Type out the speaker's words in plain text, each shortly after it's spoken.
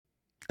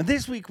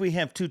This week we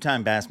have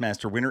two-time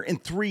Bassmaster winner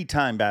and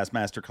three-time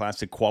Bassmaster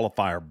Classic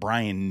qualifier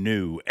Bryan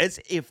New. As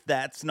if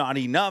that's not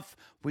enough,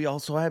 we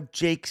also have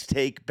Jake's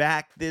Take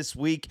back this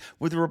week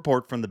with a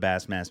report from the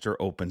Bassmaster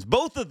Opens.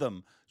 Both of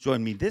them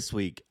join me this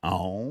week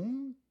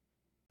on...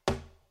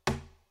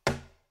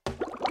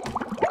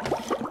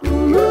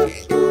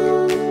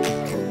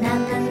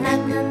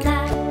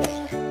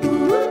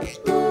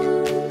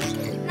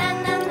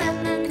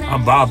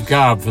 I'm Bob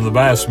Cobb from the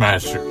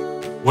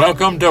Bassmaster.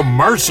 Welcome to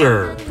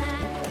Mercer.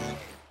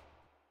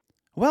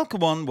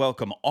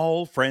 Welcome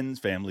all friends,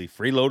 family,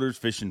 freeloaders,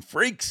 fishing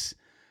freaks.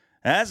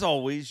 As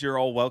always, you're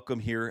all welcome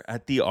here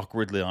at the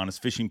Awkwardly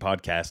Honest Fishing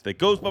Podcast that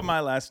goes by my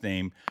last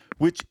name,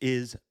 which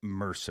is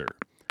Mercer.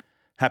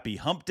 Happy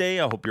Hump Day.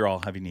 I hope you're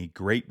all having a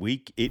great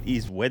week. It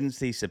is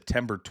Wednesday,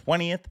 September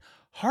 20th.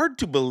 Hard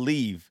to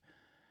believe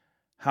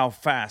how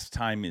fast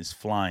time is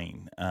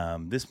flying.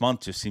 This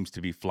month just seems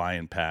to be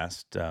flying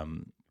past.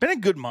 Been a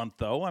good month,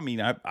 though. I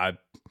mean,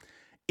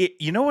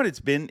 you know what it's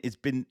been? It's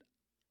been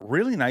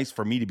really nice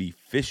for me to be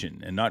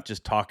fishing and not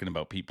just talking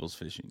about people's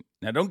fishing.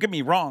 Now, don't get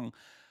me wrong.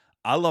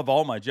 I love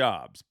all my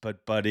jobs,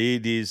 but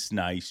it is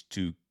nice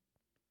to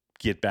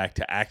get back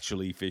to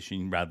actually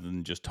fishing rather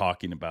than just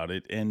talking about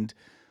it. And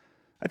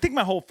I think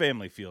my whole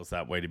family feels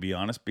that way, to be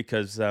honest,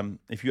 because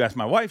if you ask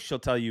my wife, she'll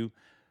tell you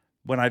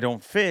when I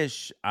don't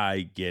fish,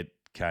 I get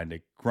kind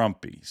of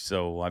grumpy.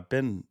 So I've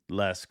been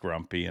less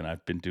grumpy and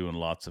I've been doing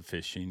lots of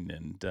fishing,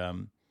 and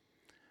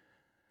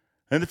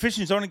the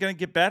fishing is only going to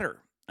get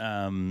better.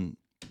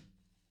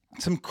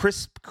 Some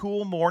crisp,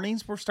 cool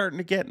mornings we're starting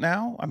to get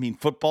now. I mean,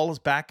 football is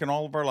back in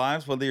all of our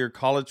lives, whether you're a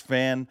college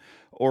fan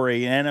or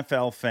an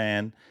NFL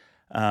fan.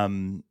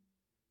 And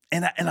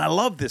I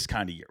love this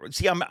kind of year.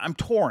 See, I'm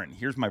torn.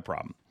 Here's my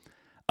problem.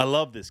 I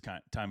love this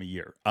time of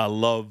year.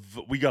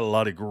 We got a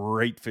lot of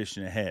great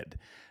fishing ahead.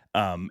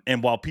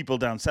 And while people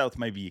down south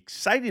may be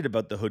excited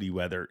about the hoodie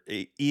weather,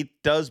 it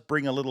does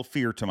bring a little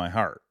fear to my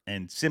heart.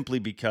 And simply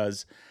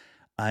because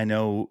I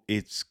know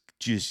it's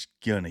just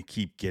gonna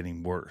keep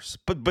getting worse.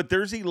 But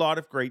there's a lot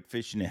of great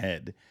fishing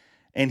ahead.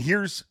 And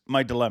here's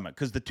my dilemma,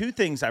 because the two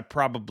things I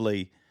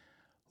probably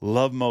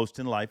love most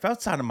in life,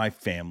 outside of my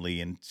family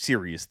and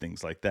serious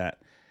things like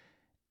that,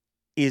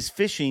 is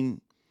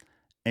fishing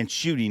and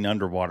shooting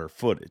underwater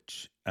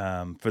footage.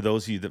 For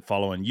those of you that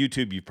follow on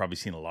YouTube, you've probably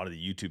seen a lot of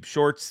the YouTube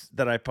shorts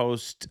that I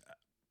post.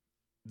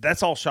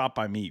 That's all shot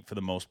by me for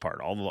the most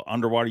part. All the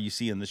underwater you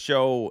see in the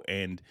show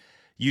and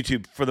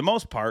YouTube, for the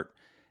most part,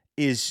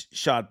 is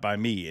shot by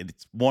me. And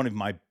it's one of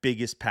my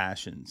biggest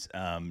passions.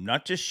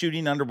 Not just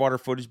shooting underwater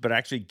footage, but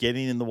actually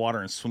getting in the water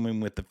and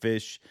swimming with the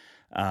fish.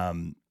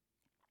 I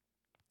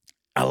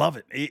love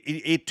it.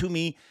 It to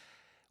me,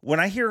 when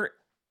I hear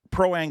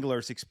pro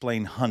anglers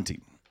explain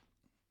hunting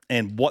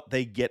and what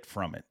they get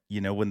from it,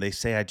 you know, when they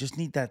say, I just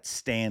need that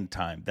stand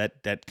time,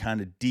 that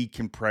kind of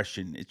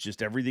decompression. It's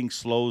just everything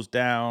slows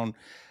down.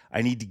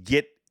 I need to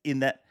get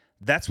in that.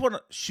 That's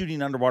what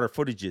shooting underwater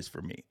footage is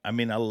for me. I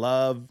mean, I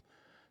love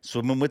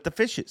swimming with the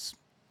fishes.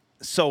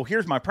 So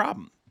here's my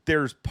problem.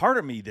 There's part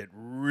of me that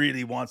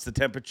really wants the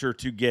temperature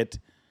to get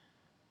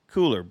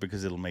cooler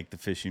because it'll make the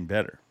fishing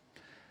better.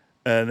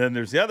 And then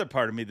there's the other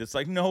part of me that's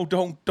like, no,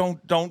 don't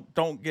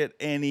get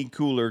any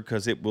cooler,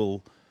 because it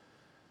will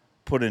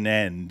put an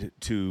end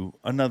to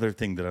another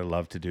thing that I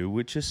love to do,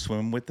 which is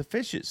swim with the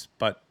fishes.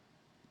 But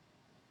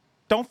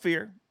don't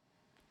fear.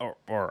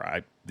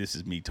 This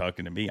is me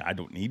talking to me. I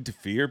don't need to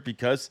fear,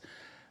 because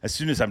as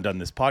soon as I'm done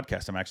this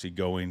podcast, I'm actually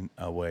going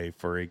away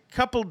for a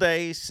couple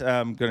days.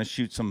 I'm going to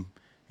shoot some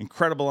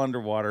incredible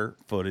underwater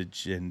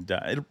footage, and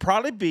it'll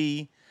probably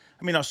be,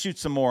 I'll shoot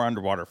some more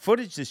underwater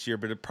footage this year,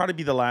 but it'll probably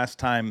be the last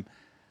time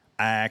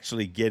I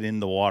actually get in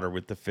the water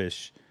with the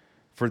fish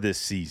for this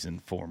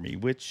season for me,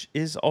 which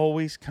is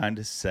always kind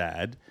of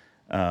sad.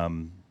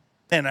 And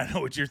I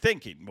know what you're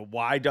thinking. But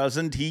why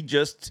doesn't he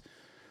just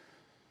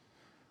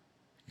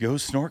go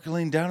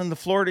snorkeling down in the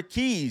Florida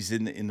Keys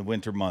in the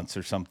winter months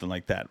or something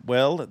like that?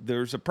 Well,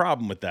 there's a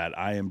problem with that.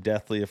 I am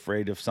deathly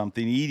afraid of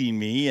something eating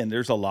me, and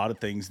there's a lot of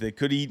things that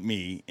could eat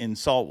me in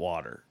salt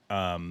water.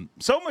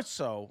 So much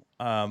so,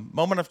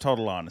 moment of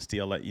total honesty,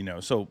 I'll let you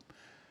know. So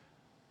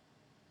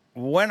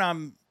when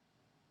I'm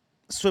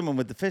swimming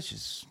with the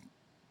fishes,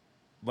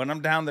 when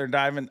I'm down there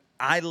diving,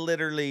 I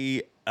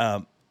literally,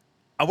 I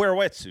wear a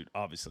wetsuit,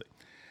 obviously.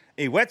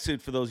 A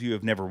wetsuit, for those of you who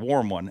have never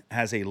worn one,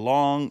 has a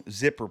long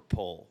zipper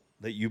pull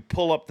that you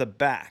pull up the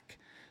back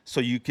so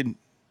you can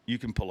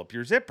pull up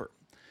your zipper.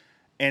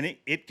 And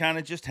it kind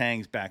of just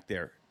hangs back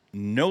there.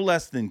 No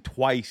less than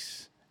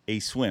twice a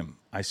swim,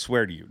 I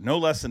swear to you. No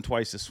less than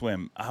twice a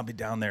swim. I'll be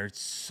down there.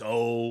 It's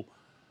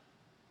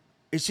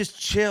just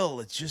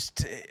chill. It's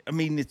just,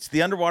 it's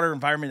the underwater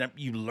environment.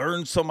 You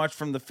learn so much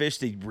from the fish.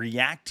 They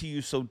react to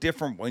you so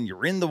different when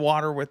you're in the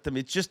water with them.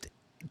 It's just,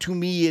 to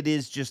me, it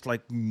is just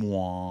like,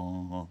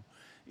 mwah.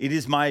 It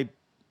is my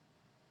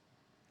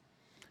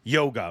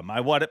yoga,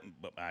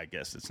 I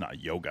guess it's not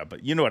yoga,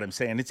 but you know what I'm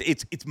saying.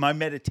 It's my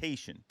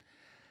meditation.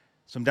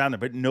 So I'm down there,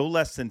 but no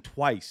less than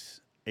twice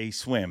a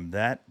swim.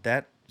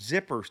 That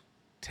zipper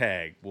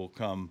tag will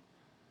come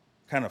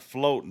kind of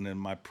floating in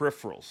my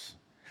peripherals.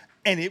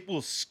 And it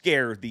will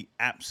scare the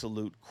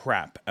absolute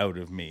crap out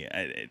of me.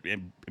 I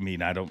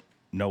mean, I don't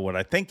know what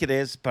I think it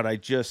is, but I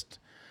just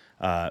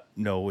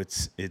know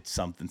it's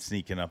something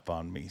sneaking up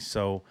on me.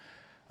 So,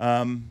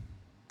 yeah,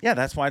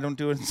 that's why I don't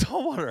do it in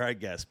saltwater, I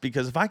guess.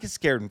 Because if I get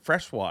scared in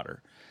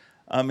freshwater,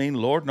 I mean,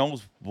 Lord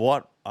knows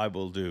what I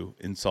will do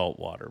in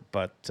saltwater.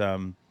 But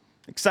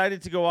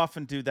excited to go off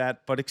and do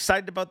that. But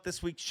excited about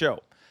this week's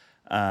show.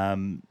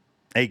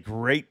 A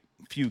great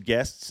few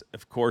guests.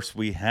 Of course,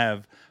 we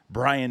have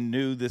Bryan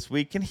New this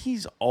week, and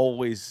he's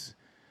always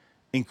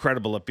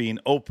incredible at being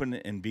open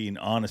and being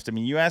honest. I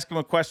mean, you ask him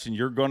a question,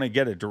 you're going to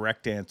get a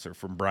direct answer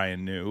from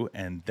Bryan New,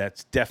 and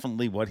that's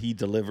definitely what he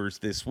delivers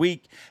this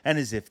week. And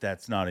as if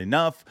that's not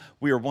enough,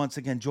 we are once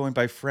again joined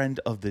by friend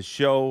of the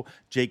show,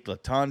 Jake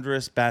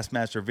Latendresse,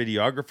 Bassmaster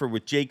Videographer,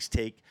 with Jake's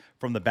take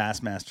from the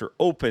Bassmaster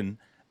Open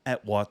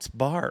at Watts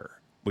Bar,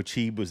 which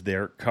he was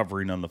there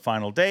covering on the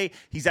final day.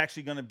 He's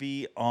actually going to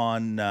be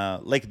on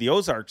Lake of the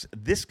Ozarks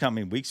this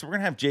coming week, so we're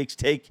going to have Jake's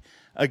take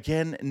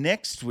again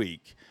next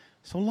week.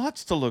 So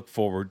lots to look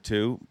forward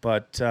to,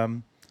 but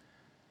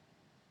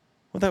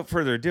without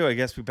further ado, I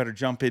guess we better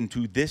jump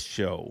into this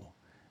show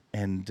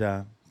and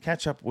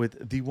catch up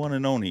with the one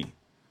and only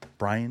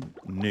Bryan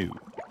New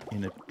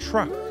in a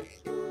truck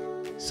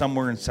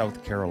somewhere in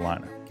South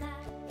Carolina.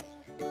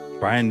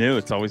 Bryan New,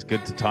 it's always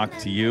good to talk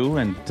to you,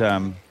 and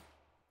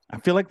I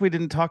feel like we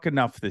didn't talk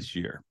enough this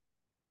year.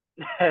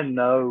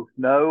 No,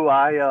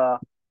 I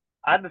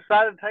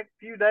decided to take a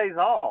few days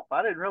off.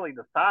 I didn't really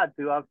decide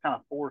to. I was kind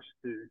of forced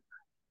to.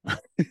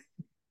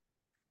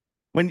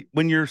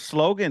 When your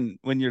slogan,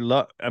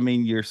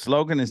 your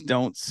slogan is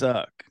 "Don't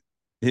suck."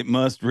 It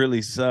must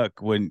really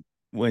suck when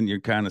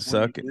you're kind of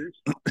sucking.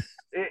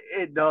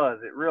 It does.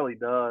 It really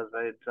does.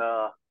 It's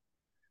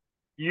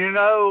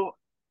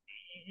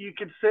you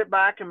can sit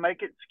back and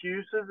make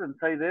excuses and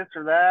say this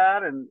or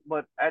that,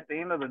 but at the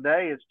end of the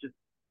day, it's just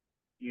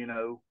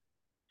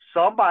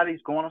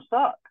somebody's going to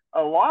suck.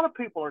 A lot of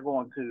people are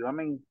going to. I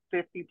mean,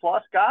 50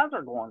 plus guys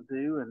are going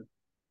to, and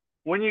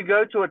when you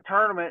go to a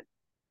tournament,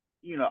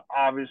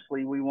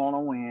 obviously we want to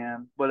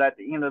win, but at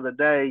the end of the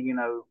day,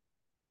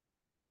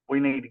 we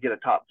need to get a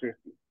top 50.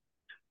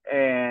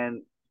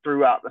 And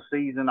throughout the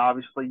season,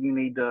 obviously you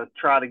need to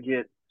try to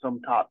get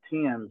some top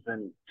 10s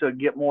and to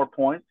get more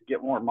points, to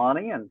get more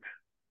money. And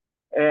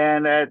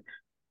that's,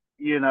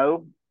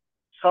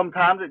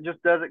 sometimes it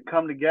just doesn't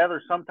come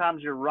together.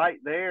 Sometimes you're right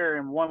there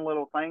and one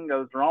little thing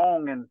goes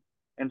wrong, and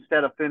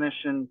instead of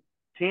finishing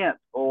 10th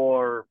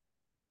or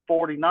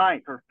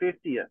 49th or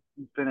 50th,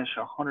 you finish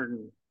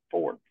 104th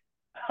or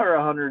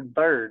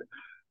 103rd.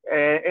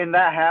 And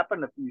that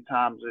happened a few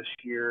times this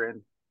year.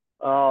 And,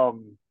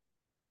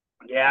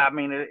 yeah, I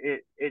mean,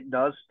 it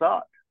does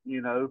suck,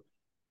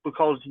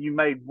 because you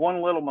made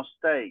one little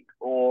mistake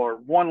or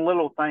one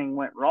little thing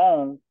went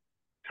wrong,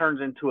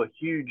 turns into a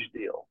huge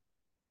deal.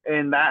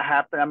 And that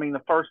happened. I mean,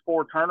 the first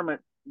 4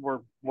 tournaments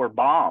were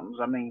bombs.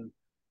 I mean,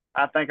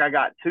 I think I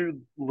got 2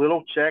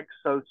 little checks,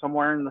 so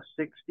somewhere in the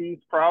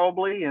 60s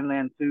probably, and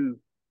then 2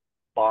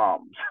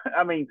 bombs.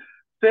 I mean,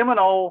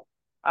 Seminole,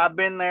 I've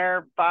been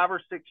there 5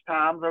 or 6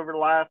 times over the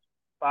last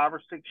 5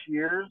 or 6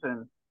 years,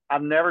 and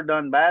I've never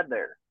done bad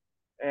there.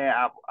 And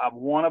I've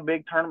won a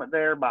big tournament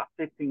there by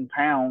 15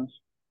 pounds.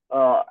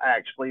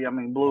 Actually, I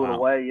mean, blew it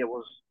away.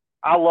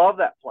 I love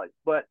that place.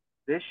 But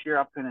this year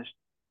I finished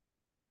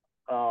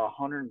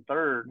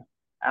 103rd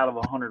out of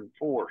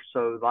 104.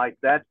 So like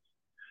that's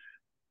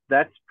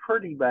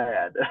pretty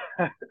bad.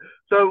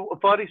 So a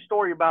funny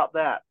story about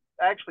that.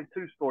 Actually,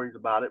 2 stories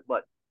about it,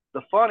 but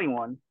the funny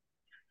one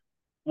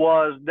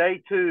was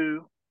day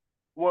 2.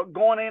 Well,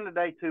 going into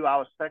day 2, I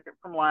was second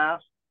from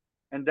last,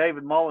 and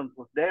David Mullins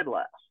was dead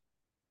last.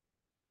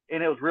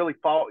 And it was really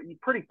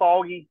pretty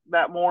foggy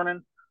that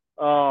morning.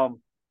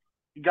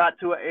 Got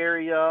to an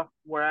area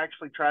where I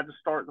actually tried to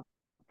start the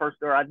first,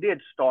 or I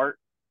did start.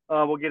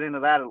 We'll get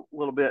into that a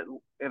little bit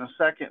in a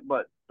second,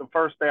 but the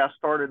first day I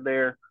started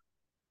there.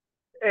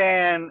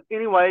 And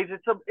anyways,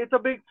 it's a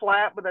big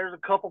flat, but there's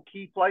a couple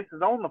key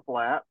places on the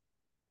flat.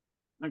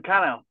 And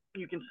kind of,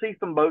 you can see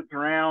some boats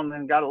around,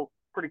 and got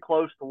pretty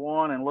close to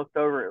one and looked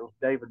over. It was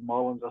David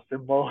Mullins. I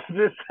said, Mullins,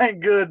 this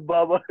ain't good,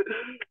 Bubba.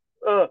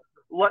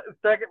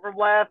 Second from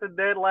last and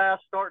dead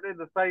last, starting in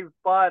the same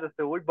spot. I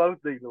said, we both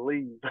need to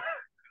leave.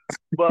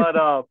 But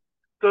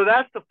so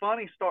that's the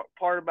funny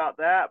part about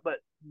that. But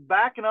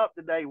backing up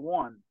to day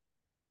 1,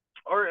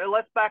 or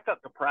let's back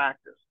up to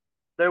practice.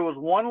 There was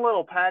one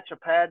little patch of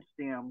pad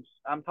stems.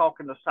 I'm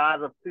talking the size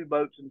of 2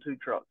 boats and 2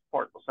 trucks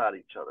parked beside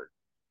each other.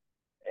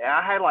 And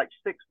I had like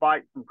 6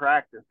 bites in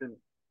practice. And,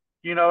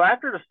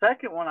 after the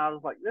second one, I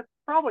was like, this is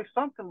probably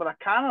something, but I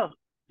kind of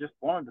just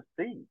wanted to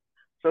see.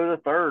 So the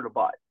third a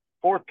bite,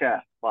 4th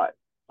cast a bite.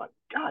 Like,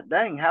 God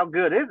dang, how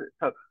good is it?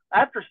 So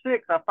after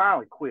 6, I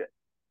finally quit.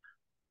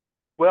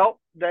 Well,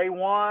 day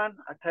 1,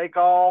 I take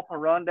off, I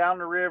run down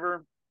the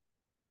river,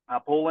 I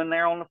pull in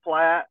there on the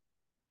flat,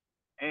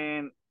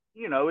 and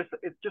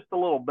it's just a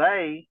little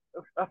bay,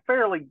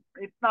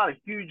 it's not a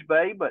huge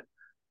bay, but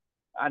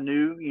I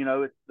knew,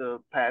 it's the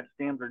pad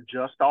stems are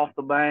just off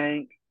the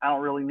bank. I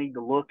don't really need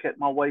to look at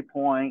my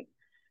waypoint.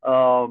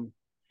 I'm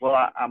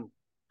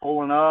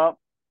pulling up.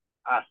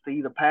 I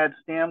see the pad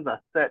stems. I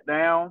set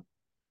down,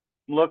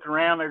 look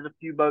around. There's a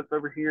few boats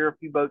over here, a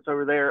few boats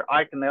over there.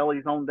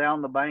 Iconelli's on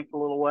down the bank a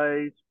little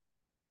ways.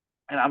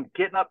 And I'm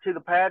getting up to the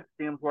pad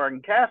stems where I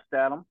can cast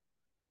at them.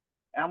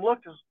 And I'm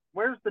looking,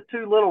 where's the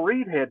two little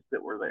reed heads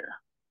that were there?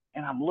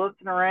 And I'm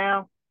looking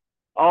around.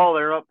 Oh,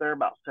 they're up there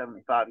about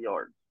 75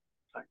 yards.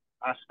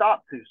 I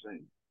stopped too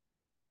soon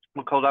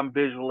because I'm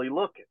visually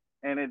looking.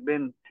 And it'd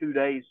been 2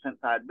 days since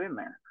I'd been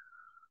there.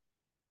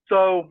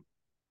 So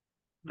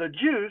the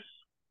juice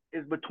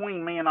is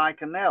between me and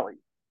Iconelli.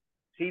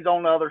 He's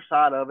on the other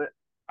side of it.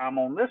 I'm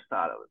on this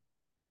side of it.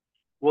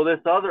 Well, this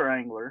other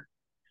angler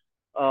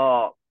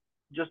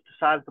just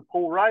decided to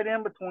pull right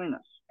in between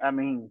us. I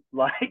mean,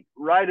 like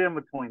right in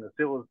between us.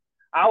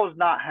 I was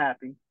not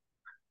happy.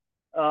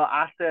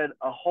 I said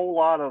a whole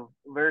lot of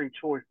very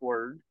choice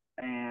words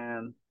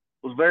and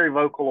was very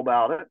vocal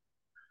about it.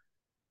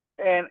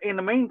 And in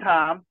the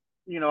meantime,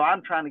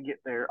 I'm trying to get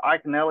there.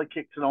 Iconelli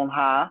kicks it on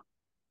high,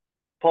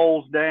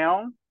 pulls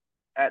down.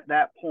 At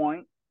that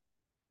point,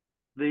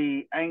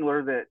 the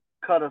angler that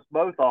cut us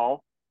both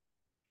off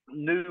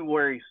knew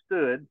where he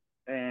stood,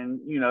 and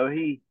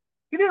he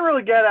didn't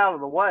really get out of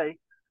the way,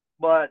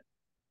 but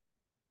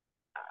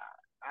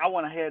I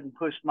went ahead and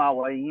pushed my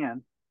way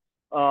in.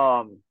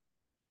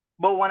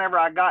 But whenever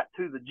I got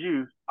to the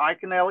juice,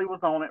 Iconelli was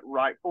on it,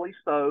 rightfully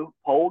so,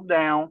 pulled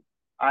down.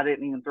 I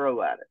didn't even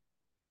throw at it.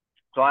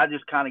 So I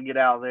just kind of get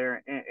out of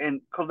there,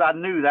 and because I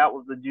knew that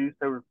was the juice,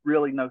 there was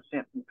really no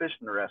sense in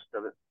fishing the rest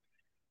of it.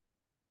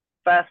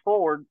 Fast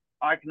forward,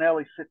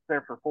 Iconelli sits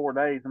there for 4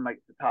 days and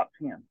makes the top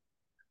 10.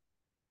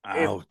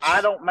 Ouch. If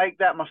I don't make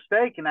that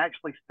mistake and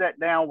actually sit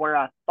down where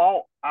I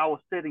thought I was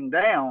sitting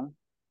down,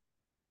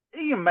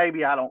 even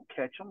maybe I don't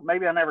catch him.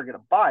 Maybe I never get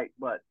a bite,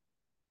 but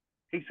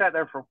he sat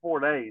there for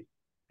 4 days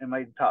and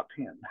made the top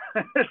 10.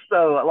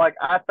 So,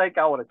 I think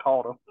I would have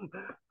caught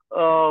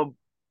him.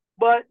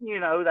 But,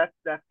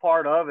 that's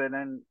part of it.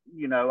 And,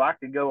 I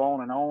could go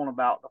on and on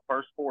about the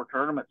first 4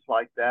 tournaments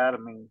like that. I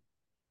mean,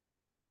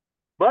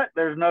 but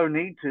there's no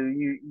need to.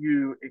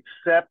 You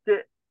accept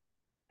it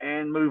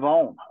and move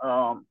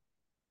on.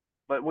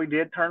 But we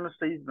did turn the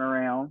season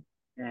around,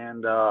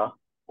 and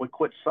we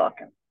quit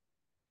sucking.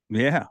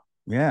 Yeah.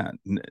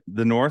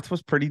 The North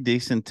was pretty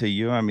decent to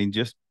you. I mean,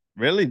 just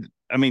really,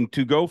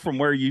 to go from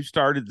where you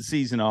started the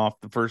season off,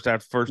 the first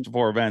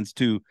 4 events,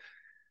 to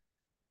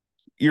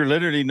you're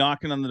literally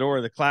knocking on the door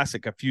of the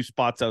Classic, a few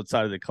spots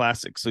outside of the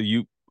Classic. So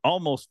you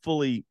almost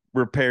fully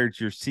repaired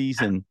your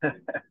season.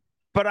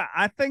 But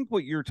I think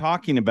what you're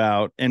talking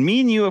about, and me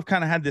and you have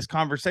kind of had this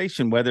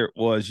conversation, whether it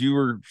was you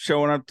were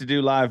showing up to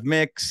do live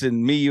mix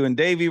and me, you and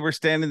Davey were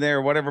standing there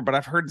or whatever, but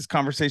I've heard this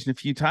conversation a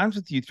few times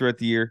with you throughout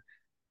the year.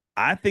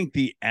 I think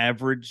the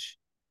average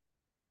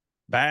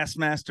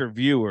Bassmaster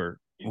viewer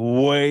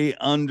way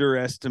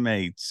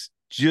underestimates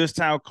just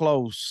how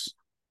close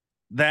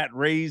that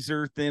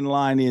razor thin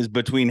line is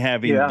between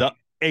having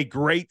a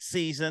great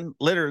season,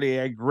 literally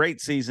a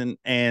great season,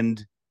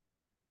 and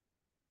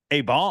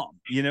a bomb,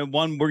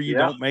 one where you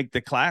don't make the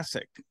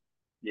Classic.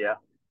 Yeah,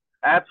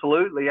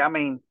 absolutely. I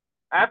mean,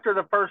 after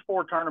the first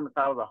 4 tournaments,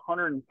 I was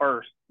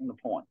 101st in the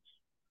points.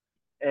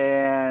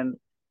 And,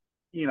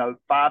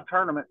 5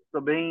 tournaments,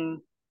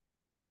 Sabine,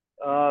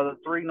 the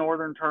 3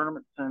 northern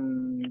tournaments,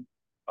 and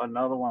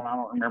another one, I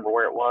don't remember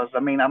where it was. I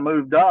mean, I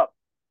moved up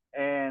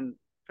and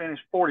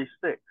finished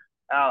 46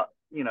 out,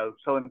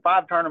 so in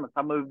 5 tournaments,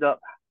 I moved up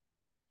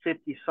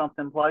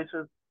 50-something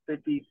places,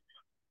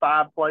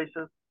 55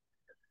 places.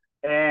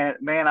 And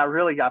man, I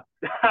really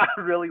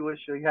wish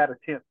we had a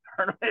 10th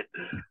tournament.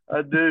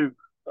 I do.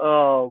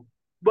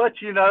 But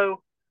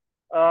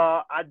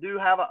I do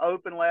have an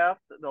open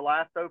left, the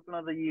last open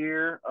of the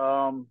year,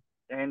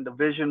 and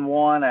Division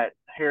 1 at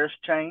Harris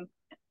Chain.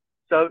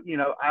 So,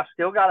 I've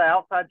still got an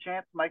outside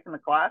chance of making the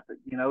Classic.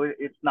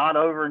 It's not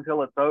over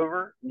until it's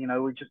over.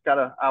 We just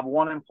I've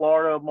won in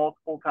Florida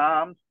multiple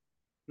times.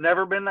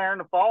 Never been there in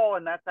the fall,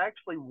 and that's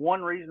actually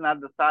one reason I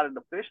decided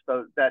to fish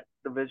that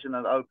division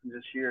of the Opens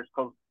this year, is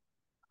because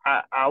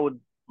I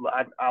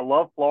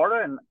love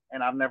Florida,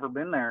 and I've never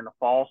been there in the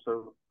fall,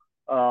 so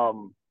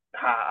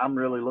I'm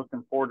really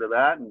looking forward to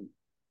that, and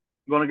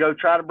I'm going to go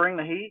try to bring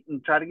the heat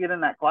and try to get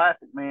in that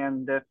Classic,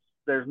 man.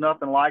 There's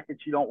nothing like it.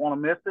 You don't want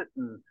to miss it,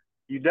 and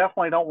you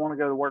definitely don't want to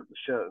go to work the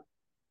show.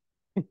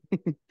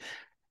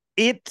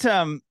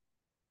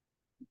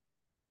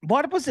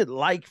 What was it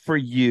like for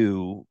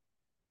you?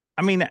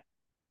 I mean,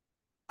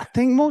 I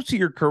think most of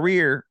your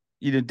career,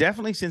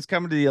 definitely since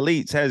coming to the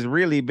elites, has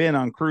really been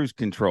on cruise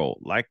control.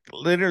 Like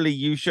literally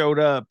you showed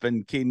up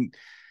and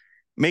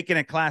making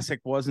a Classic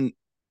wasn't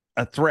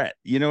a threat.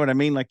 You know what I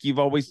mean? Like you've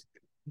always,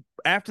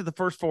 after the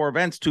first 4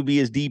 events, to be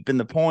as deep in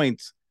the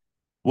points,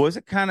 was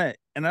it kind of,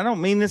 and I don't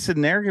mean this in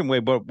an arrogant way,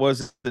 but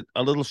was it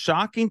a little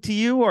shocking to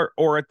you,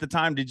 or at the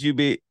time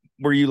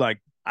were you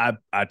like,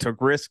 I took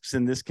risks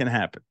and this can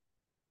happen?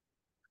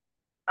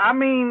 I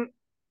mean,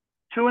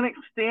 to an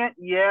extent,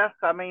 yes.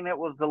 I mean, it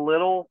was a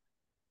little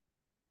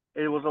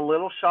It was a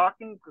little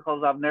shocking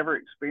because I've never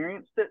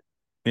experienced it.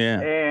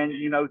 Yeah. And,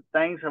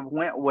 things have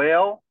went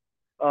well,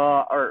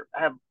 or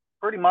have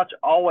pretty much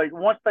always,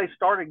 once they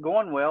started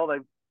going well,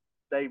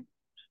 they've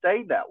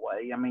stayed that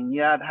way. I mean,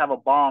 yeah, I'd have a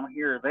bomb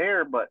here or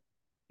there, but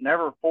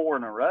never 4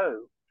 in a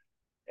row.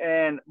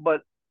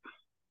 But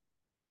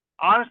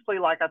honestly,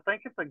 like, I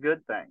think it's a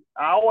good thing.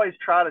 I always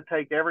try to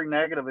take every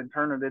negative and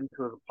turn it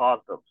into a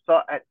positive.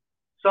 So at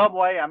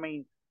Subway, I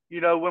mean,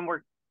 when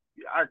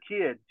our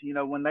kids,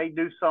 when they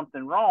do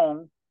something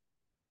wrong,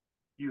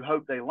 you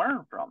hope they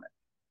learn from it.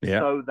 Yeah.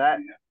 So that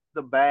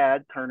the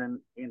bad turning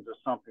into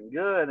something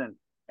good.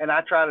 And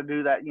I try to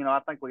do that. I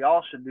think we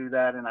all should do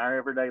that in our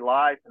everyday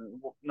life.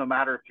 And no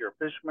matter if you're a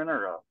fisherman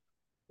or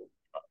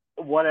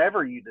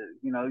whatever you do,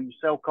 you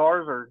sell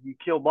cars or you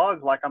kill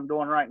bugs like I'm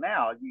doing right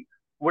now.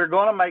 We're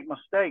going to make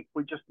mistakes.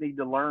 We just need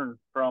to learn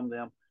from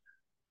them.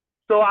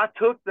 So I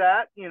took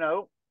that, and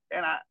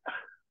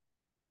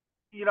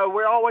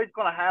we're always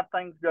going to have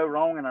things go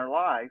wrong in our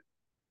life.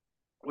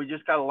 We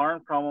just got to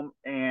learn from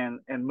them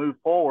and move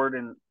forward.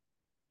 And,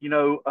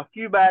 a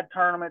few bad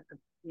tournaments,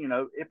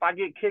 if I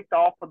get kicked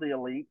off of the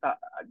elite,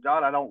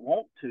 God, I don't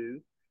want to.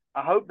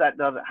 I hope that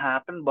doesn't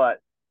happen. But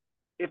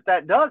if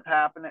that does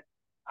happen,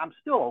 I'm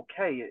still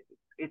okay.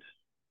 It's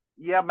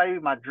maybe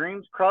my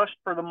dream's crushed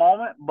for the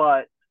moment,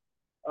 but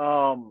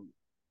I'm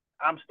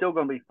still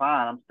going to be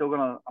fine. I'm going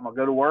to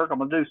go to work. I'm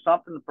going to do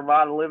something to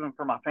provide a living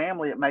for my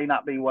family. It may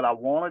not be what I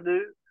want to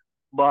do,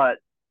 but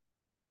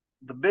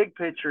the big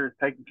picture is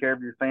taking care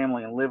of your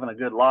family and living a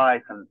good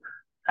life. And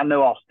I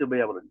know I'll still be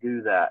able to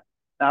do that.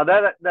 Now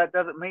that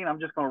doesn't mean I'm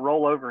just going to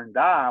roll over and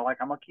die. Like,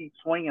 I'm going to keep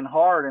swinging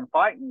hard and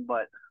fighting,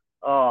 but,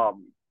 I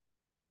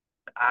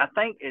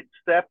think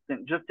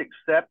just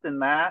accepting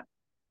that,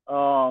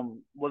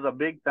 was a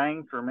big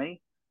thing for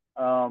me.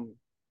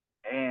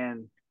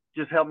 And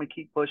just helped me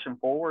keep pushing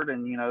forward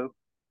and,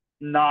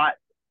 not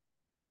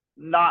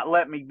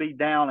let me be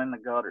down in the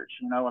gutters.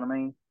 You know what I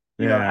mean?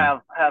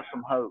 Have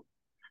some hope.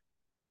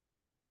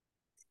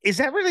 Is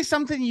that really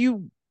something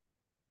you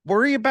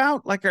worry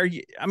about? Like,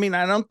 I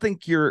don't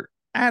think you're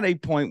at a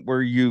point where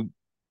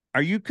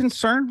are you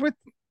concerned with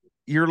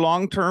your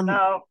long-term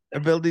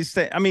abilities?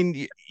 I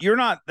mean, you're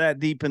not that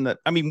deep in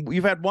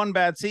you've had one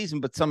bad season,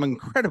 but some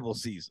incredible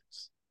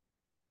seasons.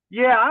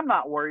 Yeah, I'm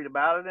not worried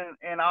about it.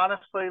 And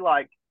honestly,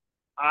 like,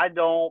 I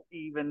don't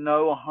even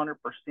know 100%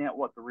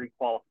 what the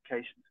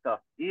requalification stuff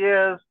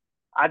is.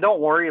 I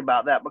don't worry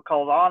about that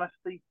because,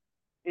 honestly,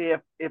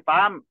 if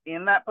I'm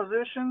in that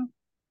position,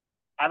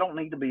 I don't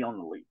need to be on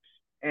the leash.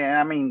 And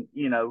I mean,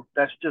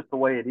 that's just the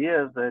way it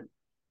is. That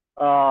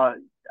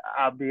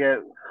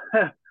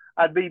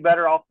I'd be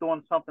better off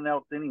doing something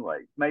else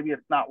anyway. Maybe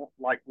it's not,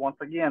 like, once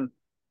again,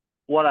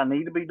 what I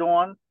need to be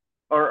doing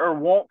or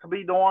want to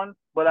be doing,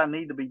 but I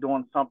need to be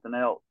doing something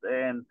else.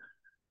 And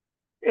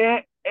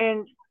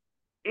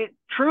it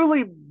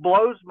truly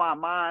blows my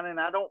mind, and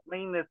I don't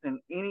mean this in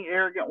any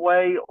arrogant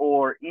way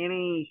or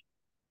any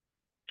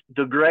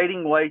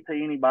degrading way to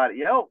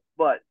anybody else,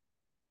 but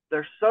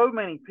there's so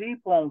many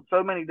people on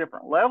so many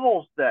different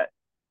levels that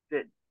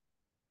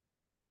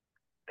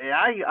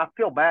I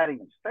feel bad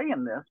even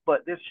saying this,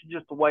 but this is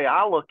just the way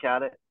I look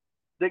at it,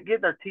 that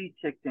get their teeth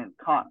kicked in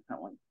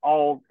constantly,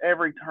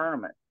 every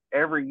tournament,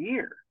 every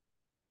year.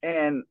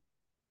 And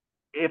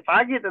if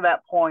I get to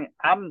that point,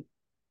 I'm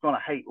going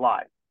to hate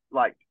life.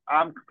 Like,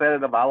 I'm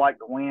competitive. I like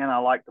to win. I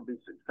like to be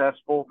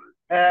successful.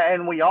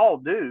 And we all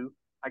do.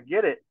 I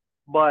get it.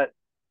 But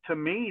to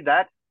me,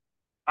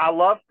 I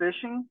love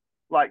fishing,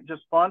 like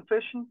just fun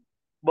fishing.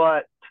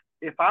 But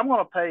if I'm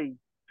going to pay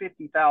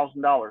 $50,000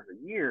 a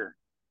year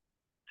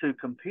to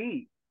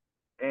compete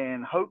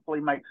and hopefully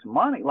make some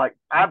money, like,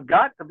 I've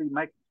got to be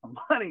making some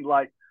money.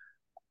 Like,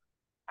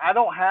 I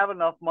don't have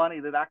enough money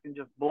that I can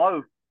just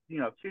blow,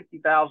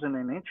 $50,000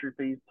 in entry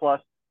fees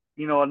plus,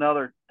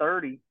 another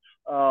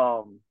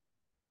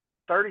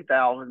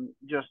 30,000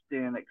 just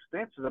in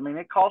expenses. I mean,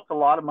 it costs a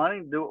lot of money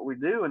to do what we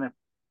do. And if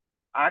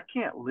I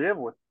can't live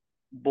with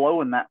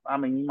blowing that, I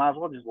mean, you might as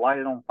well just light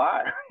it on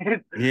fire.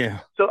 Yeah.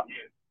 So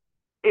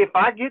if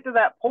I get to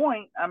that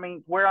point, I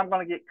mean, where I'm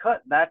going to get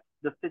cut, that's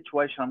the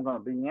situation I'm going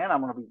to be in.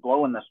 I'm going to be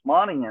blowing this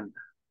money and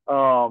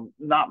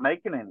not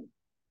making any.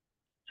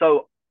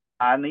 So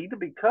I need to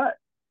be cut.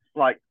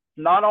 Like,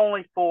 not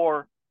only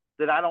for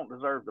that I don't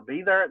deserve to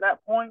be there at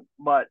that point,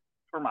 but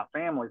for my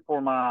family,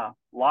 for my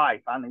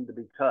life, I need to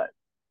be cut.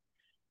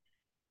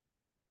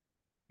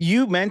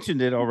 You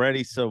mentioned it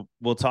already, so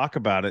we'll talk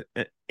about it.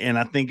 And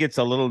I think it's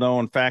a little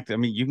known fact. I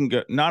mean, you can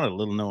go, not a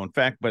little known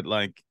fact, but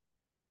like,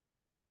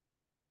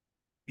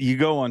 you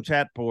go on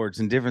chat boards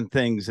and different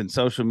things and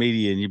social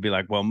media, and you'd be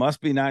like, well,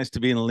 must be nice to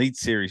be an Elite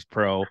Series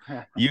pro.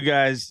 You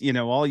guys,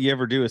 all you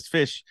ever do is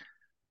fish,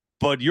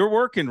 but you're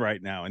working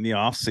right now in the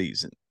off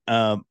season.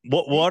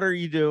 What are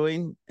you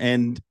doing?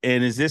 And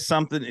is this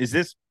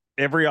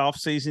every off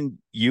season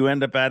you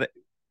end up at it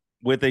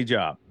with a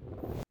job?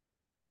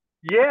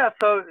 Yeah,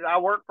 so I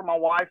work for my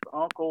wife's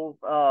uncles,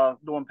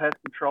 doing pest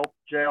control,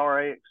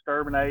 JRA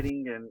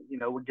exterminating, and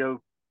we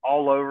go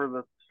all over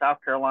the South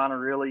Carolina,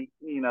 really,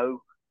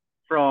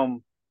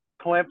 from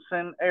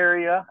Clemson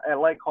area at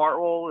Lake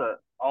Hartwell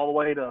all the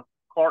way to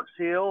Clarks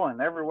Hill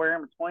and everywhere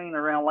in between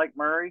around Lake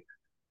Murray.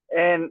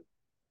 And,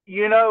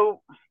 you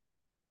know,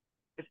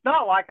 it's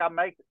not like I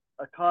make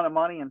a ton of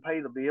money and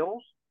pay the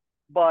bills,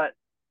 but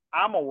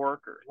I'm a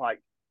worker. Like,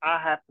 I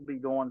have to be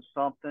doing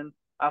something.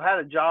 I've had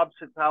a job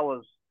since I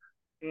was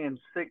in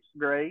 6th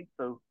grade,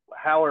 so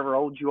however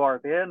old you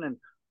are then, and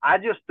I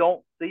just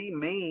don't see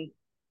me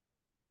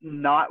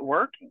not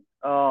working.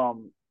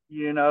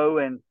 You know,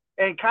 and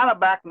kind of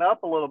backing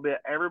up a little bit,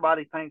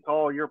 everybody thinks,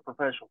 oh, you're a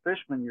professional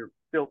fisherman, you're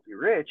filthy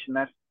rich, and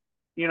that's,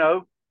 you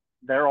know,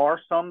 there are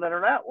some that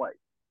are that way.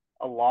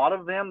 A lot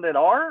of them that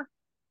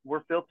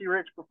were filthy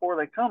rich before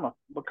they become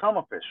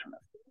a fisherman,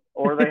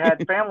 or they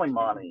had family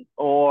money,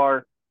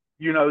 or,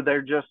 you know,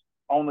 they're just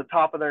on the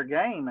top of their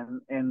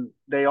game, and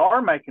they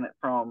are making it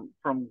from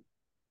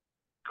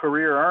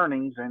career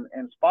earnings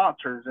and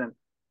sponsors. And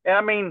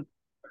I mean,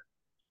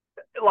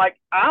 like,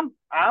 I'm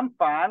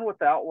fine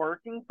without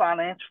working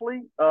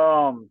financially,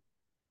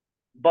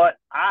 but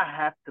I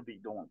have to be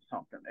doing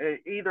something.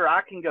 Either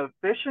I can go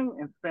fishing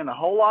and spend a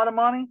whole lot of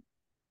money,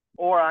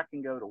 or I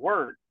can go to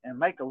work and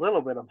make a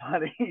little bit of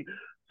money.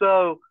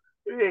 So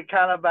it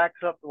kind of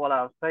backs up to what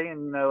I was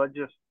saying. You know, it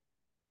just,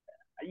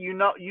 you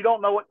know, you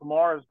don't know what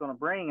tomorrow is going to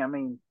bring. I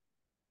mean,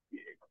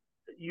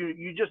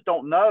 you just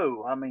don't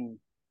know. I mean,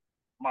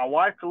 my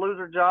wife could lose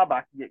her job.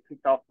 I could get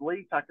kicked off the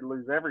lease. I could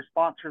lose every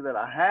sponsor that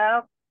I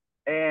have.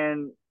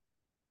 And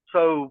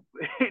so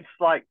it's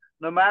like,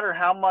 no matter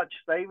how much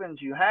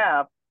savings you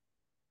have,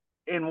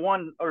 in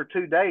 1 or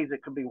 2 days,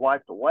 it could be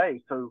wiped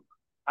away. So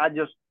I've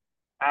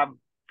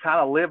kind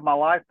of lived my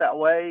life that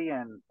way,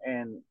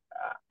 and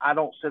I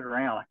don't sit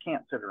around. I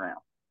can't sit around.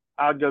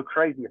 I'd go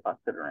crazy if I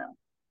sit around.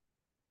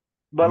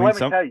 But let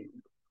me tell you,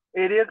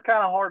 it is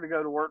kind of hard to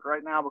go to work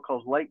right now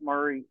because Lake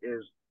Murray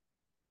is,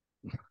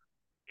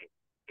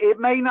 it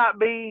may not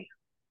be,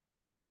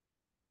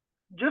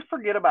 just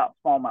forget about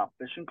smallmouth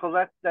fishing,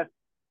 because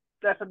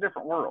that's a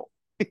different world.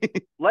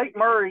 Lake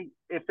Murray,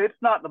 if it's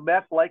not the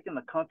best lake in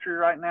the country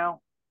right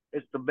now,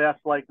 it's the best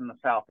lake in the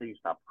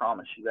Southeast. I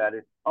promise you that.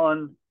 It's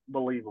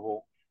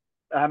unbelievable.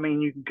 I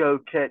mean, you can go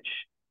catch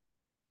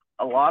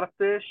a lot of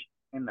fish,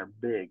 and they're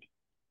big.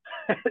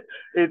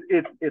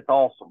 It's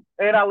awesome.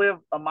 And I live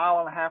a mile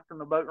and a half from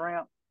the boat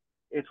ramp.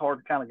 It's hard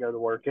to kind of go to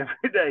work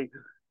every day.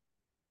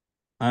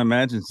 I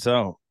imagine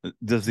so.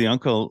 Does the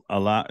uncle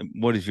allow?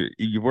 What is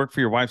you work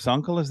for your wife's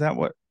uncle? Is that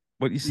what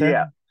you said?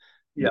 Yeah.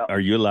 Yeah. Are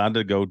you allowed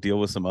to go deal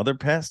with some other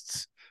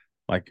pests,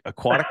 like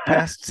aquatic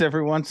pests,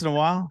 every once in a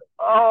while?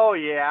 Oh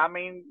yeah. I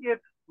mean,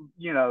 it's,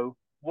 you know,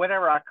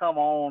 whenever I come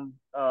on,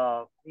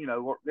 you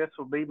know, this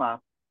will be my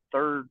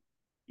third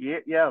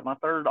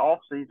off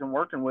season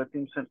working with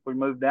him since we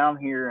moved down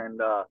here.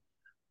 And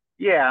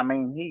yeah, I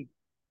mean,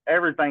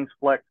 everything's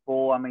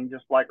flexible. I mean,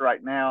 just like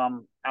right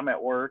now, I'm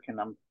at work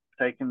and I'm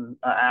taking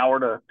an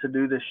hour to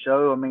do this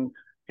show. I mean,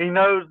 he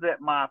knows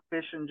that my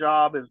fishing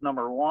job is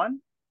number one,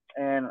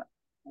 and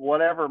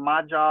whatever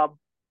my job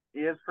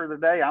is for the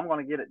day, I'm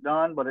going to get it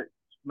done, but it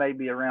may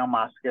be around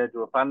my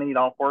schedule. If I need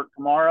off work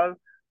tomorrow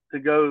to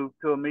go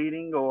to a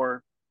meeting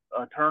or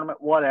a tournament,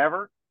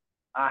 whatever,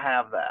 I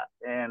have that.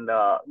 And,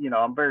 you know,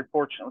 I'm very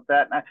fortunate with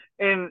that.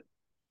 And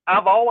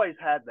I've always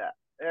had that.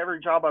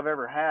 Every job I've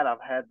ever had,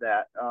 I've had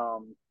that.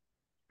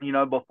 You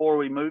know, before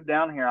we moved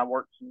down here, I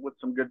worked with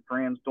some good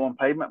friends doing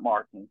pavement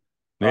marking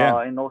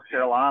in North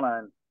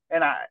Carolina.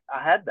 And I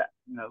had that.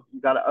 You know, you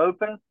got to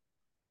open,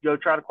 go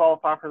try to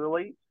qualify for the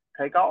league,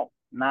 take off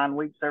 9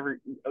 weeks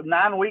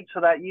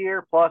of that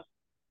year. Plus,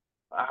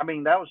 I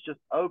mean, that was just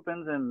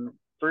opens and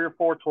 3 or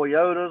 4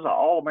 Toyotas,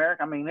 All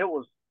American. I mean, it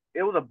was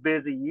a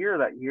busy year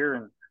that year.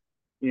 And,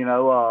 you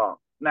know,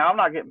 now I'm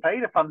not getting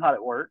paid if I'm not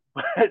at work,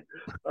 but,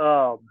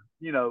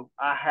 you know,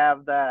 I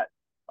have that.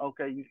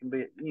 Okay, you can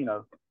be, you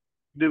know,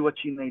 do what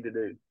you need to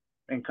do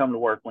and come to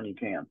work when you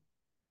can.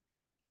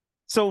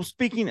 So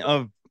speaking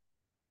of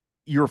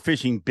your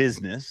fishing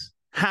business,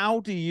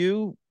 how do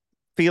you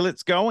feel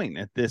it's going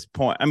at this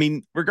point? I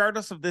mean,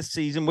 regardless of this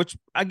season, which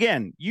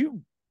again,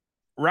 you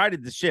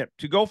righted the ship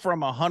to go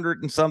from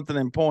 100 and something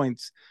in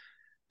points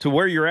to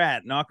where you're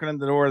at, knocking on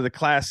the door of the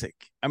Classic.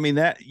 I mean,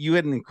 that you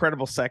had an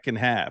incredible second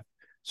half.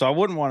 So I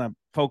wouldn't want to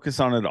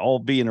focus on it all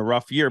being a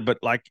rough year, but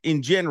like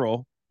in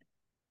general,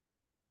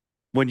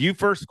 when you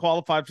first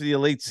qualified for the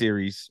Elite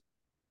Series,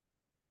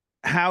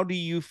 how do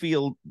you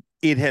feel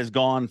it has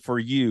gone for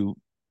you,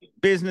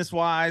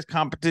 business-wise,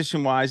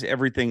 competition-wise,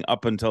 everything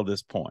up until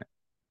this point?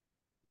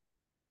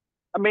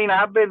 I mean,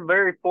 I've been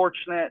very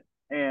fortunate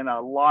in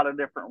a lot of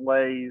different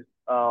ways.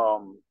 I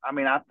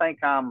mean, I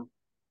think I'm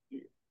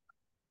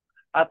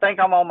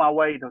on my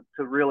way to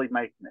really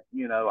making it.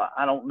 You know,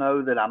 I don't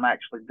know that I'm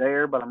actually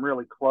there, but I'm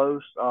really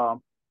close.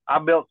 I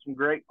built some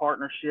great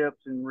partnerships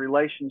and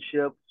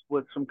relationships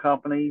with some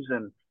companies.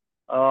 And,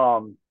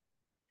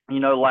 you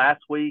know,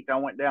 last week I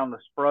went down to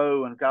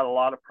Spro and got a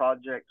lot of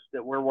projects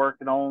that we're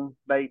working on,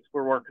 baits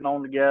we're working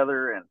on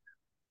together. And,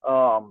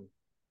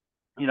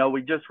 you know,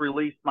 we just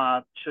released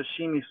my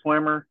sashimi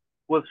swimmer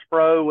with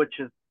Spro, which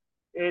is,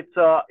 it's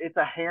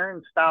a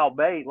herring style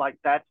bait. Like,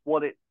 that's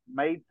what it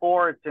made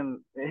for.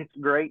 It's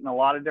great in a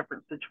lot of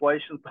different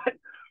situations, but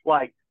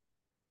like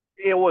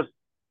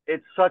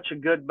it's such a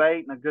good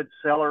bait and a good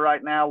seller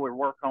right now. We're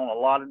working on a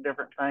lot of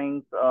different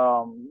things,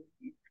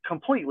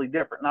 completely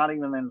different, not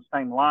even in the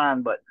same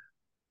line, but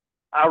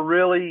I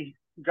really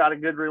got a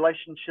good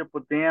relationship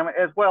with them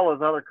as well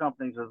as other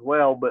companies as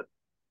well. But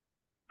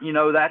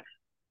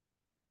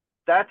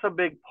that's a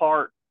big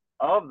part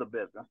of the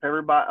business.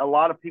 A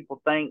lot of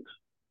people thinks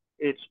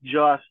it's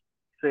just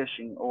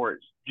fishing or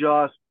it's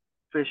just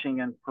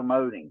fishing and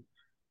promoting,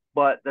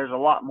 but there's a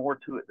lot more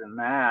to it than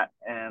that.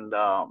 And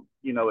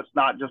it's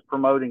not just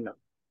promoting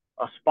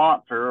a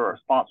sponsor or a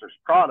sponsor's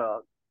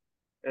product.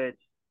 It's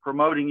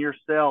promoting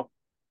yourself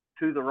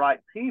to the right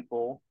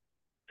people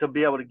to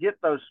be able to get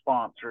those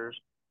sponsors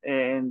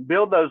and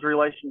build those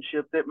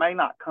relationships that may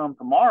not come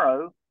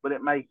tomorrow, but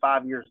it may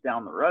 5 years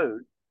down the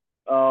road.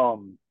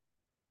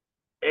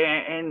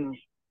 And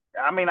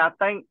I mean, I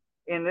think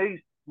in these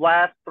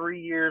last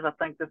 3 years, I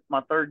think this is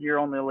my third year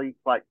on the Elite,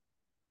 like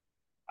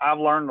I've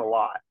learned a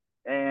lot.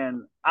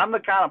 And I'm the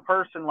kind of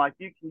person, like,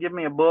 you can give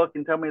me a book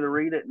and tell me to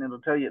read it and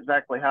it'll tell you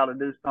exactly how to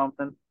do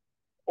something,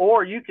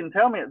 or you can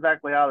tell me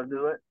exactly how to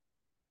do it,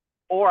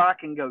 or I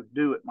can go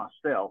do it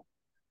myself.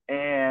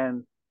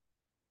 And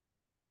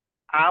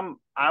I'm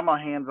a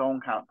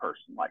hands-on kind of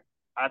person. Like,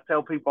 I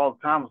tell people all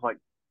the time, it's like,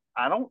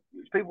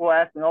 people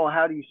ask me, oh,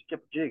 how do you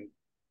skip a jig?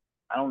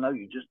 I don't know.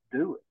 You just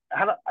do it.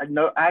 I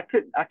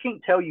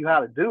can't tell you how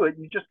to do it.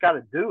 You just got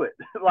to do it.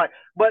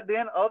 But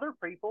then other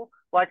people,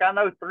 like I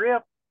know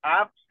Thrift,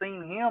 I've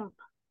seen him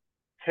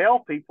tell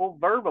people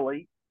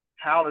verbally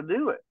how to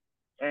do it,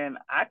 and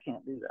I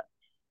can't do that.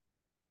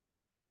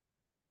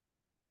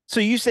 So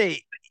you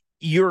say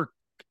you're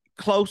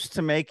close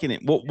to making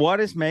it. What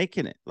is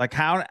making it? Like,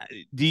 how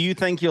do you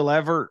think you'll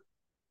ever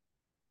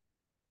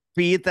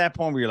be at that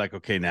point where you're like,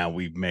 okay, now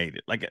we've made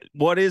it? Like,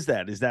 what is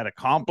that? Is that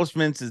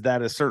accomplishments? Is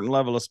that a certain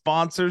level of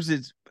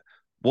sponsors?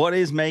 What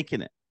is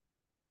making it?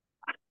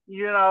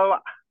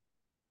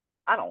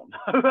 I don't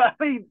know. I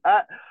mean,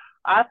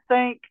 I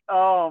think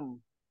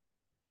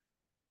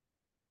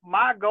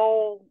my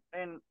goal,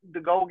 and the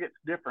goal gets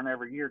different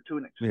every year to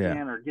an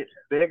extent, or gets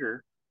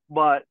bigger,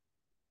 but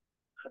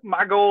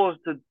my goal is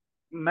to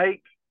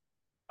make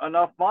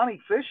enough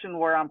money fishing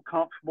where I'm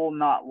comfortable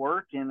not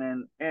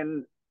working.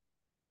 And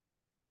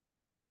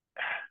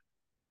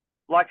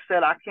like I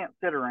said, I can't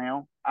sit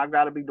around. I've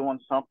got to be doing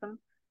something.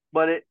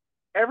 But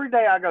every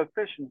day I go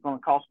fishing is going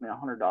to cost me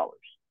 $100.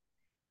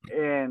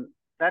 And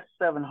that's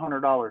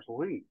 $700 a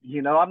week.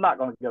 I'm not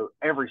going to go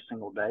every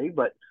single day,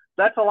 but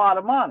that's a lot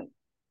of money.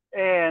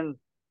 And,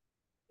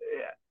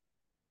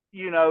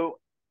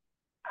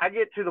 I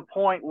get to the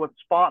point with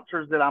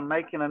sponsors that I'm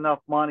making enough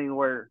money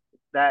where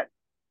that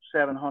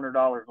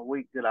 $700 a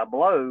week that I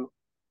blow,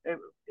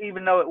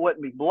 even though it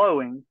wouldn't be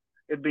blowing,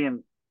 it'd be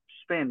in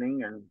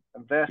spending and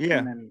investing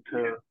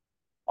into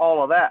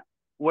all of that.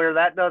 Where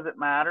that doesn't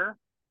matter,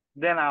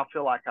 then I'll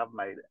feel like I've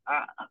made it.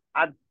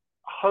 I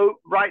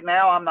hope right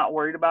now I'm not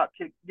worried about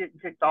getting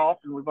kicked off,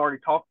 and we've already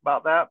talked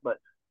about that. But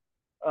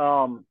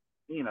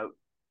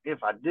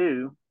if I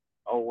do,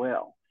 oh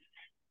well.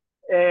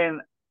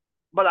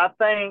 But I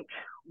think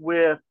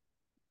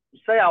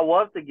say I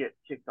was to get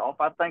kicked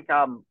off, I think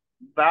I'm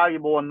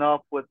valuable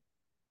enough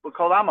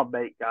because I'm a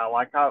bait guy.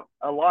 Like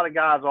a lot of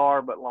guys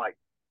are, but like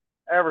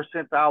ever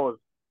since I was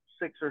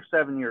 6 or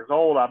 7 years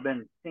old, I've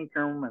been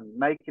tinkering and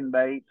making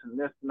baits and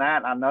this and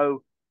that. And I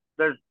know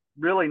there's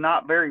really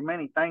not very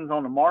many things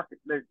on the market.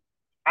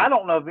 I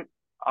don't know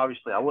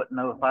obviously I wouldn't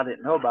know if I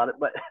didn't know about it,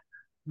 but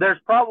there's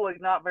probably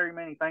not very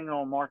many things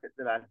on the market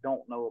that I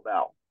don't know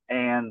about.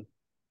 And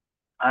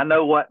I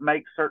know what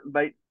makes certain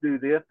baits do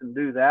this and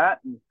do that.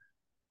 And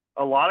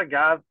a lot of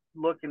guys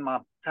look in my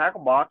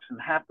tackle box,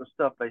 and half the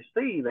stuff they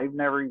see, they've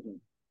never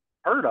even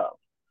heard of.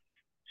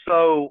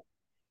 So,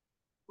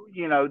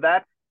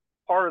 that's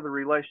part of the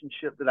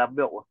relationship that I've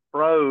built with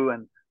Pro,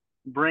 and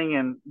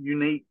bringing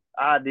unique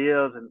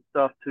ideas and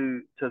stuff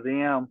to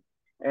them.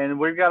 And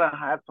we've got to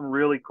have some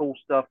really cool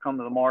stuff come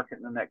to the market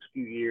in the next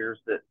few years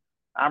that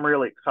I'm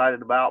really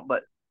excited about.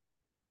 But,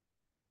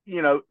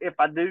 if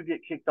I do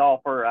get kicked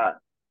off, or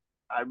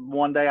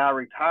one day I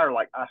retire,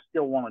 like, I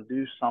still want to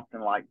do something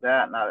like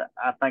that. And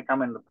I think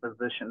I'm in the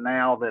position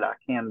now that I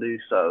can do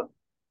so.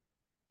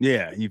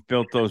 Yeah, you've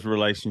built those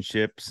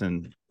relationships.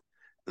 And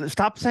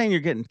stop saying you're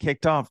getting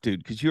kicked off,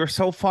 dude, because you're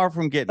so far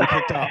from getting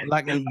kicked off.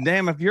 Like,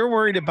 damn, if you're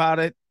worried about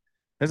it,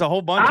 there's a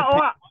whole bunch of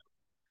people.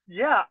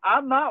 Yeah,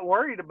 I'm not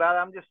worried about it.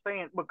 I'm just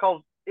saying,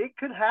 because it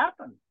could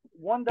happen.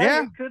 One day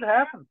it could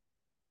happen.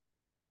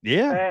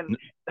 Yeah. And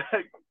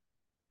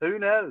who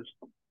knows?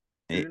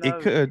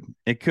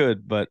 It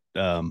could, but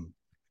I'm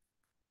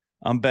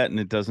betting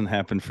it doesn't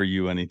happen for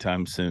you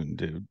anytime soon,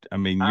 dude. I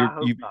mean,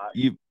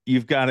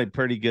 you've got a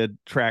pretty good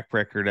track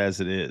record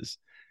as it is.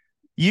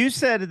 You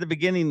said at the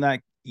beginning,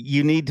 like,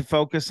 you need to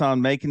focus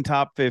on making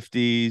top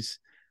 50s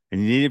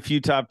and you need a few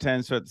top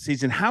 10s throughout the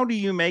season. How do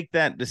you make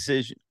that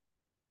decision?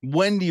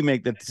 When do you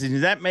make that decision?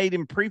 Is that made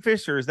in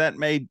pre-fish, or is that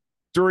made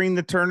during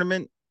the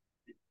tournament?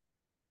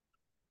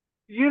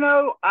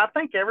 I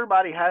think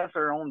everybody has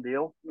their own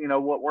deal,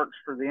 what works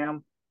for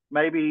them.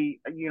 Maybe,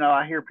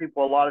 I hear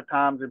people a lot of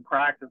times in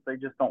practice, they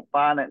just don't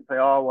find it and say,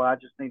 oh, well, I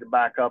just need to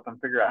back up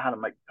and figure out how to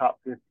make the top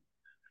 50.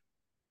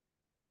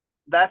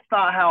 That's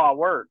not how I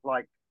work.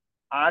 Like,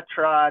 I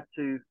try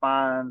to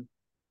find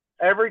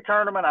every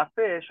tournament I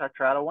fish, I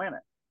try to win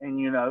it.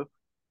 And,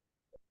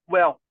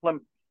 well,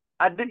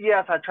 I did,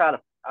 yes, I try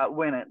to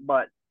win it,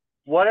 but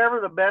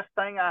whatever the best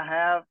thing I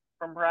have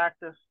from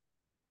practice,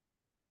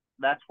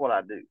 that's what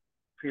I do,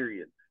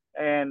 period.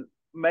 And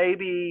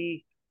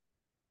maybe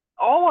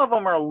all of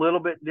them are a little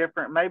bit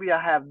different. Maybe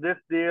I have this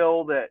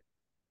deal that's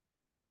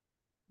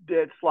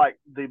like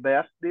the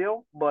best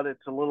deal, but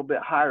it's a little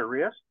bit higher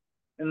risk.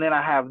 And then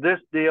I have this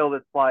deal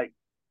that's like,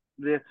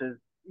 this is,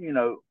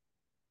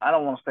 I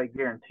don't want to say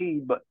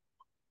guaranteed, but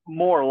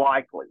more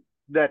likely.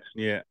 That's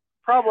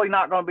probably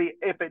not going to be,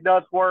 if it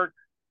does work,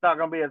 it's not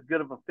going to be as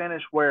good of a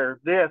finish, where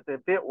this,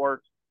 if it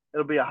works,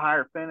 it'll be a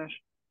higher finish.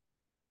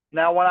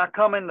 Now, when I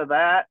come into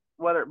that,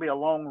 whether it be a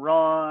long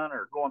run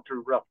or going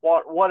through rough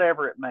water,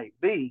 whatever it may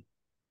be,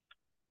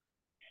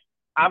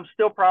 I'm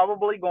still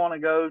probably going to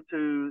go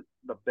to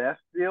the best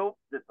deal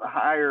that's a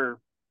higher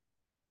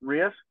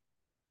risk,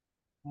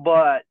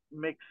 but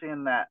mix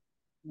in that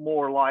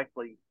more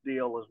likely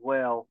deal as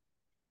well.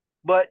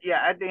 But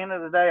yeah, at the end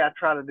of the day, I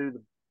try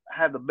to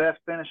have the best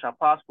finish I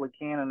possibly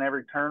can in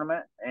every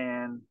tournament.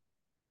 And,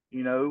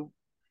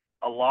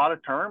 a lot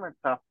of tournaments,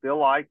 I feel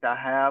like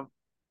I'll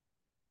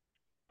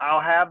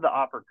have the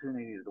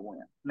opportunity to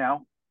win.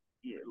 Now,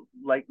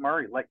 Lake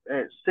Murray,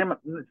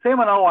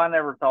 Seminole, I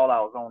never thought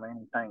I was on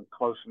anything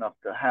close enough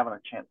to having a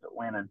chance at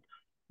winning.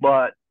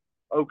 But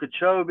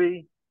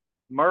Okeechobee,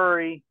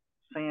 Murray,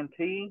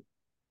 Santee,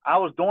 I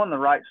was doing the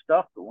right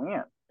stuff to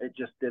win. It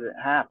just didn't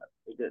happen.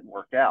 It didn't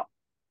work out.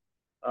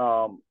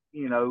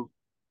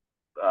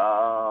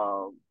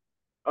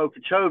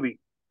 Okeechobee,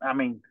 I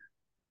mean,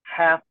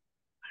 half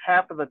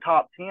of the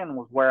top 10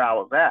 was where I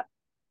was at,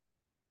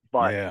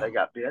 but they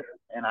got bit,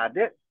 and I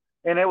did.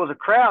 And it was a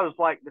crowd. It was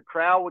like the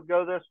crowd would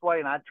go this way,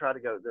 and I'd try to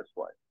go this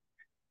way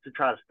to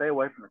try to stay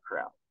away from the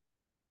crowd,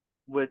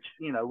 which,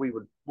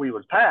 we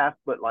would pass,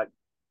 but like,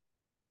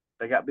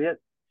 they got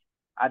bit.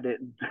 I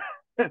didn't.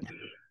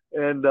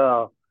 And,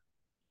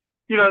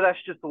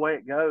 that's just the way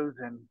it goes.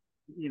 And,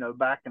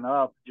 backing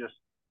up, just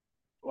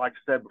like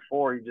I said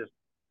before, you just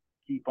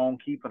keep on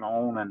keeping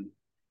on, and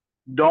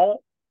don't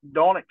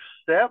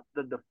accept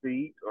the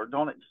defeat, or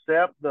don't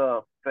accept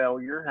the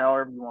failure,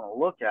 however you want to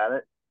look at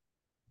it.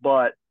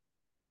 But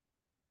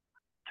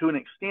to an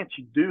extent,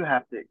 you do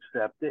have to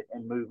accept it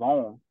and move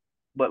on,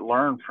 but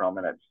learn from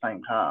it at the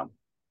same time.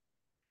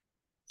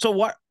 So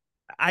what?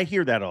 I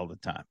hear that all the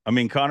time. I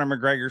mean, Conor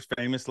McGregor's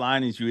famous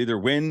line is, you either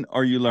win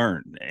or you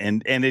learn.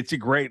 And it's a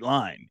great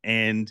line.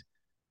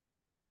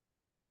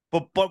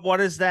 But what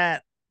is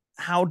that?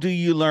 How do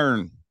you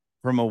learn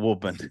from a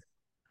whooping?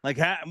 Like,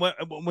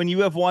 when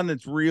you have one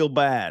that's real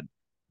bad,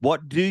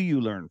 what do you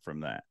learn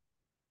from that?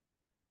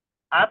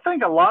 I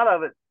think a lot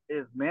of it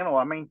is mental.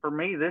 I mean, for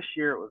me this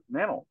year, it was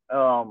mental.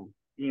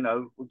 We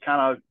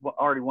kind of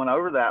already went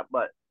over that,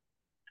 but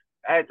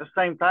at the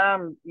same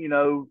time,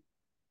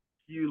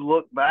 you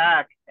look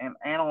back and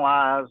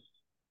analyze,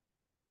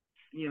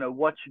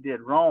 what you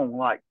did wrong.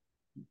 Like,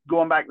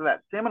 going back to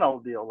that Seminole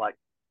deal, like,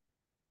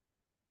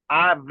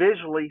 I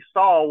visually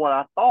saw what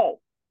I thought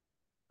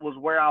was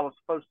where I was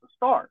supposed to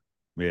start.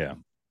 Yeah.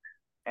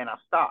 And I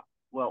stopped.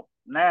 Well,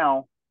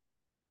 now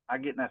I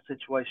get in that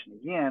situation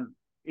again.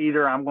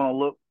 Either I'm going to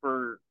look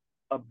for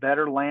a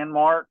better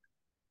landmark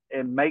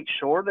and make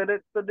sure that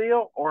it's the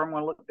deal, or I'm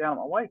going to look down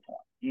at my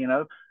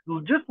waypoint.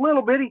 Just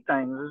little bitty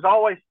things. There's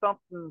always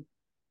something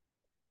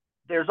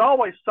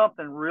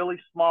really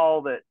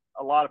small that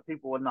a lot of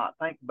people would not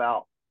think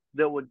about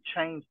that would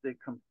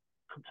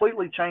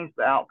completely change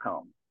the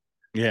outcome.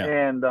 Yeah.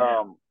 And,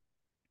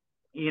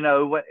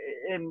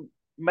 and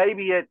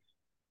maybe it's,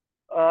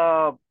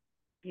 a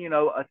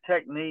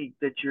technique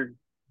that you're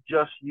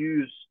just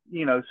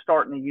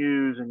starting to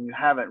use, and you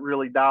haven't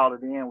really dialed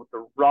it in with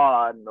the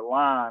rod and the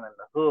line and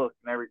the hook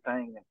and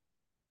everything.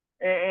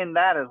 And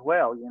that as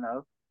well,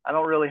 I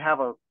don't really have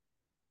a,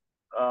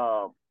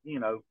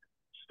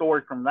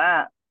 story from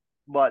that,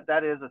 but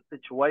that is a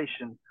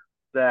situation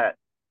that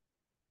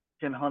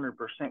can 100%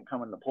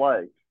 come into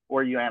play,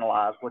 where you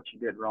analyze what you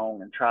did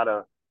wrong and try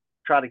to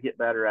get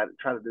better at it,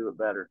 try to do it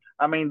better.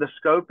 I mean, the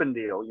scoping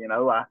deal,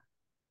 I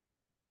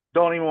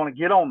don't even want to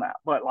get on that,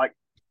 but like,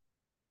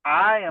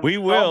 I don't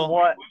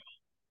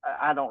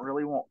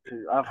really want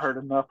to. I've heard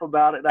enough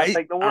about it. I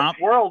think the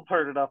world's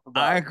heard enough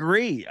about it.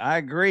 I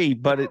agree,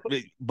 but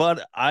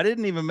but I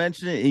didn't even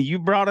mention it, and you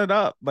brought it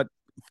up. But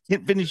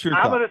finish your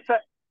thought. I'm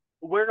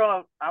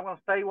gonna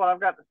say what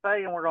I've got to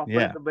say, and we're gonna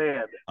put it to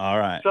bed. All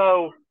right.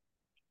 So,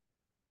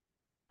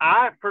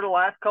 for the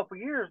last couple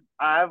of years,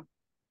 I've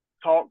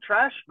talked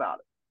trash about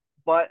it,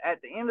 but at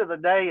the end of the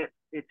day,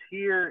 it's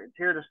here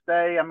to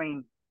stay. I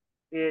mean,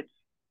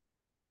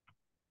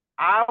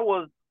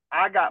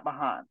 I got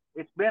behind.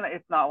 It's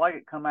not like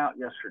it come out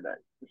yesterday.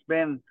 It's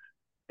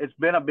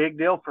been a big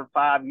deal for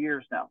 5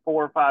 years now,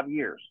 4 or 5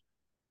 years.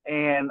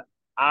 And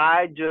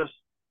I just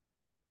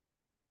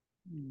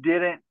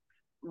didn't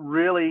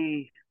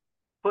really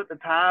put the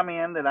time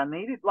in that I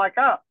needed. Like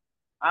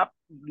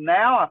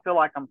now I feel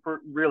like I'm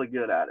really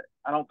good at it.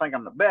 I don't think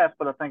I'm the best,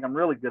 but I think I'm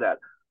really good at it.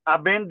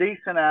 I've been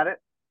decent at it,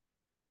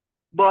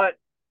 but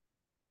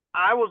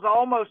I was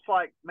almost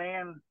like,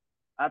 man,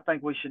 I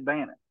think we should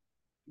ban it.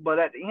 But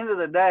at the end of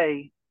the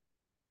day,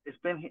 it's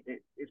been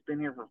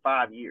here for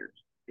 5 years.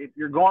 If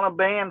you're going to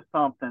ban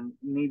something,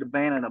 you need to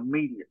ban it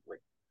immediately.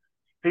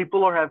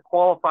 People have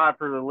qualified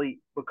for the elite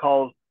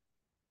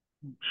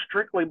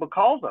strictly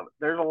because of it.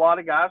 There's a lot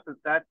of guys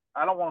that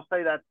I don't want to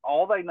say that's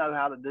all they know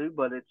how to do,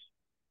 but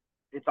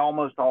it's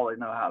almost all they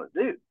know how to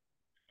do.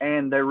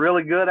 And they're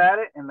really good at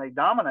it, and they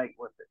dominate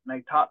with it. And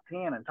they top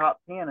 10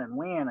 and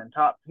win and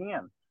top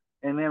 10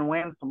 and then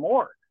win some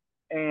more.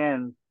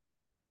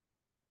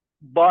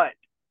 But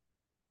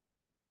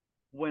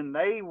when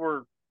they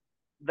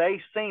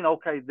seen,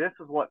 okay, this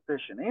is what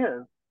fishing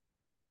is,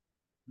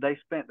 they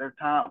spent their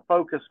time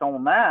focused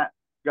on that,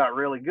 got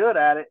really good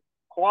at it,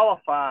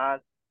 qualified,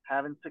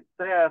 having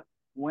success,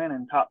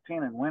 winning top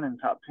 10 and winning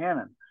top 10.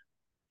 And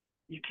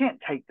you can't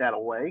take that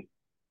away.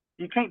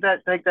 You can't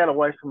take that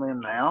away from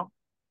them now.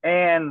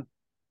 And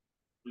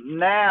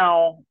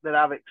now that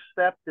I've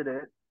accepted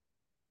it,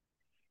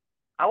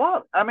 I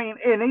love it. I mean,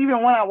 and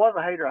even when I was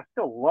a hater, I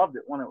still loved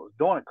it when it was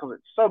doing it because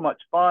it's so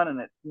much fun, and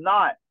it's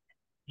not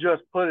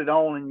just put it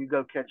on and you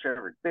go catch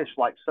every fish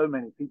like so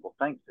many people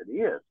think it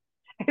is.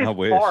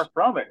 It's far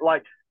from it.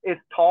 Like,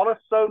 it's taught us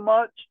so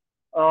much.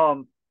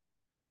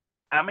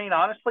 I mean,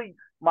 honestly,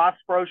 my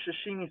pro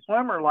sashimi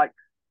swimmer, like,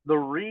 the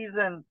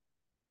reason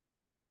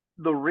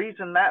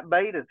that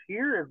bait is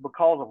here is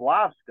because of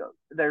live scope.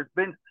 There's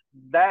been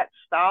that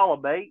style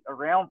of bait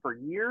around for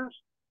years,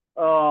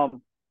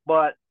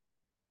 but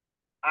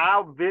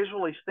I've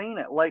visually seen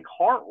at Lake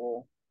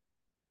Hartwell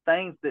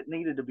things that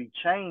needed to be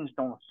changed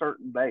on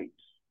certain baits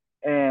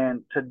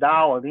and to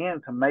dial it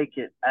in to make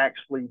it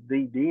actually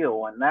the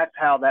deal. And that's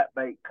how that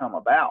bait come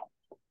about.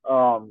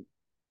 I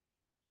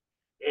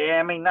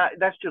mean,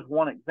 that's just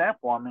one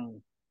example. I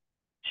mean,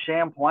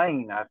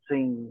 Champlain, I've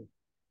seen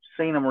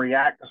them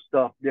react to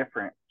stuff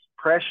different,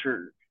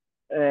 pressure,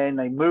 and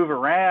they move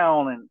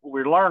around, and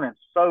we're learning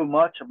so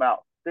much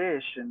about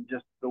fish and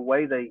just the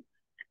way they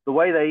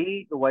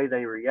eat, the way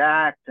they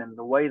react, and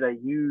the way they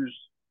use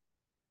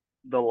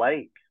the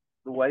lake,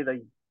 the way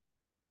they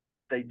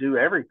do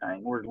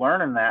everything. We're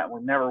learning that.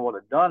 We never would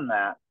have done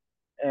that.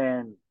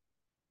 And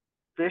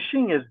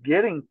fishing is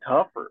getting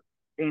tougher.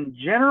 In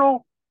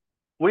general,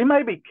 we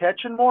may be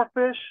catching more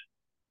fish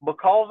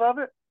because of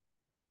it,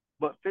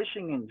 but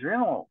fishing in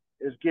general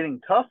is getting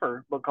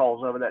tougher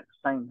because of it at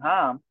the same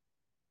time.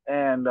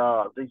 And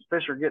these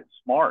fish are getting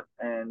smart,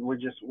 and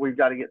we've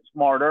got to get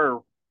smarter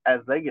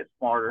as they get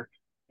smarter,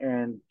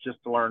 and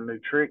just to learn new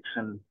tricks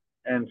and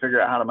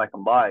figure out how to make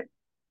them bite.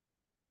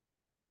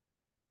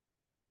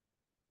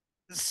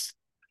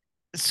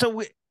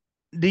 So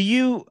do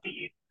you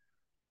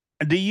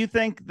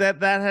think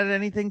that had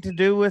anything to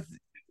do with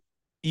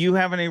you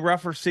having a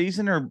rougher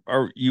season,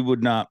 or you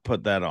would not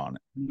put that on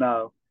it?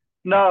 No.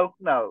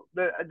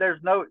 There's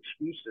no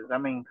excuses. I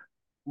mean,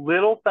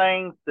 little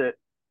things that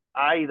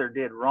I either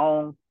did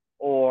wrong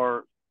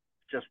or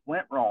just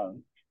went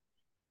wrong,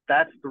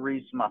 that's the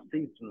reason my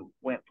season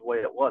went the way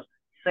it was.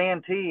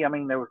 Santee, I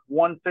mean, there was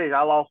one fish.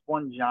 I lost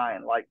one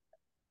giant, like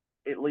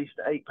at least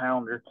an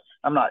 8-pounder.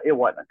 It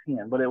wasn't a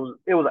 10, but it was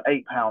an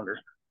 8-pounder.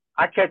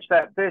 I catch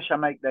that fish, I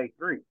make day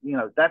 3. You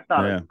know, that's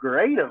not a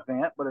great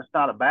event, but it's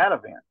not a bad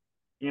event.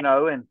 You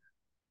know, and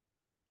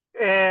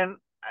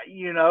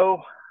you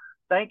know,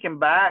 thinking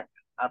back,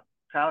 I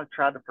kind of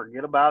tried to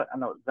forget about it. I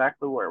know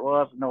exactly where it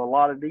was. I know a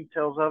lot of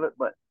details of it,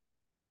 but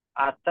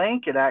I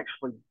think that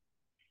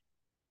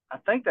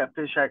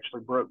fish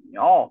actually broke me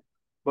off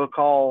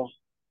because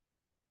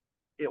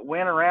it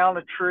went around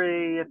the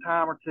tree a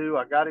time or two.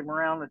 I got him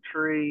around the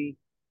tree,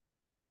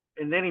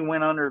 and then he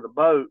went under the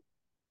boat,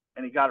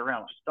 and he got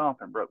around a stump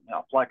and broke me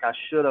off. Like, I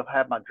should have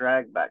had my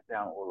drag back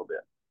down a little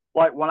bit.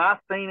 Like, when I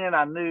seen it,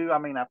 I knew. I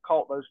mean, I've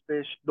caught those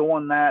fish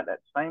doing that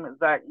same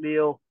exact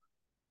deal.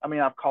 I mean,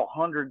 I've caught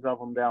hundreds of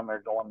them down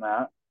there doing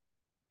that.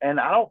 And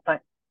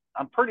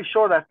I'm pretty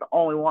sure that's the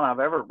only one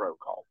I've ever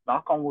broke off.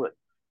 Knock on wood.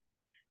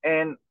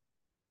 And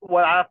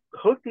when I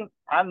hooked him,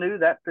 I knew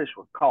that fish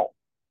was caught.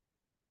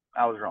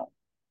 I was wrong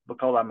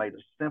because I made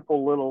a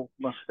simple little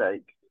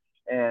mistake.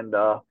 And,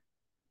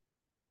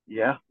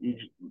 you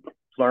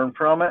learn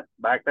from it,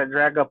 back that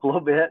drag up a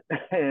little bit,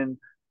 and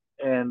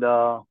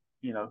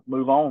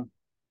move on.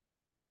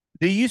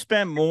 Do you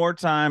spend more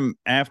time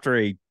after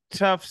a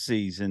tough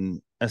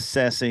season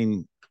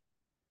assessing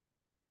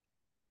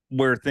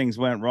where things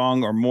went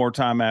wrong, or more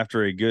time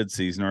after a good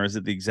season, or is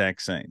it the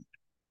exact same?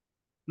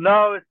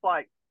 No, it's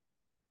like,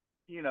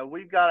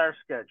 we've got our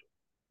schedule.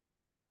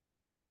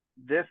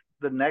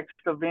 The next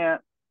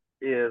event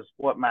is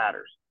what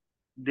matters.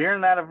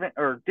 During that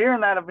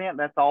event,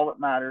 that's all that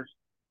matters.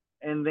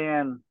 And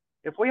then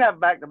if we have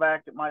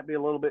back-to-back, it might be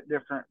a little bit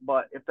different.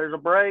 But if there's a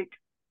break,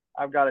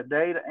 I've got a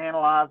day to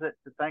analyze it,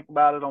 to think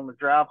about it on the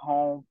drive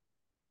home.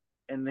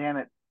 and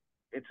then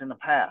it's in the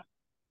past.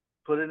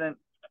 Put it in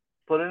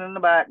the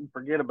back and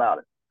forget about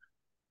it.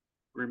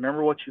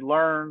 Remember what you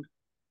learned,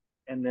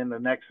 and then the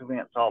next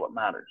event's all that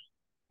matters.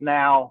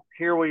 Now,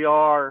 here we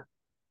are.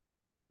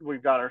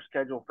 We've got our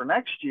schedule for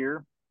next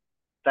year.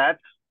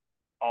 That's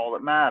all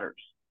that matters.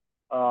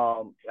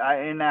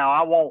 And now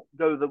I won't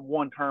go the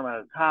one tournament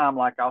at a time.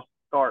 Like I'll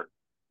start,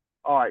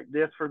 all right,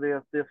 this for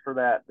this, this for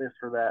that, this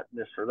for that,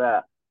 this for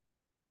that.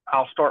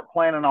 I'll start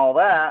planning all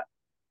that,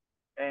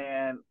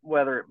 and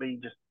whether it be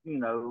just,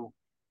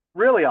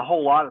 really a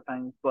whole lot of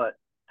things, but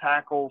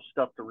tackle,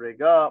 stuff to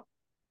rig up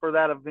for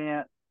that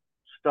event,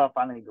 stuff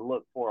I need to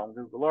look for on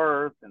Google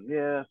Earth, and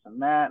this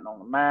and that, and on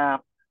the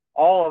map,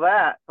 all of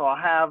that. So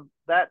I have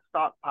that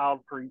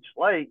stockpiled for each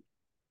lake.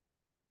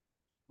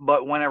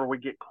 But whenever we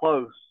get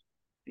close,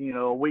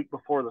 a week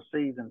before the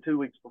season, 2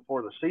 weeks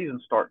before the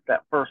season starts,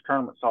 that first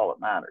tournament's all that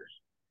matters.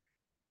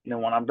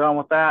 When I'm done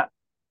with that,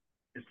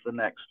 it's the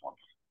next one.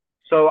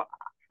 So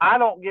I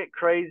don't get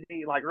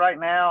crazy. Like right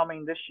now,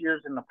 this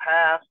year's in the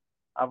past.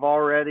 I've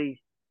already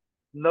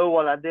know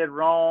what I did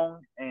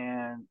wrong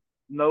and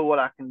know what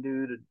I can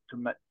do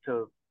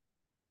to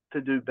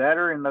do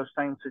better in those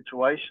same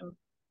situations.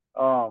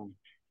 I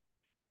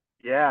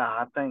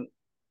think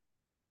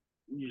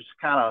you just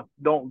kind of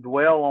don't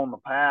dwell on the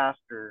past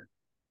or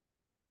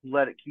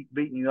let it keep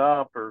beating you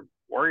up or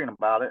worrying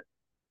about it.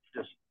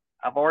 Just,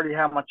 I've already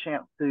had my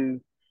chance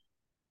to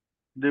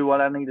do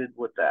what I needed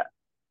with that.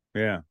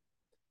 Yeah.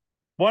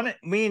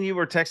 Me and you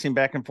were texting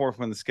back and forth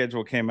when the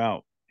schedule came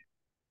out,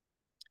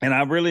 and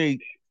I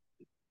really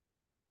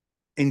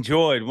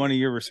enjoyed one of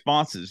your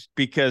responses,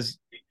 because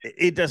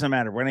it doesn't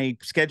matter when a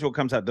schedule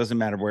comes out, doesn't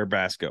matter where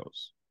bass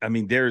goes.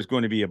 There's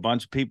going to be a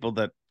bunch of people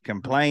that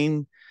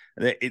complain.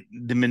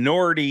 The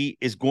minority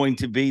is going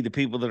to be the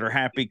people that are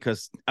happy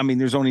because,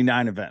 there's only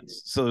 9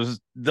 events. So there's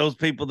those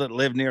people that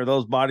live near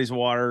those bodies of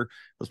water,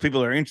 those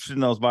people that are interested in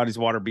those bodies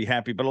of water, be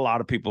happy, but a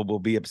lot of people will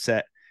be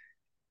upset.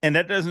 And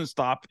that doesn't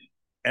stop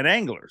at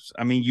anglers.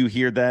 You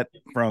hear that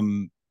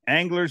from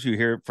anglers, you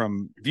hear it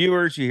from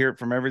viewers, you hear it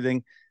from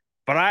everything.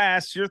 But I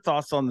asked your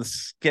thoughts on the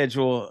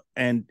schedule,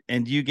 and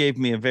you gave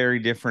me a very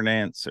different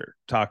answer.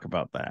 Talk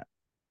about that.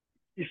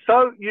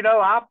 So,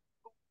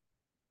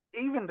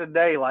 even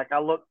today, like I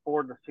look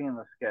forward to seeing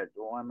the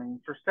schedule.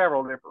 For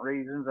several different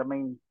reasons.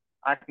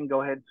 I can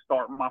go ahead and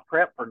start my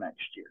prep for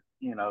next year,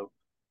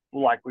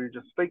 like we were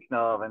just speaking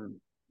of,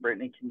 and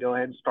Brittany can go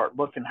ahead and start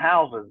booking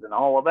houses and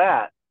all of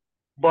that.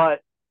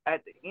 But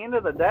at the end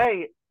of the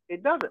day,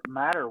 it doesn't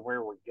matter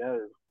where we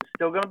go. It's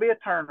still going to be a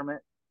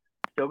tournament,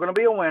 still going to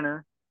be a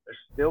winner. There's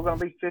still going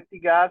to be 50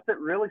 guys that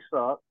really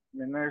suck,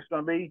 and there's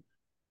going to be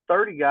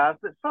 30 guys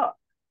that suck,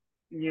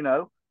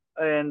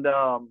 and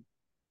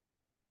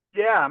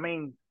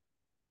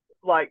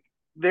like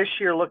this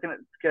year, looking at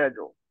the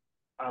schedule,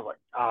 I was like,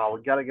 oh,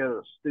 we got to go to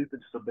the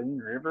stupid Sabine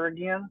River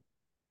again.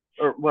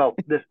 Or, well,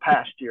 this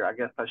past year, I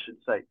guess I should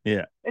say.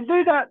 Yeah. And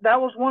dude,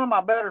 that was one of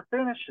my better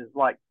finishes.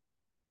 Like,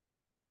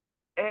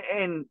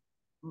 and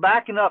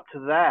backing up to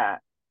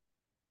that,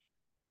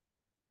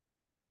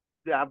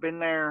 yeah, I've been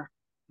there.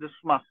 This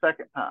is my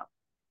second time.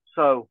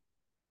 So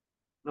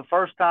the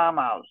first time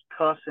I was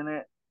cussing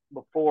it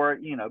before,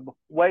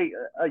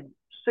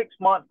 6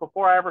 months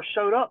before I ever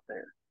showed up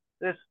there.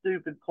 This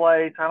stupid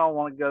place, I don't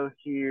want to go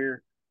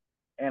here.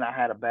 And I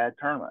had a bad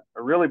tournament,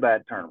 a really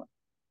bad tournament.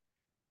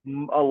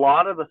 A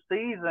lot of the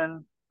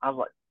season, I was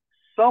like,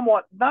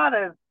 somewhat not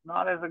as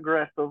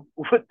aggressive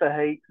with the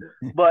hate,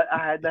 but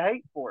I had the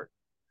hate for it.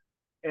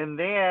 And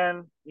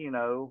then,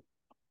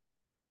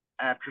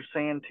 after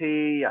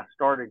Santee, I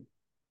started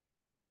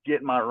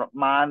getting my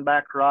mind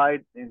back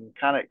right and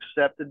kind of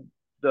accepted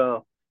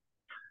the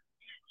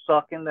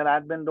sucking that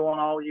I'd been doing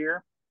all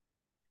year.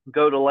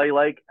 Go to Lay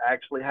Lake, I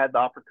actually had the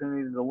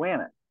opportunity to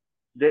win it.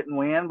 Didn't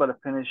win, but I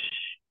finished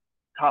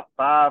top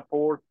 5,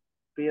 4th,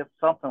 5th,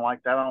 something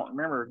like that. I don't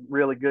remember.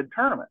 Really good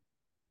tournament.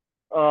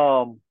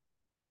 Move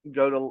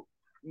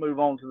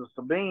on to the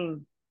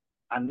Sabine.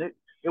 I knew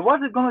it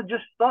wasn't going to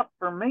just suck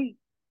for me.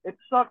 It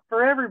sucked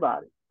for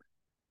everybody.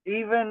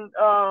 Even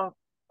who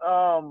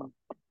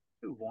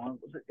won?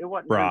 It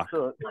wasn't Brock.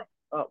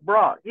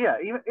 Brock. Yeah,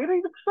 it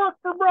even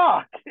sucked for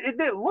Brock. It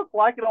didn't look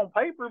like it on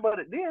paper, but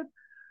it did.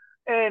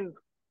 And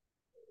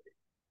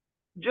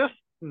just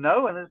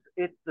knowing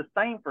it's the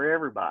same for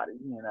everybody.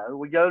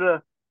 We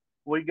go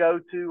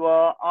to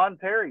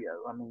Ontario.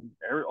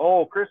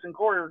 Chris and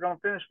Corey are going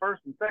to finish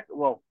first and second.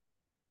 Well,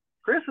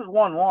 Chris has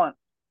won once.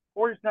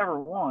 Corey's never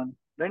won.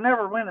 They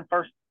never win in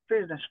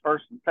finish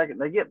first and second.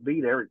 They get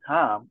beat every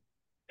time.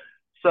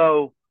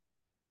 So,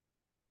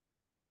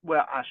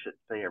 well, I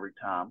shouldn't say every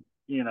time,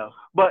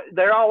 but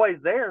they're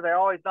always there. They're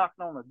always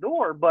knocking on the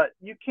door. But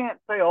you can't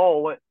say,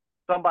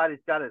 somebody's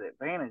got an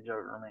advantage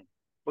over me,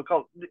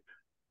 because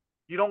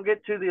you don't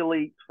get to the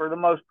elites for the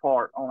most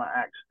part on an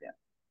accident.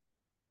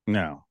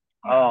 No.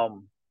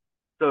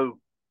 So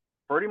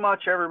pretty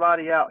much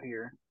everybody out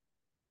here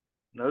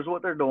knows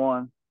what they're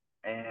doing,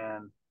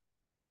 and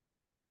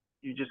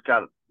you just got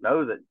to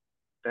know that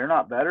they're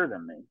not better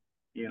than me.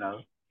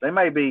 They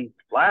may be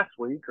last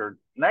week or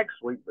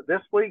next week, but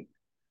this week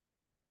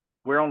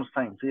we're on the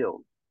same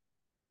field.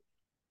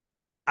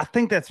 I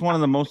think that's one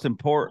of the most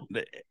important.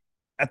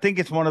 I think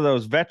it's one of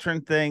those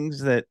veteran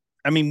things that,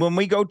 I mean, when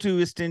we go to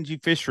a stingy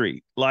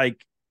fishery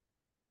like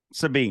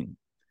Sabine,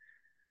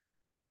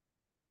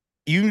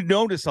 you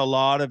notice a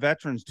lot of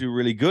veterans do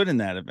really good in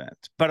that event.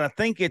 But I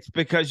think it's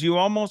because you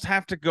almost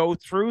have to go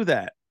through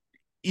that.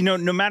 No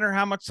matter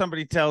how much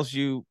somebody tells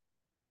you,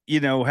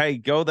 hey,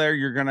 go there,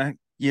 you're going to,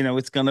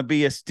 it's going to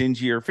be a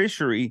stingier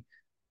fishery.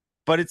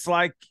 But it's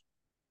like,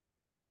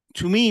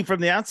 to me, from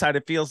the outside,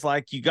 it feels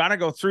like you got to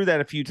go through that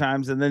a few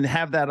times and then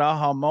have that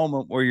aha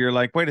moment where you're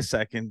like, wait a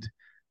second.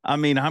 I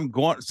mean,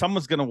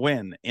 someone's going to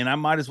win, and I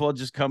might as well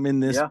just come in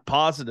this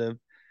positive.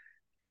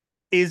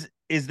 Is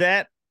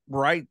that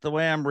right, the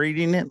way I'm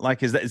reading it?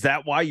 Like, is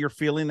that why you're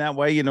feeling that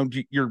way?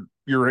 Your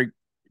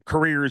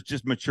career is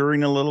just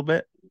maturing a little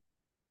bit.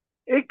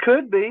 It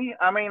could be.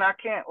 I mean, I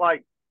can't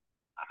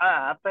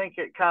I think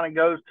it kind of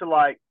goes to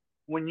like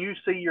when you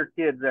see your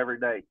kids every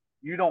day,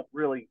 you don't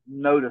really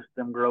notice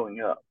them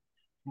growing up.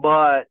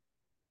 But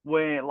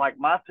when, like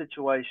my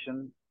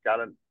situation, got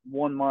a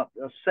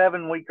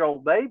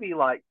 7-week-old baby,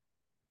 like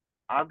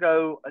I'll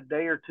go a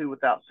day or two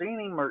without seeing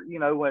him, or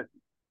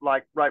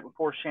like right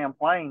before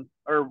Champlain,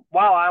 or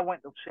while I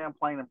went to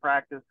Champlain and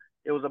practice,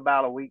 it was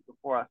about a week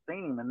before I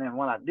seen him, and then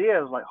when I did,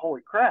 I was like,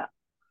 holy crap!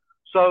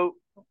 So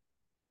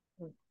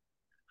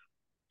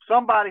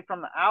somebody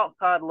from the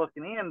outside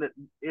looking in that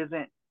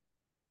isn't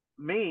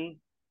me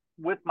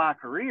with my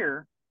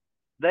career,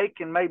 they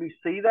can maybe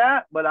see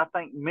that, but I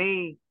think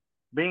me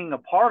being a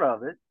part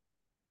of it,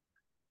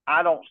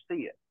 I don't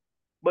see it.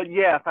 But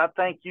yes, I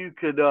think you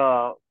could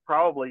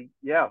probably,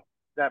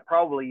 that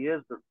probably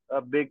is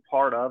a big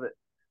part of it.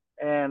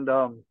 And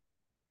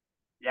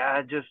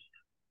I just,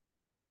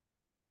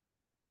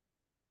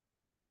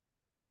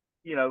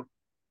 you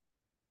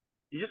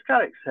just got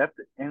to accept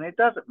it. And it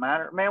doesn't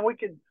matter. Man, we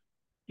could,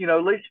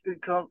 at least you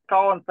could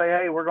call and say,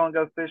 hey, we're going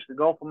to go fish the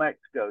Gulf of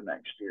Mexico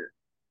next year.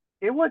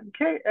 It wouldn't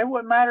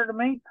matter to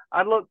me.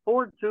 I'd look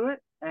forward to it,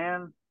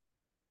 and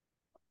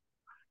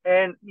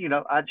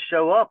I'd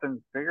show up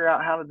and figure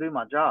out how to do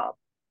my job.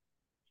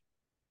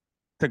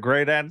 It's a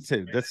great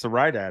attitude. That's the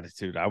right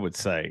attitude, I would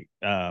say.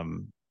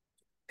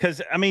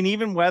 Because I mean,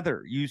 even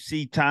weather, you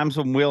see times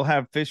when we'll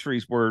have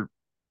fisheries where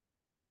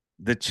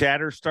the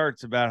chatter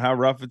starts about how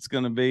rough it's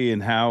going to be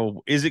and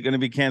how is it going to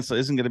be canceled,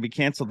 isn't going to be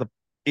canceled.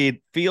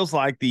 It feels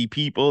like the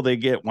people, they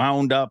get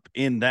wound up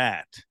in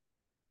that.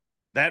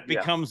 That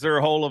becomes their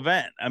whole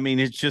event. I mean,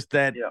 it's just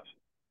that,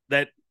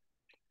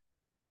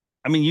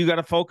 I mean, you got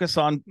to focus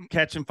on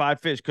catching 5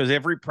 fish because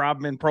every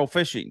problem in pro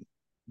fishing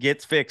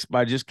gets fixed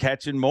by just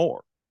catching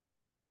more.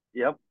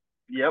 Yep.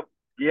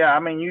 Yeah. I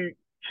mean,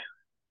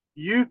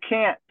 you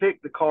can't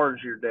pick the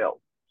cards you're dealt.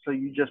 So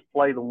you just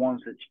play the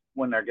ones that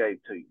when they're gave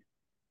to you.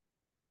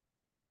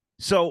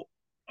 So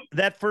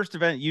that first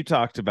event you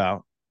talked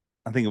about,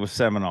 I think it was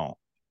Seminole,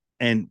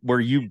 and where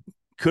you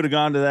could have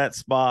gone to that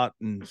spot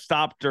and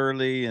stopped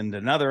early and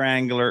another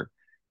angler.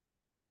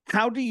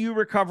 How do you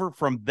recover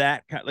from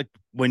that? Like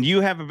when you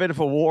have a bit of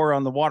a war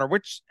on the water,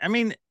 which, I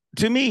mean,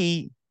 to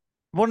me,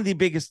 one of the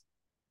biggest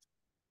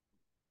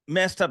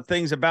messed up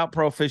things about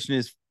pro fishing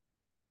is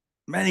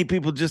many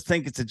people just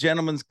think it's a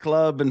gentleman's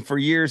club. And for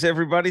years,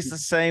 everybody's the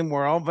same.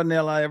 We're all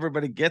vanilla.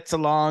 Everybody gets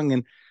along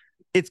and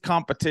it's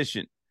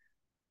competition.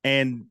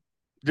 And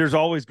there's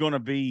always going to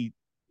be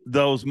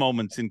those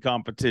moments in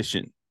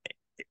competition.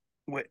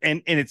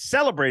 And it's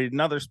celebrated in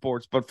other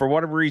sports, but for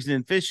whatever reason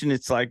in fishing,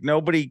 it's like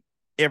nobody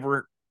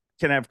ever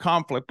can have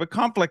conflict, but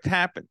conflict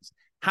happens.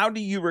 How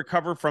do you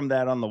recover from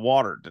that on the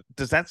water?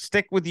 Does that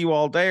stick with you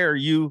all day, or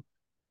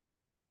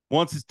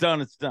once it's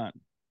done, it's done?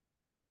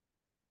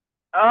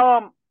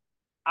 I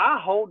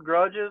hold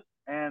grudges,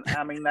 and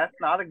I mean, that's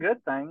not a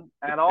good thing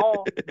at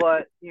all,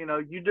 but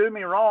you do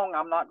me wrong,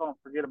 I'm not going to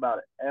forget about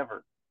it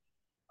ever.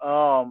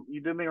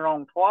 You do me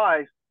wrong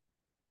twice,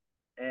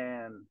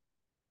 and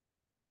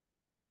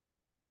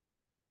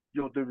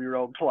you'll do me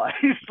wrong twice.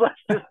 Let's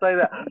just say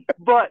that.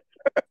 But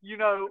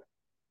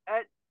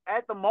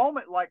at the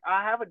moment, like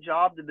I have a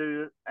job to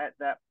do at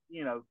that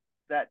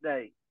that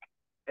day,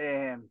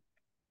 and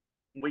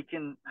we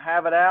can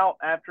have it out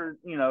after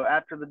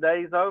the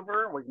day's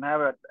over. We can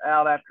have it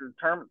out after the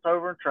tournament's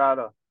over and try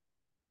to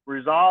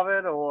resolve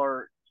it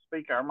or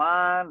speak our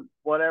mind,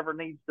 whatever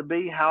needs to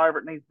be, however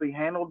it needs to be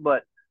handled.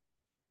 But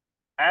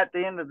at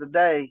the end of the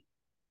day,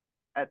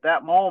 at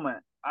that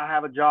moment, I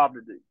have a job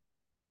to do.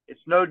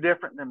 It's no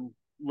different than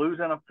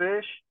losing a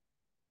fish.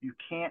 You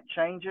can't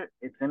change it.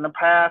 It's in the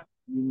past.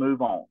 You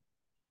move on.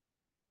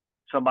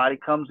 Somebody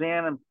comes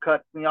in and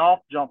cuts me off,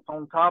 jumps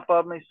on top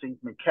of me, sees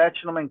me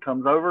catching them and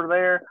comes over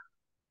there.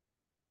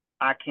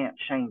 I can't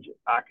change it.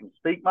 I can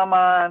speak my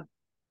mind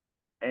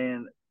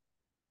and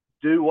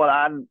do what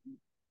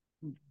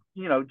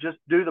just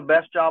do the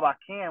best job I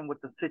can with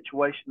the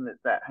situation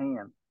that's at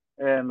hand.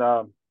 And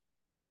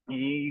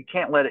you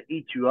can't let it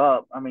eat you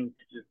up. I mean,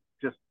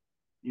 just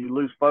you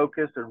lose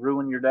focus or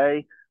ruin your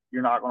day.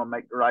 You're not going to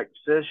make the right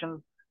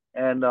decision.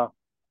 And,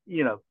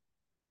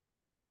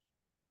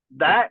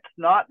 that's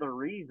not the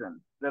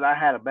reason that I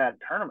had a bad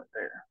tournament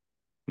there.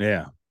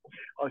 Yeah.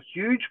 A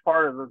huge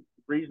part of the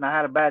reason I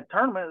had a bad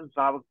tournament is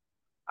I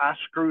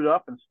screwed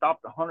up and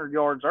stopped 100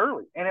 yards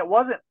early. And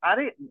I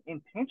didn't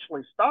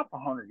intentionally stop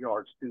 100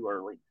 yards too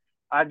early.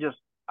 I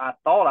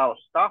thought I was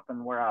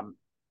stopping where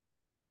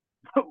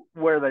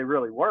they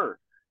really were.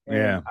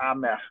 And I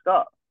messed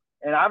up.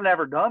 And I've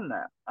never done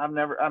that. I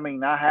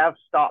have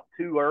stopped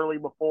too early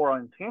before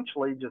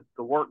intentionally just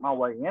to work my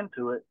way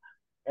into it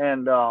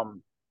and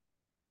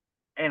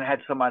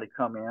had somebody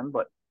come in,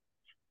 but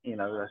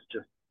that's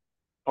just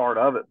part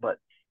of it. But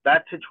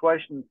that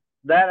situation,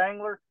 that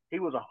angler, he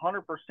was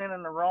 100%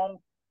 in the wrong.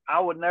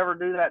 I would never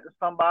do that to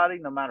somebody,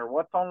 no matter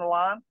what's on the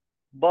line.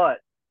 But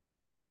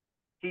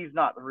he's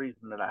not the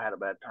reason that I had a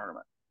bad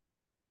tournament.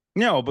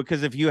 No,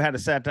 because if you had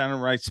sat down in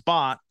the right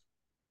spot,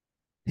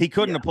 he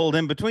couldn't have pulled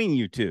in between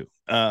you two.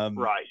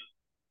 Right.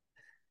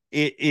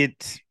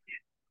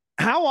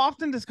 How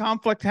often does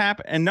conflict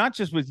happen? And not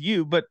just with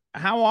you, but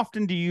how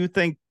often do you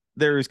think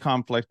there is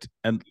conflict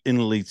in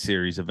Elite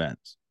Series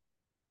events?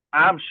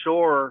 I'm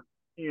sure,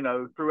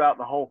 throughout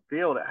the whole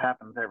field, it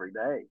happens every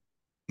day.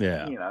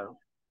 Yeah.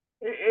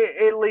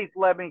 At least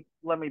let me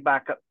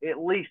back up.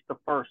 At least the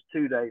first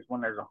 2 days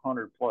when there's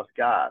 100+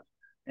 guys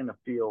in the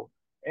field.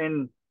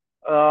 And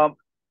I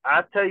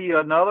tell you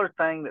another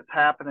thing that's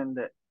happening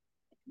that,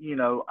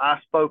 I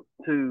spoke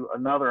to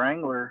another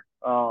angler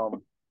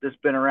that's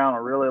been around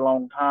a really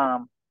long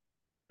time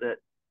that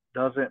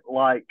doesn't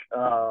like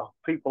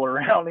people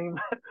around him.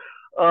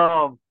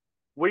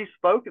 We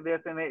spoke of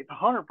this, and it's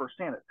 100%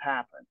 it's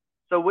happened.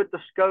 So with the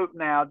scope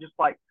now, just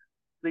like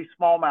these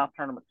smallmouth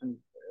tournaments, and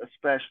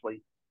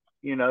especially,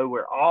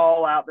 we're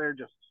all out there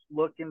just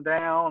looking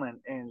down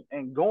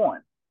and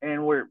going,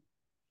 and we're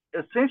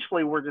just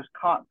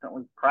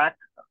constantly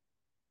practicing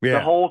the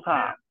whole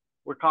time.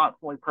 We're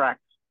constantly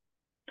practicing.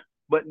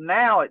 But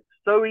now it's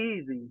so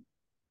easy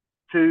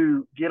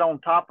to get on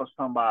top of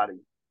somebody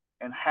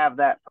and have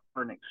that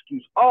for an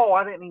excuse. Oh,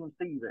 I didn't even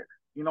see you there.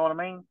 You know what I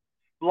mean?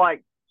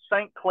 Like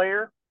St.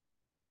 Clair,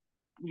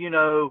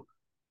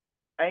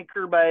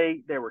 Anchor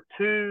Bay, there were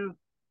two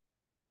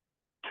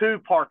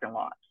parking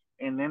lots,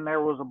 and then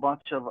there was a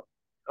bunch of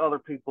other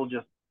people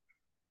just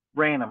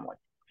randomly.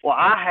 Well,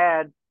 I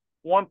had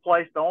one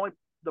place, the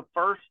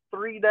first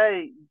 3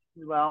 days,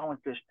 well, I only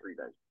fished 3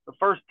 days. The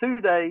first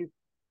 2 days,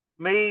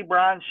 me,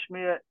 Bryan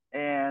Schmidt,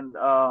 and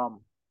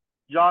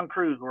John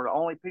Cruz were the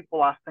only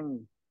people I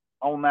seen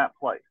on that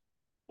place.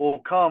 Well,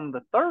 come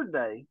the third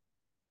day,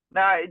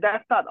 now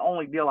that's not the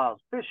only deal I was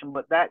fishing,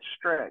 but that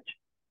stretch,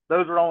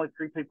 those were only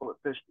 3 people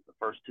that fished it the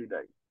first 2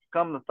 days.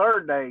 Come the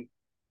third day,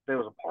 there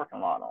was a parking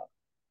lot on.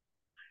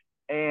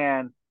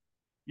 And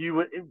you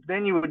would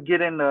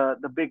get in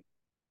the big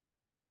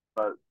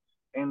boats,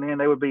 and then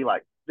they would be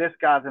like, this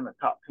guy's in the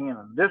top 10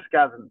 and this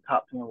guy's in the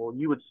top 10. Well,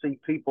 you would see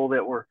people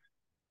that were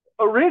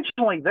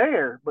originally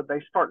there, but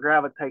they start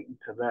gravitating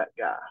to that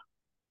guy.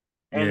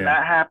 And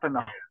that happened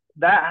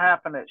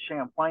at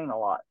Champlain a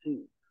lot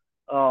too.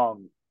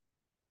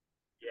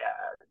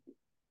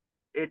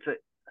 It's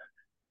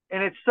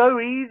so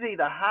easy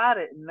to hide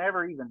it and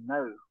never even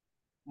know.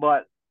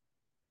 But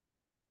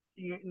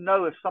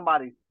if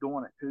somebody's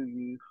doing it to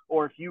you,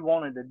 or if you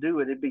wanted to do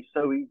it, it'd be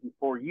so easy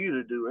for you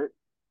to do it,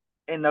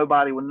 and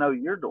nobody would know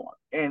you're doing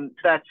it. And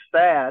that's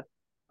sad.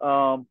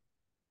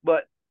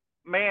 But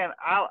man,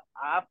 I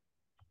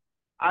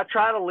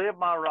try to live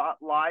my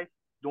life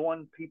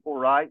doing people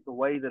right the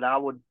way that I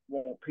would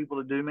want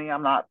people to do me.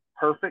 I'm not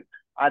perfect.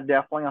 I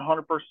definitely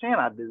 100%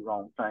 I do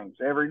wrong things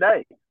every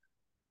day.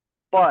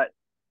 But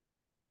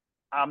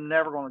I'm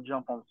never going to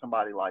jump on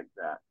somebody like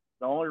that.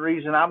 The only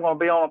reason I'm going to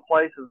be on a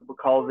place is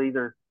because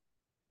either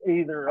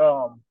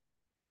hold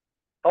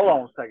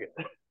on a second.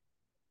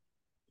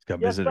 It's got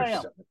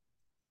visitors. Sam.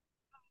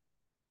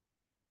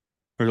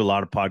 There's a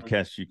lot of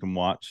podcasts you can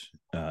watch.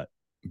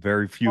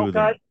 Very few of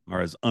them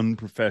are as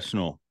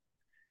unprofessional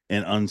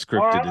and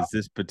unscripted as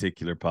this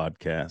particular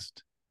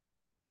podcast.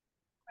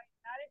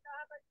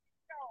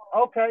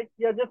 Okay.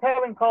 Yeah, just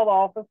have him call the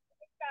office.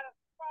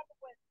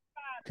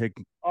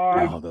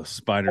 Those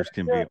spiders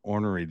can be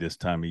ornery this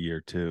time of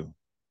year too.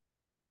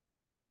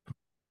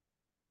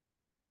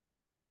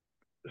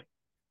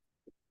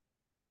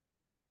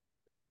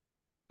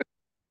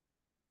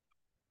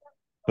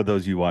 For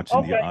those of you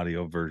watching the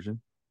audio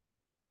version,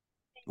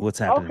 what's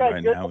happening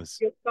right now is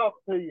good talk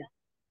to you.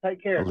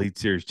 Take care. Elite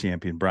Series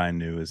champion Bryan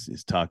New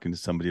is talking to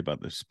somebody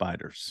about their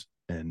spiders,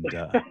 and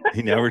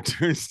he now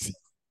returns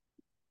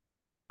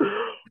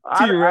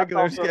to your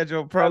regular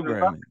scheduled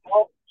programming.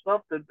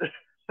 Something.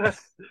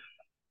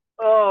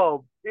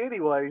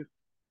 Anyways.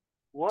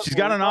 She's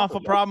got an awful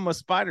problem with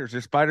spiders.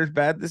 Are spiders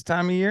bad this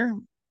time of year?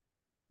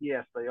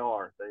 Yes, they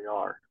are. They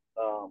are.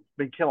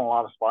 Been killing a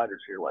lot of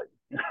spiders here lately.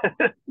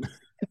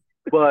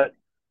 But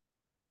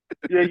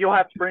yeah, you'll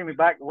have to bring me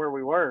back to where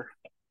we were.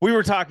 We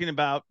were talking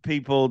about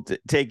people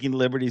taking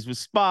liberties with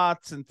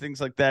spots and things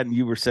like that, and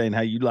you were saying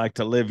how you like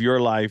to live your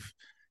life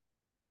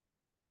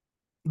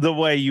the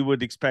way you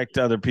would expect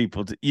other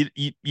people to.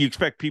 You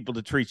expect people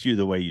to treat you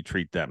the way you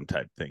treat them,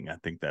 type thing. I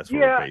think that's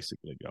where we're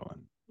basically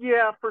going.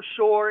 Yeah, for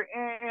sure.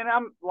 And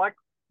I'm like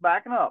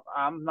backing up.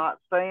 I'm not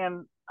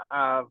saying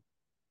I've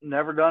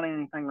never done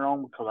anything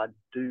wrong, because I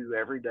do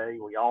every day.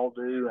 We all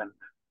do.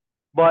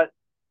 But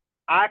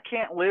I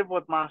can't live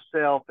with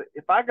myself.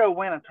 If I go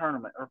win a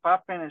tournament, or if I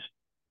finish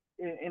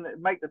and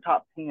make the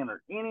top 10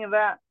 or any of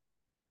that,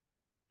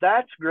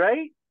 that's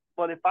great.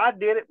 But if I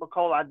did it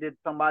because I did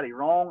somebody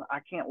wrong,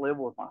 I can't live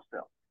with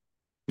myself.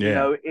 Yeah. You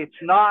know, it's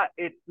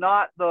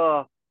not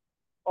the,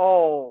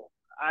 oh,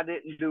 I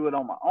didn't do it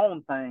on my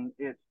own thing.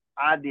 It's,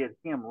 I did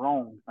him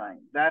wrong thing.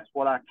 That's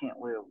what I can't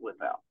live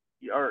without,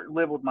 or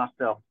live with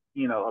myself,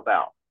 you know,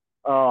 about.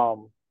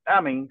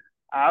 I mean,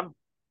 I've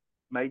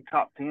made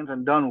top 10s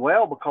and done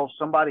well because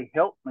somebody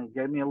helped me,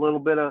 gave me a little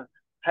bit of,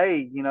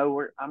 hey, you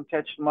know, I'm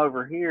catching them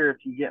over here. If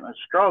you get in a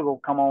struggle,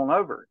 come on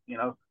over. You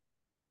know,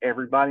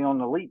 everybody on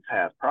the elites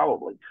has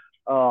probably.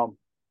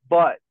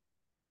 But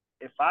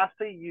if I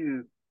see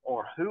you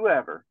or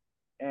whoever,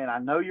 and I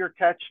know you're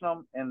catching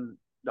them, and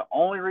the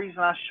only reason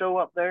I show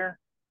up there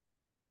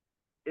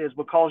is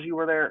because you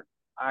were there,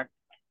 I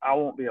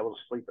won't be able to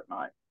sleep at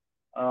night.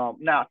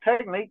 Now,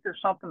 technique or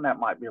something, that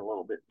might be a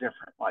little bit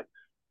different. Like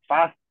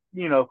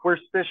if we're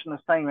fishing the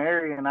same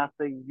area and I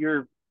see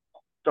you're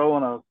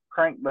throwing a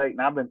crankbait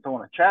and I've been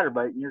throwing a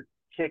chatterbait and you're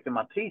kicking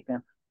my teeth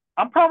in,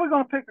 I'm probably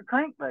going to pick a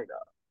crankbait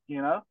up.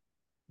 You know,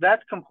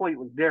 that's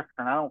completely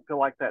different. I don't feel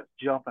like that's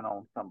jumping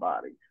on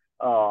somebody.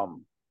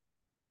 And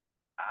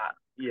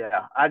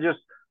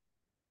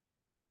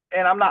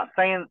I'm not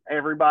saying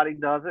everybody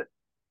does it,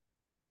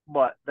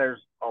 but there's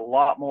a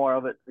lot more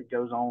of it that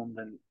goes on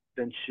than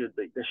should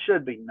be. There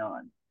should be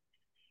none.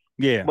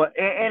 Yeah. But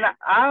and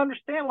I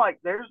understand, like,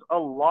 there's a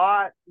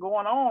lot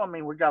going on. I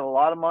mean, we got a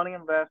lot of money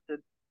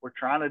invested. We're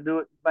trying to do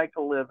it to make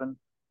a living.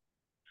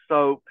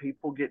 So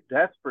people get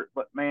desperate.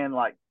 But man,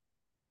 like,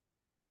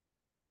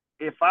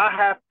 if I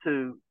have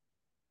to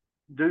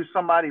do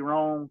somebody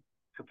wrong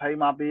to pay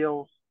my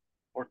bills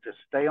or to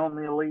stay on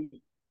the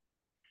elite,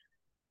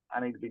 I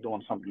need to be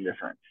doing something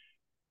different.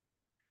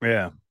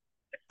 Yeah.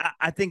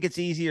 I think it's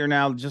easier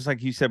now, just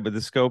like you said, with the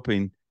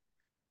scoping,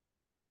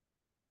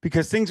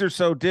 because things are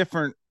so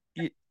different.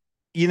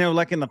 You know,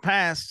 like in the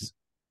past,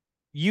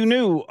 you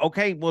knew,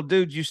 okay, well,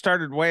 dude, you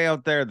started way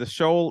out there. The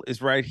shoal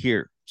is right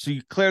here. So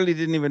you clearly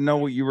didn't even know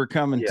what you were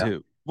coming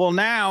to. Well,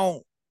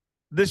 now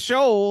the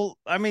shoal,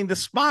 I mean, the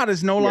spot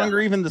is no longer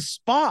even the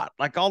spot.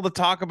 Like all the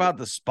talk about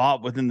the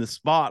spot within the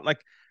spot.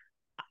 Like,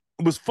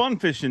 it was fun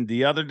fishing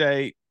the other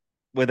day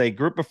with a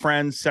group of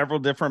friends, several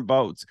different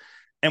boats.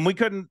 And we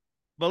couldn't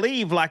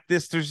believe, like,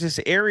 there's this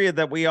area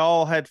that we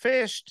all had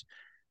fished.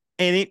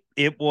 And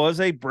it was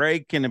a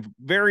break, and a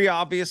very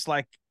obvious,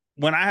 like,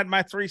 when I had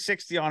my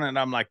 360 on it,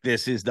 I'm like,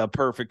 this is the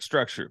perfect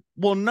structure.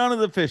 Well, none of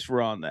the fish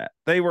were on that.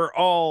 They were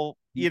all,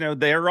 you know,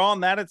 they were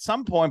on that at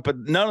some point, but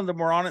none of them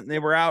were on it, and they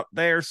were out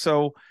there.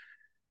 So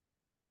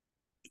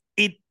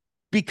it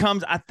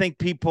becomes, I think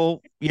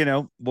people, you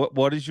know,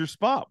 what is your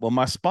spot? Well,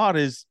 my spot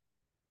is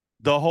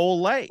the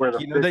whole lake.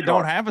 You know, they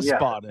don't have a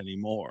spot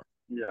anymore.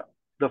 Yeah.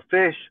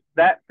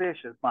 That fish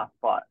is my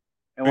spot.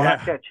 And when I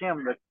catch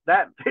him,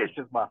 that fish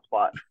is my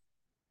spot.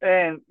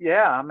 And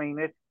yeah, I mean,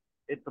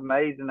 it's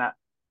amazing that,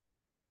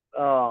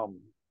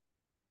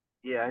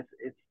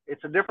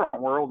 it's a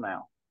different world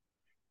now.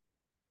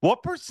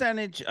 What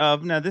percentage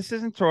of, now this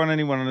isn't throwing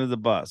anyone under the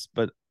bus,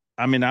 but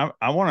I mean, I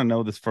want to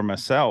know this for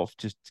myself,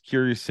 just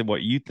curious to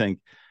what you think.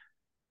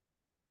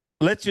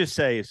 Let's just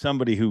say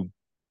somebody who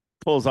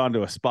pulls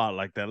onto a spot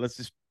like that, let's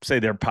just say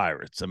they're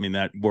pirates. I mean,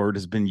 that word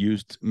has been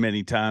used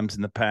many times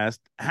in the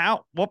past.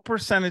 What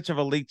percentage of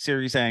Elite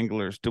Series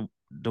anglers do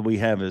we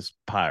have as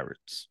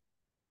pirates?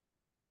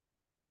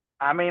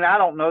 I mean, I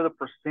don't know the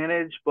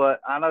percentage, but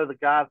I know the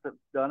guys that have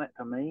done it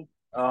to me.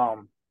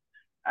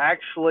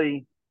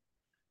 Actually,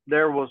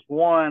 there was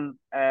one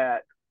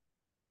at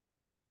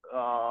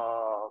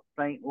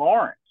St.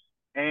 Lawrence,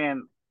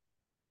 and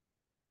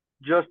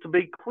just to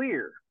be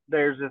clear,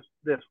 there's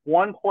this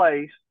one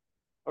place,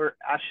 or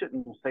I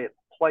shouldn't even say it's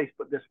a place,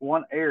 but this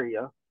one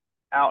area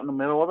out in the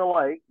middle of the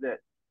lake that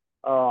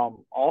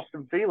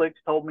Austin Felix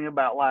told me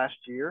about last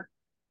year.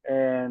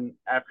 And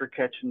after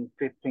catching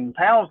 15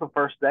 pounds the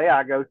first day,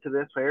 I go to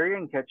this area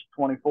and catch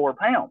 24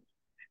 pounds.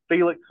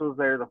 Felix was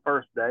there the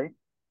first day.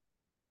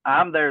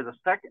 I'm there the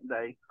second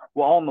day.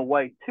 Well, on the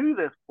way to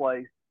this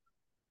place,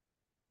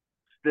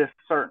 this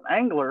certain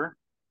angler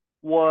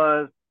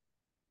was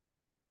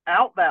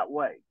out that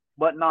way,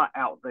 but not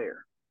out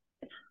there.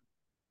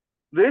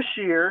 This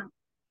year,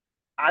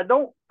 I'm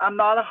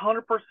not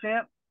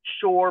 100%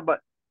 sure,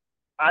 but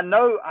I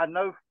know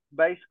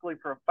basically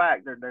for a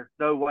fact that there's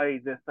no way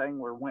this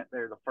angler went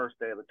there the first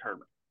day of the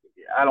tournament.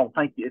 I don't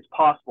think it's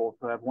possible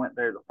to have went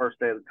there the first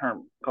day of the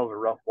tournament because of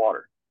rough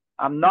water.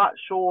 I'm not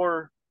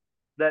sure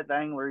that the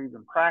angler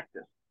even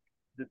practiced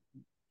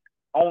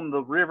on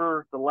the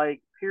river, the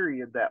lake,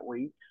 period, that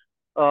week.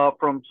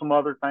 From some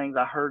other things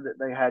I heard that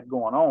they had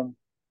going on.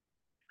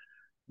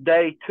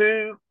 Day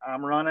 2,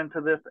 I'm running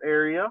to this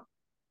area.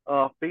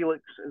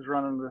 Felix is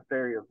running to this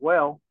area as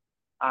well.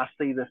 I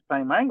see this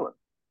same angler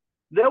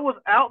that was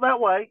out that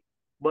way,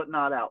 but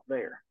not out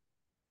there.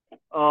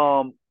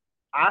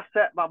 I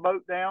set my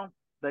boat down.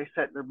 they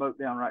set their boat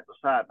down right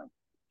beside me.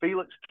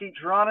 Felix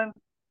keeps running,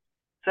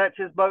 sets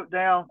his boat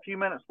down. A few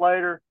minutes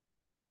later,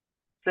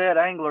 said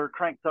angler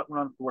cranks up and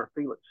runs to where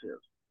Felix is.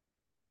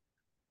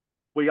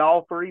 We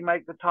all three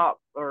make the top,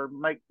 or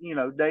make,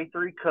 day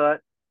 3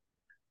 cut.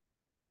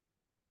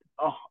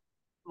 Oh,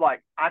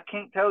 like, I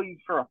can't tell you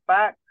for a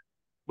fact,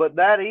 but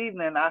that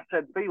evening I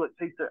said, Felix,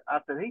 I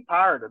said, he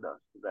pirated us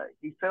today.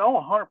 He said,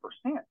 oh,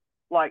 100%.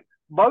 Like,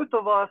 both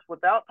of us,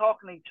 without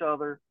talking to each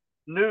other,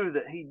 knew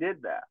that he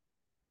did that.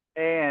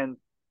 And,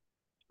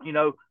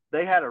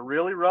 they had a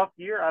really rough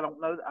year. I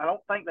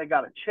don't think they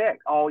got a check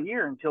all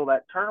year until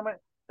that tournament.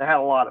 They had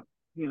a lot of,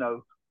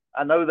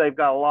 I know they've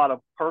got a lot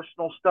of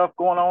personal stuff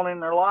going on in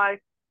their life,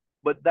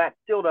 but that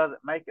still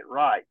doesn't make it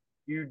right.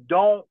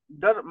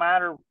 Doesn't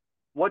matter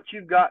what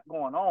you've got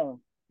going on.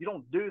 You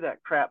don't do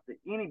that crap to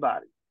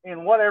anybody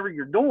in whatever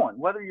you're doing,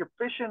 whether you're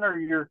fishing or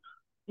you're,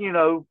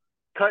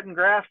 cutting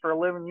grass for a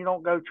living. You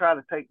don't go try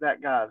to take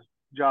that guy's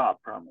job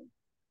from him.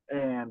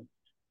 And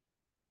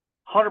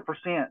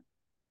 100%,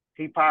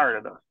 he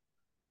pirated us.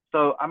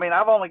 So, I mean,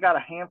 I've only got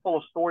a handful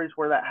of stories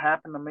where that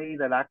happened to me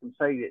that I can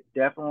say it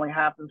definitely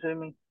happened to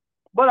me.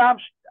 But I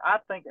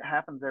think it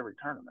happens every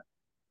tournament.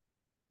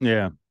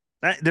 Yeah.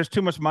 There's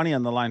too much money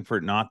on the line for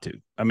it not to.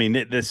 I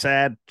mean, the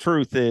sad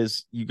truth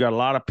is you got a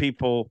lot of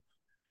people.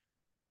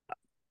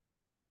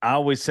 I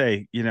always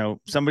say,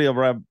 somebody will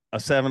rob a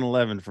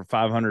 7-Eleven for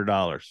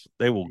 $500.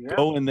 They will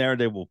go in there,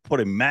 they will put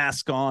a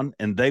mask on,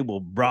 and they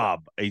will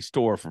rob a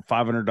store for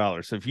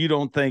 $500. So if you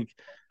don't think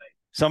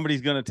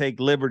somebody's going to take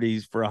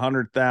liberties for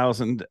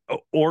 100,000,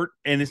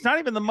 and it's not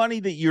even the money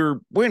that you're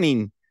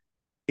winning,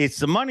 it's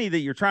the money that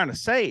you're trying to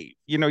save.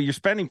 You're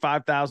spending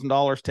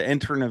 $5,000 to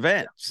enter an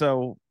event.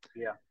 So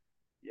yeah.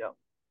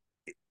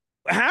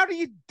 How do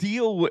you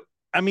deal with,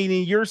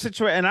 in your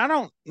situation, and I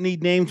don't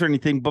need names or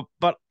anything,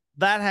 but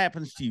that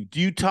happens to you. Do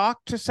you talk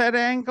to said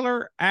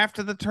angler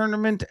after the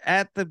tournament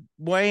at the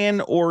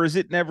weigh-in, or is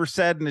it never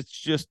said and it's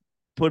just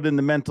put in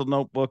the mental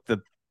notebook that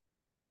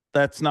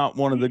that's not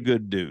one of the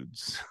good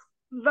dudes?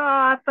 No,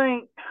 I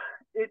think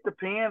it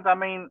depends. I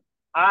mean,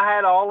 I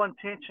had all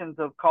intentions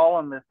of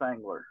calling this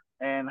angler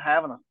and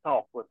having a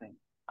talk with him.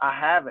 I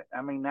haven't.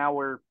 I mean, now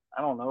we're,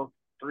 I don't know,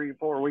 3 or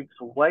 4 weeks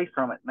away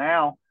from it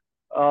now.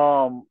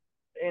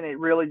 And it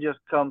really just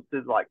comes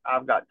to, like,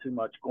 I've got too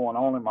much going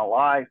on in my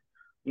life,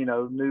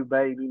 new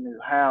baby, new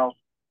house,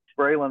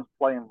 Braylon's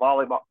playing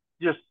volleyball,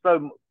 just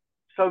so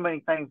many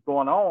things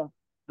going on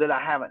that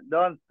I haven't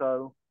done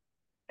so.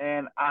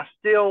 And I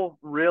still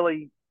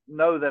really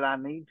know that I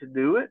need to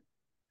do it.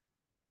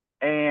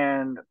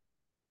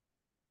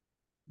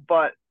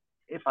 But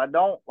if I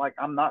don't, like,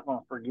 I'm not going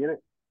to forget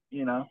it,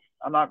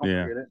 I'm not going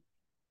to forget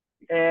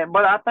it.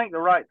 But I think the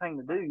right thing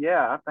to do,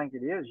 I think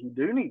it is, you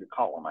do need to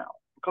call them out.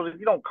 Because if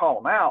you don't call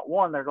them out,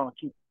 one, they're going to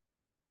keep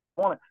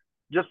doing it.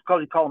 Just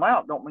because you call them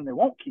out don't mean they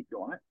won't keep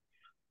doing it.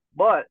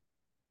 But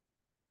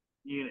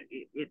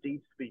it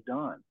needs to be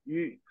done.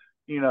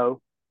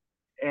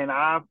 And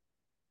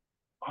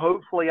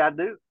hopefully I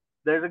do.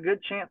 There's a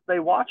good chance they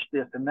watch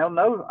this and they'll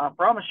know. I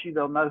promise you,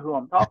 they'll know who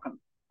I'm talking.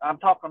 I'm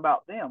talking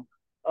about them.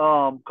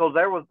 Because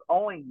there was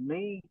only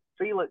me,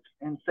 Felix,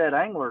 and said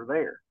angler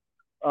there.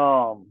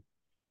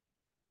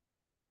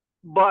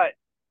 But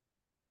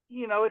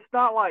it's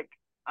not like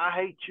I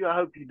hate you, I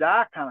hope you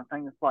die kind of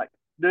thing. It's like,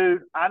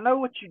 dude, I know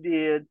what you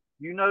did.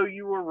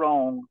 You were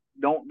wrong.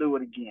 Don't do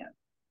it again.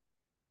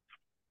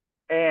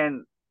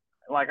 And,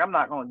 like, I'm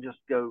not going to just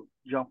go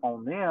jump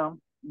on them,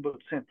 but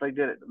since they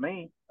did it to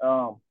me.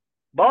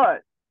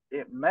 But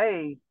it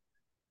may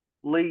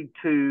lead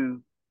to,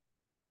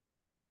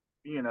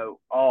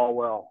 oh,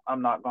 well,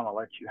 I'm not going to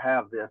let you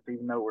have this,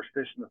 even though we're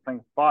fishing the same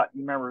spot.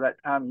 You remember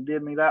that time you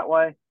did me that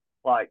way?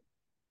 Like,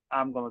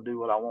 I'm going to do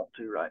what I want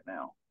to right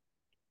now.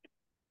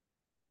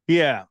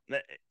 Yeah,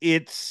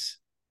 it's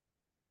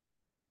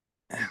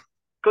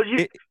because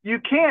you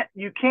can't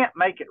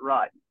make it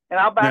right. And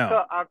I'll back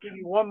up. I'll give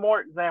you one more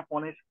example,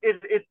 and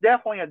it's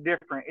definitely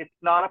it's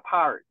not a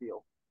pirate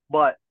deal.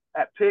 But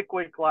at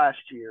Pickwick last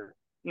year,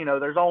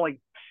 there's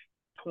only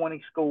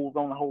 20 schools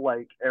on the whole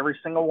lake. Every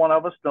single one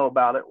of us know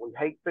about it. We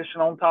hate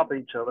fishing on top of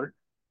each other,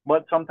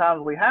 but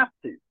sometimes we have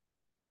to.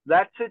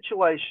 That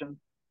situation,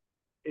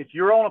 if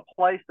you're on a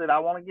place that I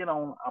want to get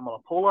on, I'm going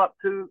to pull up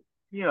to,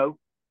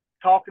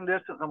 talking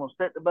distance. I'm going to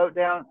set the boat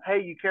down.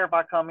 Hey, you care if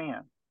I come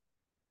in?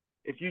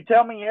 If you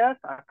tell me yes,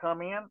 I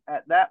come in.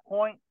 At that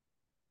point,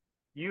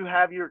 you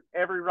have your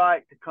every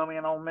right to come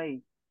in on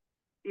me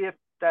if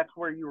that's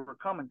where you were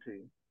coming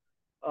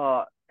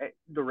to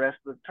the rest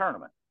of the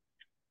tournament.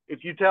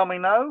 If you tell me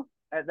no,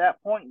 at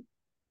that point,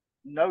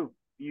 no,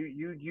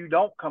 you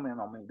don't come in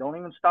on me. Don't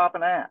even stop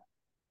and ask.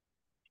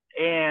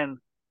 And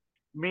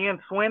me and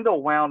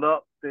Swindle wound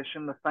up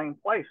fishing the same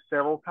place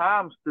several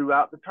times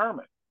throughout the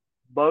tournament.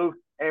 Both,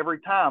 every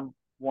time,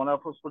 one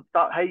of us would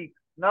stop. Hey,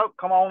 no,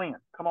 come on in.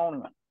 Come on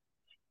in.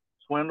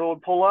 Swindle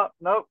would pull up.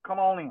 Nope, come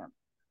on in.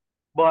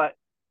 But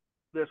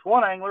this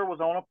one angler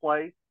was on a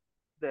place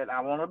that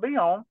I want to be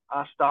on.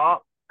 I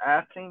stopped,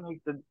 asked him.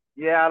 He said,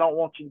 yeah, I don't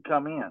want you to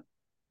come in.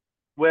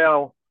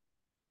 Well,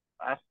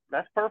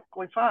 That's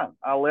perfectly fine.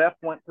 I left,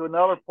 went to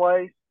another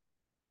place.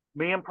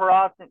 Me and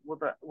Parasnik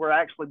were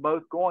actually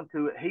both going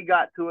to it. He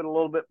got to it a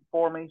little bit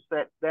before me,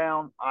 sat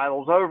down,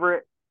 idles over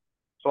it.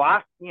 So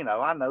I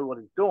know what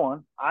he's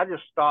doing. I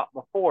just stop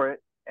before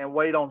it and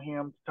wait on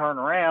him to turn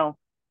around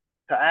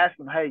to ask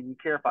him, hey, you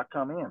care if I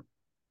come in?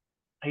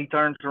 He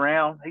turns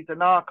around. He said,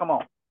 no, come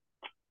on.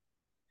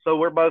 So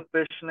we're both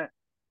fishing it.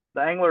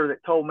 The angler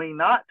that told me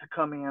not to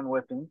come in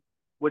with him,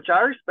 which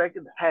I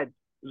respected, had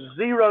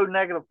zero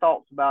negative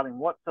thoughts about him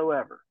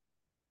whatsoever.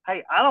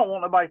 Hey, I don't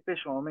want nobody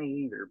fishing with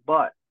me either,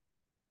 but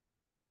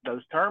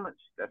those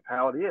tournaments, that's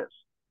how it is.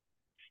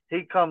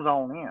 He comes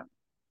on in,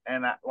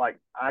 and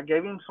I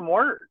gave him some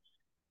words,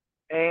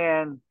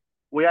 and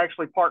we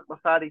actually parked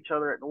beside each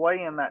other at the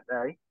weigh-in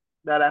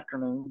that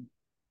afternoon.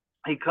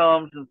 He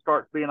comes and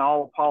starts being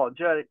all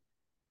apologetic.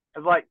 I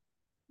was like,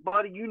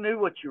 buddy, you knew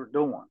what you were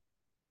doing.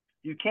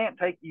 You can't,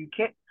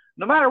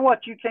 no matter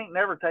what, you can't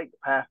never take the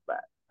pass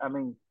back. I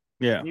mean,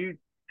 Yeah. You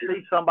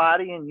see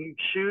somebody and you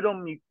shoot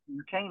them, you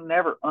can't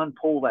never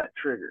unpull that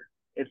trigger.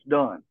 It's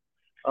done.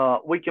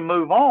 We can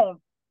move on,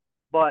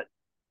 but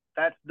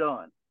that's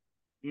done.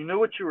 You knew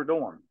what you were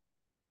doing.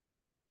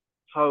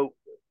 So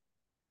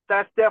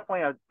that's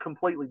definitely a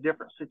completely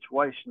different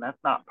situation. That's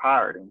not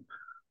pirating,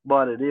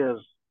 but it is,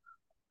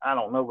 I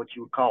don't know what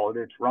you would call it.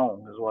 It's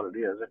wrong is what it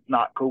is. It's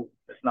not cool.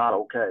 It's not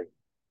okay.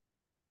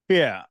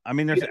 Yeah. I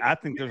mean, I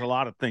think there's a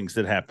lot of things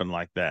that happen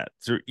like that.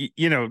 So,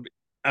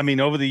 I mean,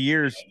 over the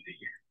years,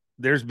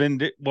 there's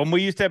been, when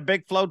we used to have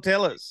big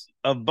flotillas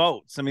of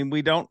boats. I mean,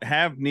 we don't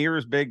have near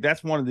as big.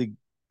 That's one of the,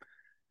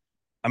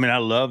 I mean, I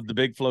love the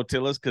big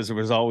flotillas because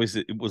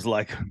it was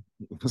like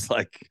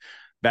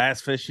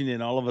bass fishing,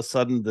 and all of a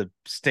sudden the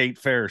state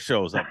fair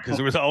shows up because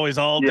there was always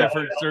all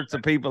different sorts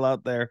of people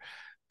out there.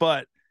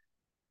 But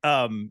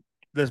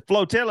the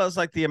flotillas,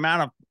 like the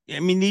amount of,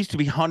 I mean, there used to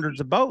be hundreds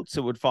of boats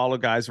that would follow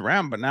guys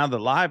around, but now the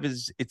live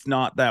it's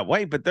not that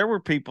way. But there were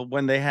people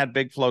when they had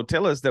big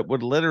flotillas that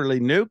would literally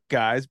nuke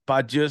guys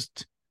by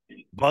just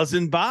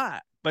buzzing by.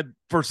 But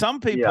for some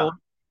people,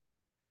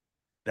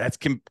 that's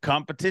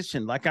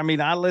competition. Like, I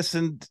mean, I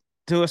listened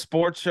to a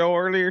sports show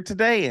earlier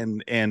today,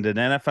 and an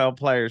NFL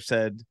player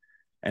said,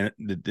 and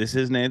this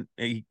isn't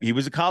it. He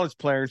was a college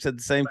player and said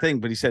the same thing,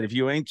 but he said, if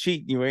you ain't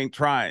cheating, you ain't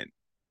trying.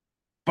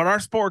 But our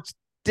sport's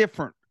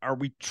different, or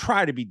we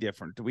try to be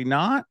different. Do we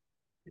not?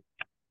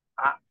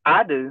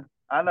 I do.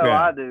 I know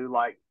I do.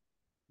 Like,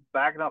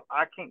 backing up,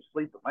 I can't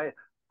sleep at my,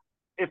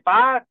 if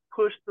I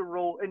push the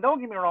rule, and don't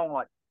get me wrong,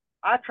 like,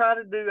 I try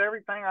to do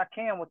everything I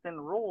can within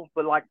the rules,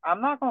 but like,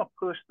 I'm not going to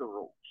push the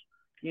rules.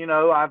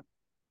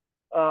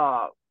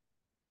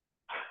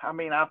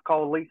 I've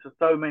called Lisa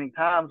so many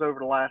times over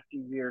the last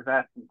few years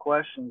asking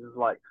questions. Is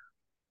like,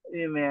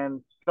 and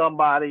then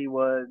somebody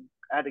would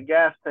at the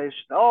gas station,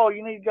 oh,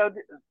 you need to go.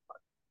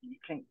 You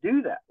can't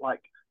do that.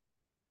 Like,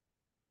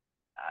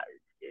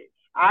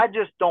 I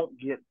just don't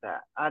get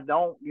that. I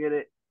don't get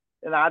it.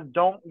 And I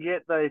don't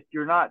get that if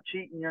you're not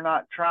cheating, you're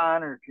not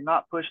trying, or if you're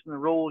not pushing the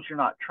rules, you're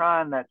not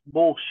trying. That's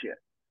bullshit.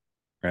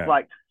 Yeah.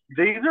 Like,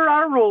 these are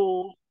our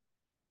rules.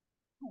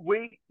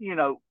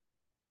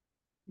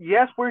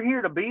 Yes, we're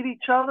here to beat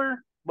each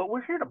other, but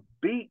we're here to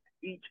beat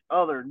each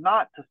other,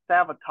 not to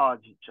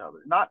sabotage each other,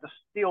 not to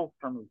steal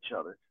from each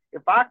other.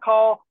 If I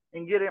call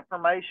and get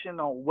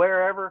information on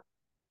wherever,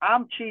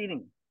 I'm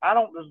cheating. I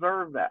don't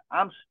deserve that.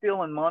 I'm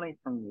stealing money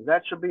from you.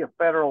 That should be a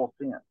federal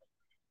offense.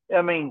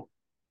 I mean,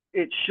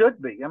 it should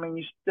be. I mean,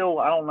 you still,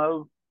 I don't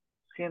know,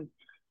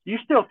 you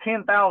still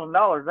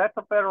 $10,000. That's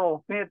a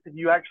federal offense if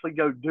you actually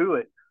go do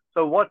it.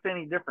 So what's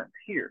any difference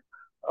here?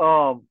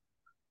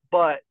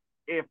 But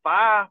if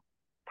I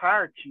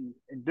pirate you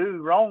and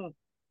do wrong,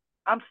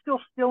 I'm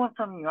still stealing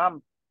from you.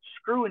 I'm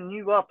screwing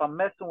you up. I'm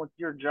messing with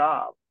your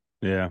job.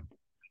 Yeah.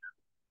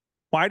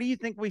 Why do you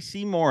think we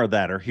see more of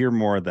that or hear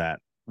more of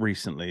that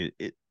recently?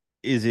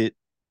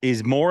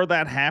 Is more of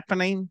that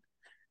happening?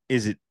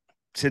 Is it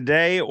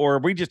today, or are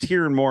we just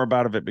hearing more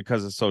about it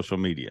because of social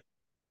media?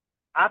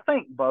 I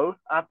think both.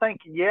 I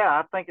think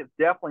it's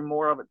definitely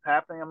more of it's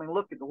happening. I mean,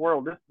 look at the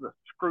world. This is a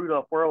screwed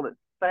up world. It's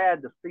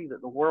sad to see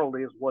that the world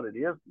is what it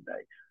is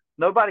today.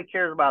 Nobody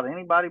cares about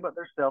anybody but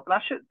themselves. And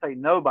I shouldn't say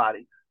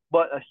nobody,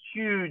 but a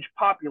huge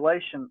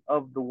population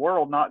of the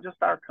world, not just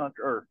our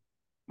country or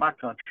my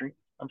country.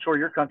 I'm sure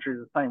your country is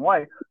the same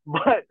way,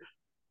 but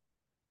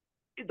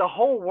the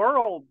whole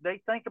world,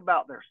 they think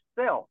about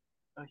themselves,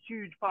 a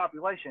huge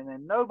population,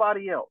 and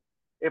nobody else.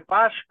 If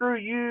I screw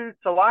you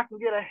so I can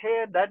get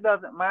ahead, that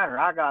doesn't matter.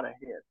 I got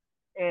ahead.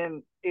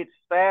 And it's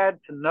sad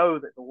to know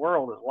that the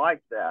world is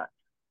like that.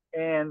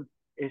 And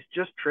it's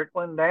just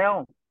trickling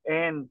down.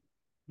 And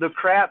the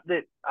crap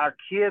that our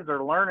kids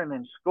are learning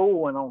in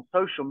school and on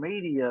social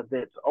media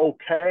that's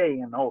okay,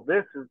 and oh,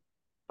 this is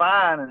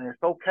fine, and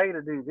it's okay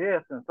to do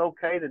this, and it's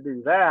okay to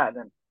do that.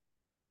 And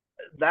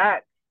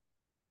that,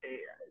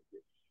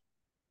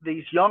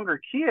 these younger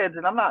kids,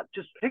 and I'm not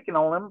just picking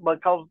on them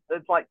because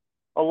it's like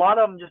a lot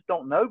of them just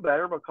don't know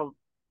better because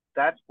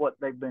that's what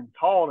they've been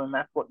taught and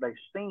that's what they've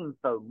seen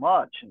so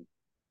much. And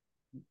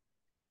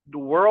the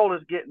world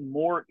is getting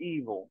more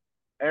evil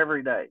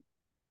every day.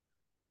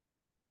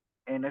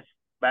 and it's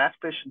bass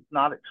fishing's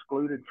not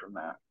excluded from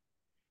that.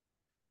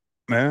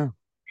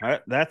 Yeah,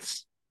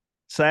 that's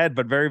sad,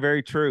 but very,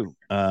 very true.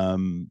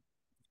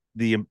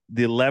 The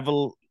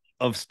level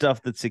of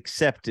stuff that's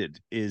accepted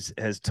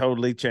has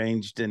totally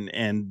changed,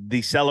 and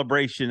the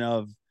celebration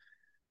of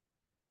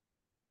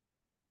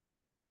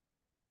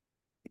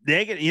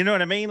negative, you know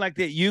what I mean? Like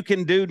that you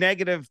can do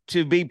negative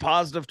to be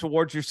positive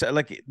towards yourself.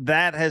 Like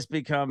that has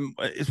become,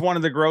 it's one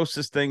of the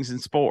grossest things in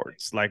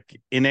sports, like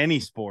in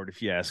any sport,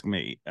 if you ask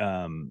me.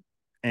 And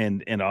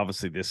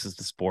obviously this is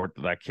the sport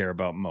that I care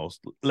about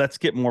most. Let's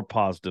get more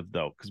positive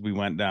though, because we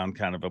went down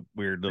kind of a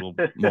weird little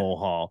mole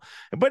hole,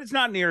 but it's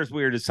not near as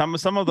weird as some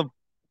of the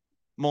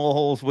mole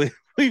holes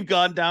we've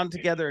gone down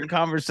together in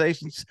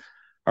conversations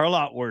are a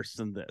lot worse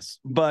than this.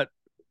 But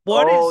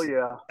what Oh is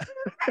yeah,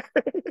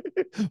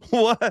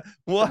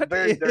 what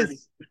very is dirty,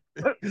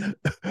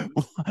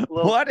 a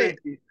little what is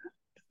stinky.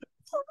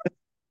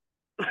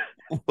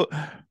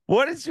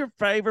 what is your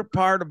favorite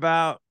part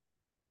about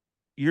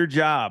your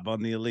job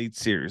on the Elite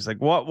Series?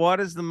 Like what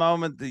is the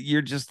moment that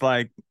you're just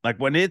like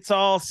when it's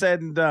all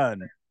said and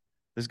done,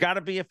 there's got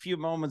to be a few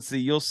moments that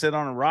you'll sit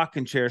on a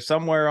rocking chair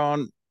somewhere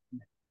on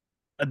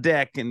a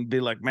deck and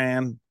be like,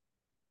 man,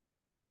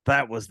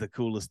 that was the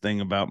coolest thing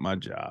about my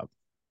job.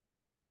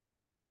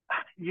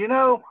 You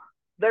know,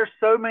 there's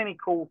so many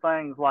cool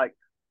things. Like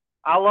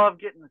I love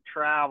getting to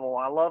travel.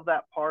 I love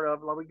that part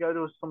of it. Like we go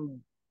to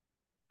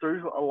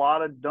through a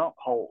lot of dump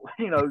holes,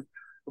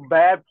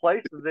 bad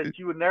places that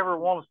you would never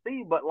want to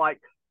see. But like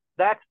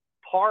that's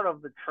part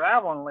of the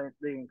traveling,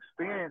 the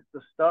experience,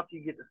 the stuff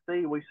you get to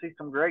see. We see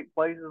some great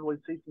places, we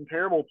see some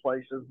terrible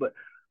places, but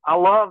I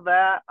love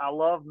that. I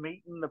love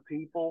meeting the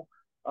people.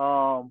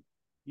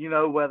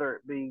 Whether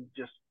it be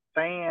just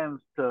fans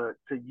to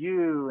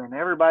you and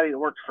everybody that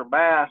works for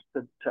bass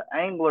to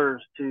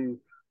anglers to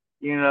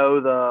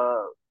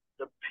the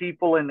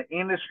people in the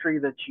industry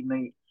that you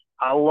meet.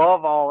 I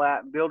love all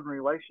that and building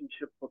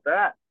relationships with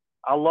that.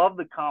 I love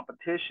the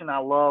competition. I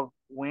love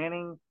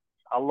winning.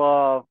 I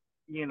love,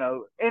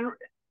 and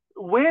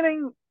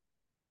winning,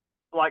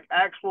 like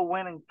actual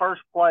winning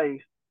first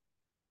place,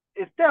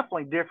 it's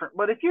definitely different.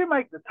 But if you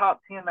make the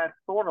top 10, that's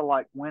sort of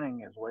like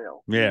winning as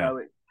well. Yeah.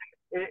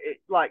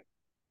 Like,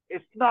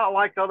 it's not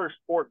like other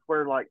sports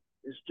where like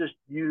it's just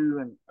you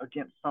and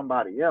against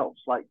somebody else.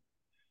 Like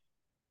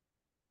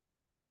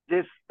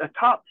a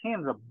top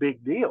 10 is a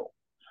big deal.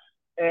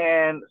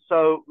 And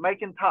so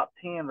making top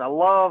 10s, I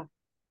love,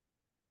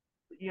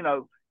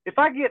 if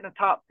I get in the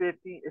top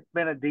 50, it's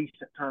been a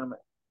decent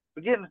tournament.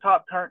 If I get in the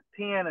top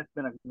 10, it's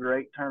been a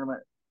great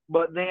tournament.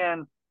 But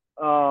then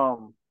I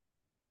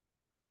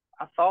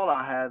thought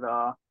I had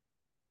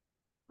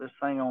this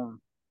thing on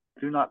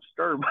Do Not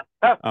Disturb.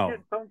 I was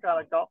getting some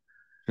kind of call.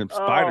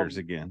 Spiders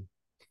again.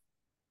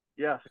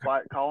 Yeah,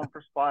 calling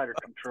for spider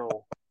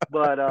control.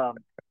 But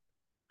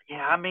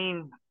yeah, I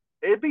mean,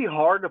 it'd be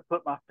hard to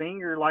put my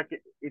finger like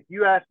if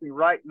you ask me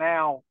right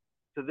now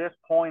to this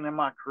point in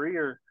my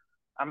career,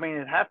 I mean,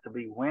 it'd have to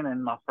be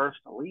winning my first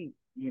Elite,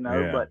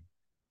 Yeah.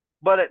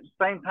 but at the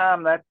same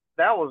time, that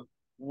was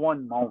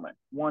one moment,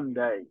 one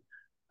day.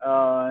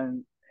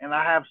 And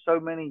I have so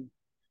many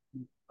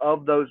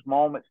of those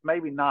moments,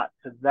 maybe not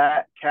to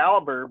that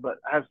caliber, but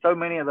I have so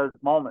many of those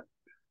moments,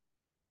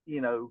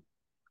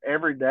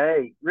 every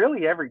day,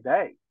 really every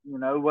day,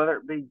 whether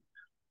it be,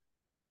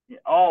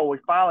 oh, we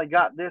finally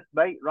got this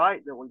bait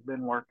right that we've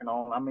been working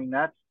on. I mean,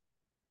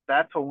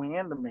 that's a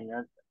win to me.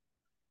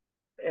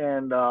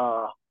 And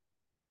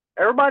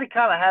everybody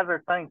kind of has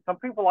their thing. Some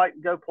people like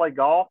to go play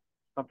golf.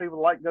 Some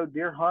people like to go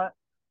deer hunt.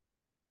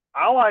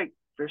 I like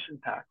fishing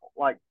tackle.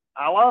 Like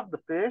I love the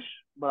fish,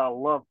 but I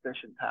love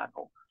fishing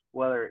tackle.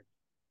 Whether it's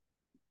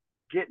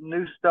getting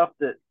new stuff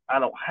that I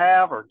don't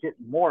have or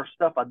getting more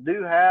stuff I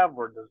do have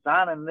or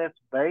designing this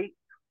bait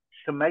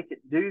to make it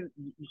do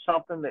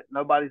something that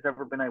nobody's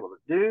ever been able to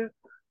do.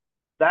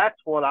 That's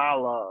what I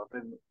love.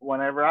 And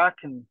whenever I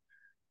can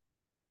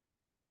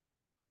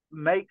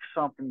make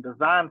something,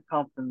 design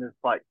something that's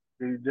like,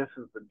 dude, this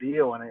is the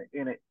deal. And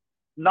it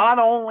not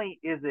only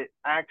is it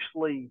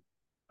actually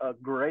a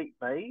great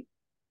bait,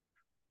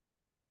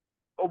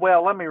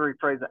 well, let me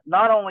rephrase that.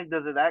 Not only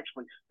does it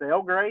actually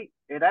sell great,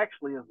 it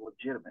actually is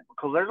legitimate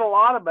because there's a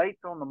lot of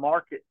baits on the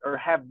market or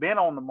have been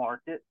on the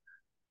market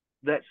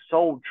that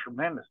sold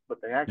tremendous, but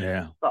they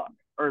actually sucked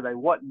or they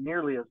wasn't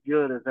nearly as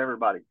good as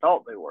everybody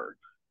thought they were.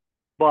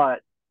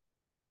 But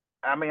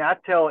I mean, I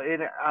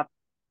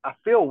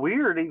feel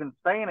weird even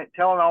saying it,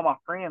 telling all my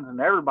friends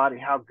and everybody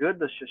how good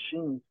the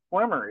Shishine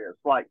swimmer is.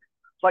 Like,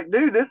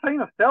 dude, this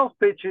ain't a sales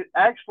pitch. It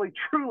actually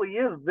truly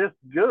is this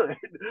good.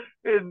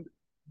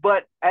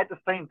 But at the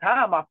same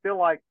time, I feel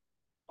like,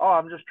 oh,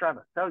 I'm just trying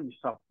to sell you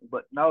something.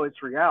 But no,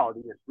 it's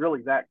reality. It's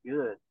really that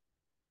good.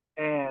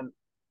 And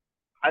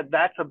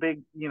that's a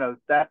big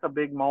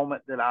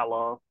moment that I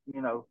love,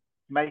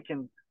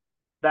 making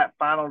that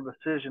final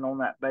decision on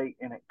that bait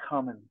and it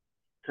coming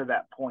to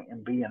that point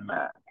and being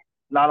that.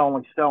 Not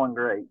only selling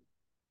great,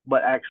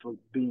 but actually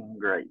being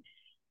great.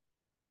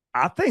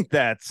 I think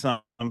that's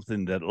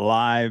something that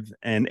live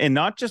and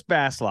not just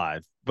Bass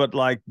Live, but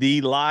like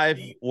the live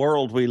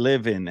world we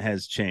live in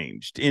has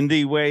changed in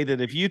the way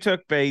that if you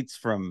took baits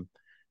from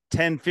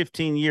 10,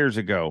 15 years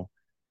ago,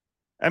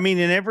 I mean,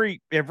 and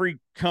every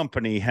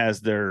company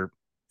has their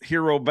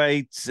hero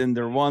baits and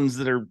their ones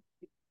that are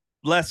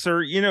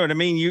lesser, you know what I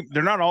mean?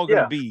 They're not all going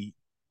to Yeah, be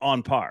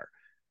on par.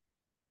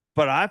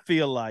 But I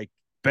feel like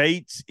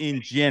baits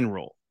in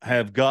general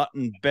have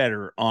gotten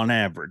better on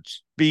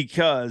average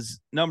because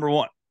number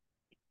one,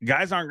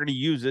 guys aren't going to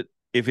use it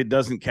if it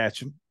doesn't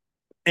catch them.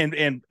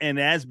 And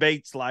as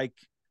baits like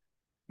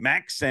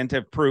Max Scent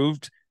have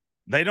proved,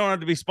 they don't have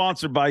to be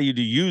sponsored by you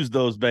to use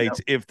those baits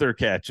yep, if they're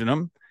catching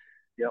them.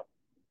 yep,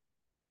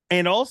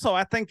 And also,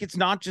 I think it's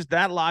not just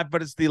that live,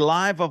 but it's the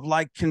live of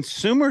like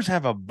consumers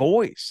have a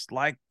voice.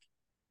 Like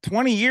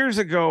 20 years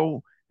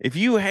ago, if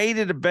you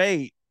hated a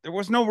bait, there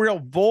was no real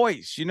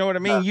voice. You know what I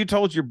no, mean? You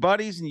told your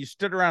buddies and you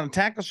stood around a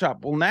tackle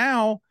shop. Well,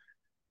 now,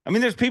 I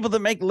mean, there's people that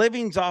make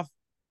livings off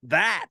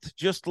that,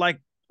 just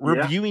like yeah,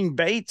 reviewing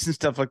baits and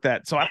stuff like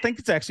that. So I think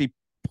it's actually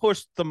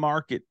pushed the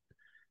market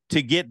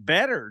to get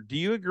better. Do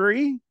you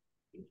agree?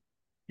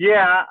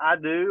 yeah. I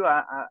do.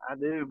 I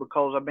do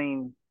because I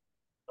mean,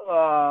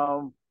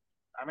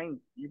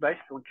 you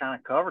basically kind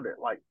of covered it.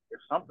 Like, if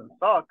something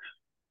sucks,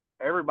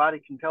 everybody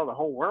can tell the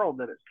whole world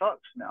that it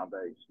sucks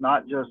nowadays.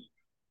 Not just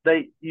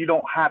you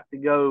don't have to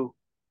go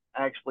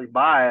actually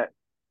buy it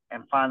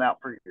and find out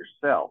for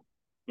yourself.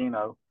 You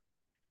know,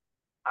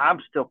 I'm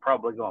still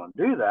probably going to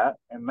do that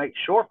and make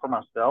sure for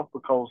myself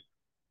because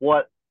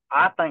what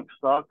I think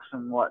sucks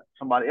and what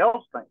somebody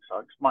else thinks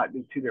sucks might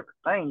be two different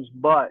things.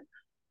 But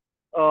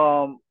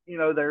you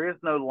know, there is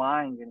no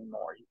lying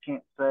anymore. You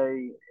can't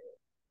say,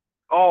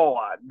 "Oh,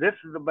 this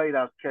is the bait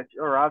I was catching,"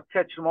 or "I was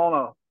catching them on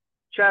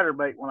a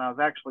chatterbait when I was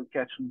actually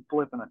catching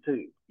flipping a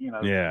tube." You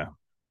know, Yeah.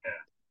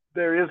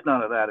 there is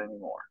none of that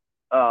anymore,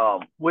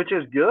 which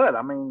is good.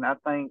 I mean, I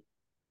think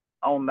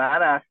on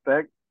that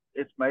aspect,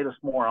 it's made us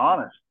more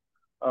honest,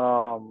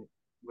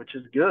 which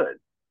is good.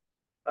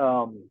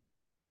 Um,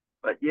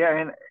 but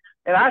yeah,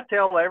 and I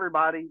tell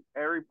everybody,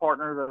 every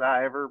partner that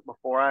I ever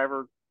before I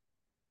ever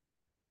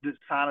just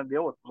sign a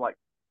deal with, like,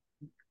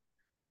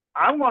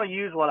 I'm going to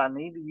use what I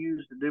need to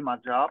use to do my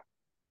job,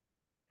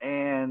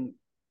 and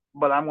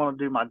but I'm going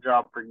to do my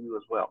job for you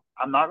as well.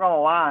 I'm not going to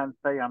lie and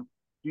say I'm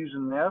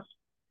using this,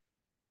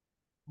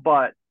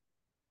 but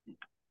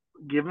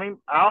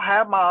I'll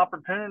have my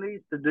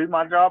opportunities to do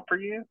my job for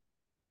you,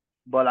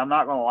 but I'm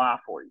not going to lie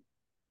for you.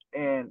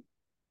 And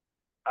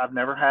I've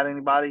never had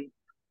anybody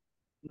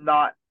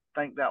not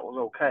think that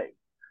was okay.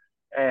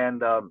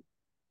 And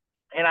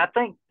I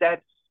think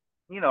that's,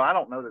 you know, I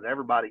don't know that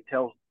everybody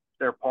tells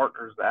their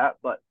partners that,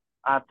 but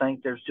I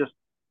think there's just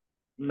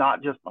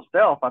not just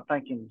myself. I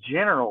think in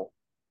general,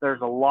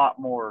 there's a lot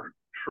more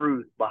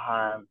truth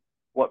behind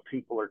what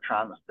people are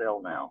trying to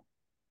sell now.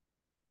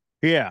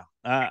 Yeah,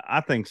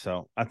 I think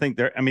so. I think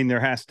I mean, there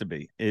has to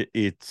be.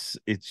 It's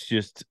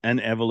just an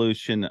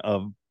evolution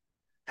of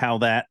how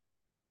that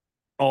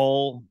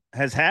all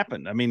has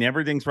happened. I mean,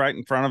 everything's right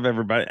in front of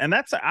everybody, and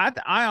I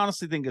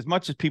honestly think as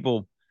much as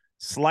people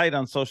slight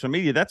on social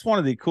media, that's one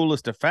of the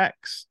coolest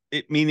effects.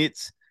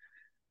 It's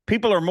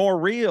people are more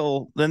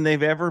real than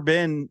they've ever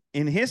been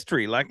in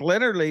history. Like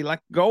literally, like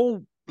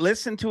go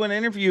listen to an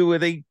interview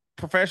with a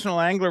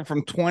professional angler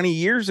from 20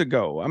 years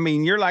ago. I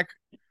mean, you're like,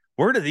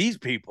 where do these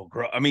people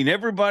grow? I mean,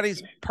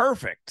 everybody's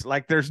perfect.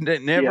 Like there's Yeah.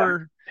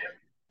 never,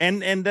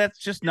 and that's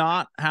just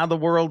not how the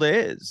world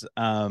is.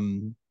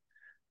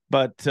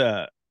 But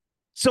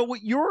so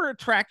what your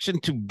attraction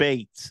to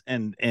baits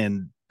and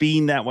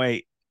being that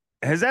way,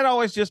 has that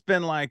always just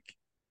been like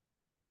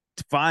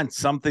to find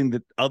something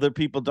that other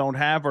people don't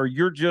have, or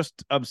you're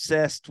just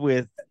obsessed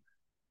with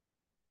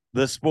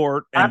the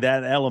sport I and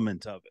that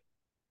element of it?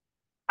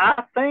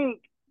 I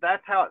think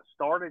that's how it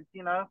started,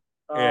 you know.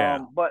 Yeah.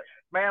 But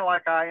man,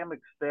 like I am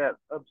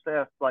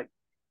obsessed. Like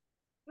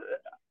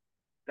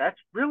that's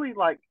really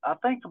like I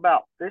think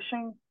about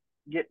fishing,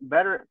 getting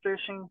better at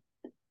fishing,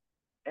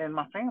 and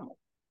my family,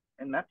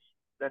 and that's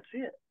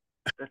it.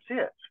 That's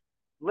it.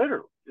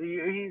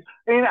 Literally,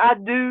 and I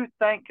do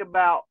think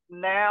about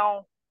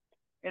now,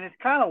 and it's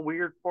kind of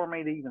weird for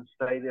me to even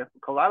say this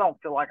because I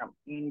don't feel like I'm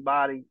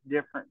anybody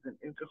different than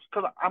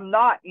because I'm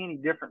not any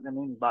different than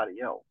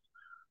anybody else.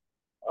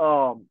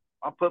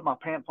 I put my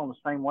pants on the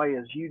same way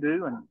as you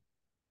do, and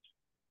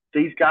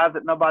these guys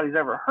that nobody's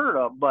ever heard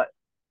of, but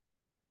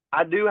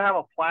I do have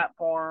a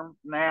platform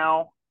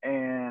now,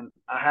 and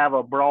I have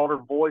a broader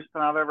voice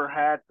than I've ever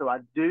had. So I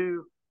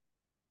do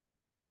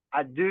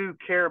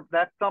care.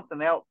 That's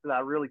something else that I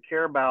really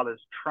care about is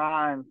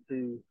trying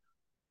to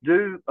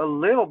do a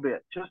little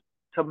bit just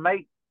to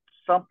make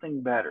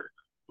something better.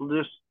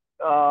 Just,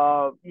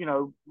 you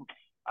know,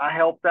 I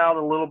helped out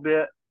a little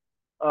bit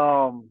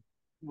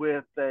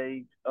with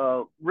a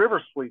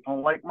river sweep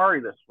on Lake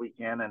Murray this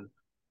weekend. And,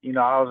 you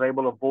know, I was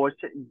able to voice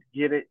it and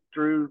get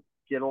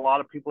a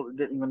lot of people that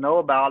didn't even know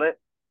about it,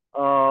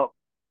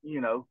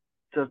 you know,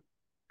 to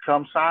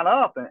come sign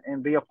up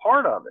and be a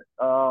part of it.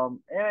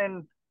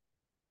 And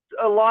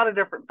a lot of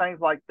different things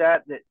like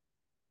that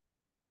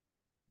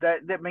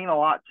mean a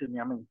lot to me.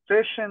 I mean,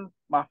 fishing,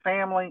 my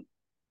family,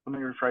 let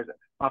me rephrase it,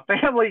 my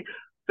family,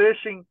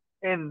 fishing,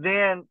 and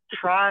then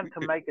trying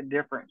to make a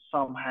difference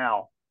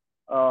somehow.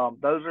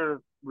 Those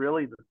are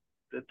really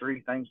the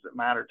three things that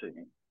matter to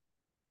me.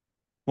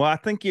 Well, I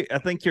think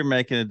you're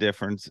making a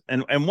difference.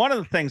 And one of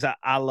the things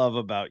I love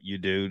about you,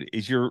 dude,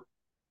 is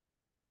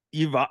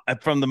you've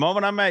from the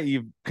moment I met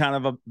you've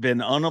kind of been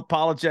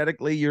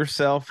unapologetically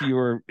yourself.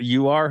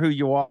 You are who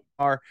you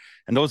are,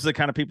 and those are the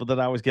kind of people that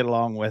I always get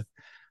along with.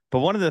 But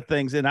one of the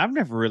things, and I've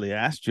never really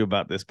asked you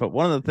about this, but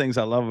one of the things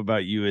I love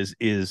about you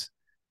is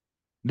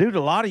dude,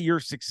 a lot of your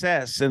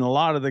success and a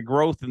lot of the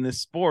growth in this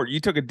sport, you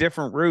took a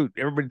different route.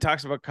 Everybody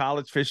talks about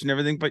college fishing and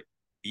everything, but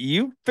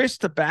you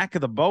fished the back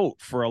of the boat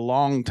for a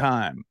long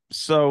time.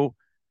 So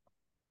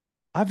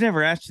I've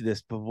never asked you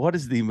this, but what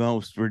is the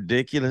most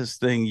ridiculous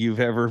thing you've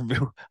ever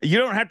you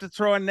don't have to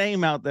throw a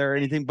name out there or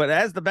anything, but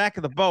as the back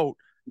of the boat,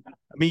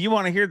 I mean, you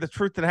want to hear the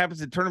truth that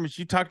happens in tournaments.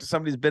 You talk to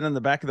somebody who's been in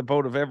the back of the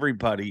boat of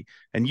everybody,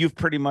 and you've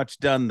pretty much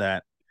done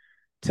that.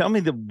 Tell me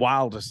the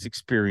wildest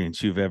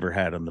experience you've ever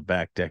had on the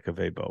back deck of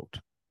a boat.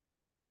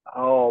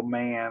 Oh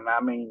man,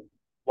 I mean,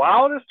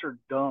 wildest or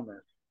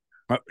dumbest?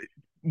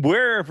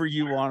 Wherever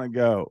you want to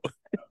go.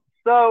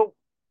 So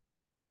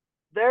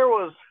it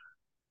was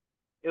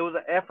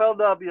an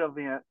FLW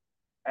event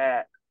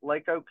at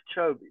Lake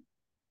Okeechobee.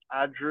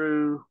 I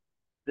drew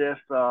this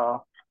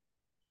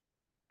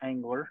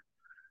angler,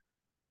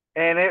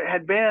 and it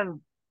had been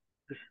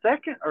the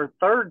second or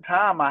third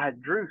time I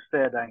had drew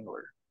said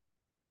angler.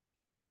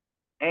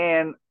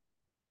 And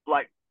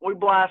like we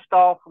blast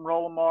off from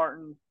Roland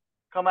Martin,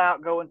 come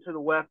out, go into the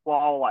west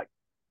wall like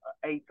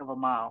an eighth of a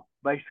mile,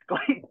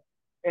 basically,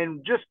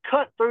 and just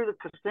cut through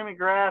the Kissimmee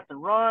grass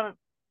and run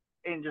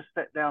and just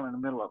sit down in the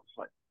middle of it. It's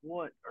like,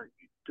 what are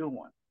you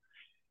doing?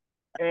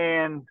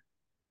 And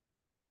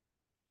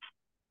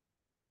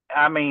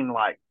I mean,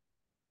 like,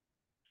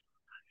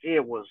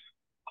 it was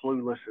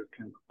clueless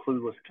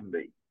can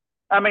be.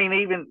 I mean,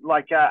 even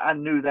like I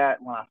knew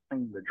that when I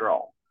seen the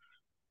draw.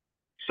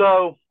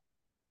 So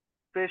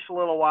fish a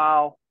little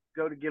while,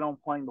 go to get on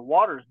plane. The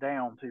water's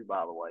down too,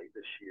 by the way,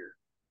 this year.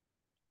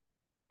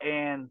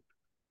 And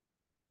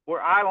we're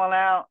idling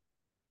out,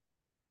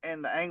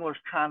 and the angler's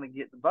trying to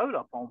get the boat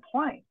up on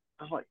plane.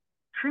 I was like,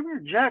 trim your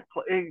jack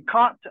plate. And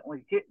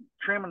constantly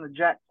trimming the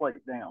jack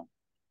plate down.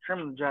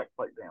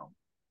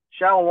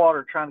 Shallow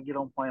water, trying to get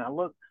on plane. I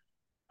looked,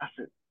 I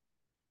said,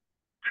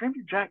 trim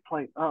your jack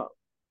plate up.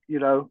 You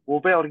know, we'll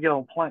be able to get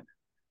on plane.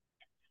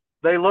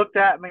 They looked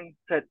at me,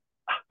 said,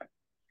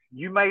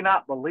 you may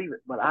not believe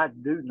it, but I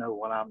do know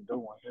what I'm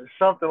doing. It's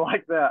something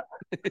like that.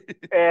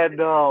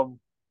 And all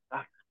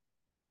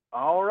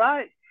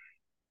right,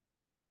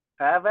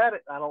 have at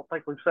it. I don't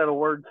think we've said a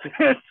word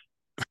since.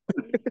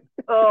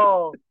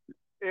 Oh,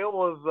 it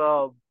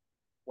was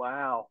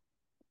wow.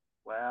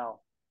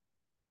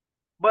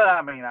 But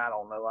I mean, I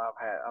don't know.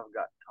 I've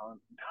got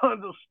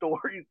tons of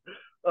stories.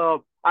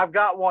 I've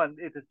got one.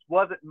 It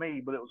wasn't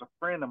me, but it was a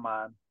friend of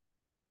mine.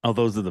 Oh,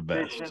 those are the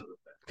best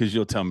because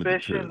you'll tell me the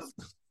truth.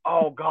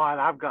 Oh God,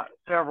 I've got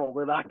several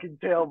that I can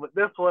tell, but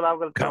this one I'm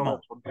going to tell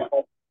this one.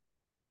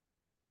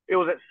 It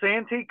was at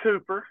Santee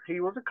Cooper. He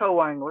was a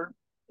co-angler.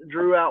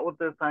 Drew out with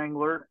this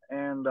angler,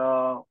 and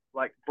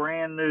like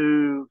brand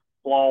new,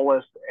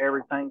 flawless,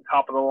 everything,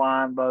 top of the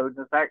line boat.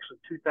 It's actually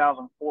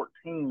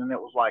 2014, and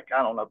it was like,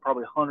 I don't know,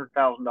 probably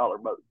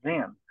 $100,000 boat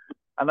then.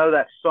 I know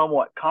that's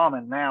somewhat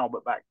common now,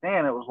 but back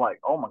then it was like,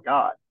 oh my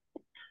God.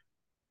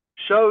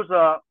 Shows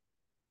up,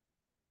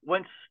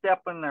 went to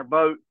step in their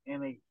boat,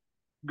 and he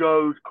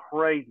goes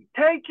crazy.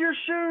 Take your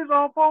shoes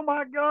off. Oh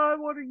my God,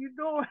 what are you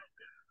doing?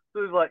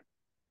 So he's like,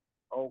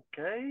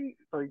 okay.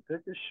 So he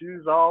took his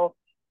shoes off.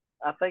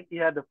 I think he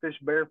had to fish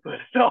barefoot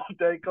all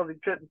day because he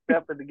couldn't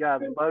step in the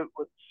guy's boat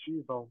with the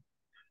shoes on.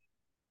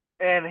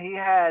 And he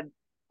had,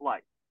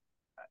 like,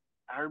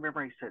 I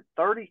remember he said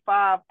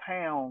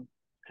 35-pound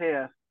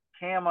test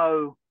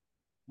camo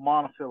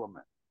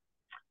monofilament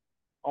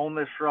on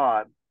this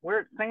rod. We're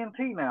at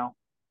Santee now,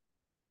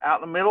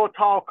 out in the middle of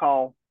tall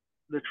call.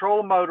 The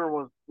trolling motor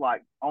was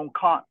like on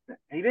constant.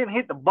 He didn't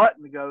hit the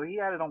button to go. He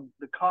had it on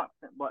the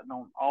constant button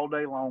on all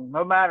day long,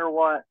 no matter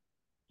what.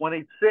 When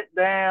he'd sit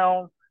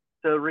down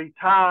to retie,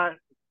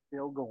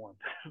 still going.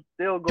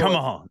 Come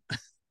on.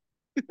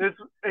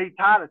 He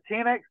tied a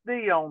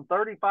 10XD on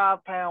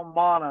 35-pound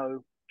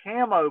mono,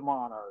 camo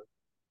mono,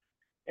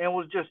 and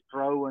was just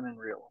throwing and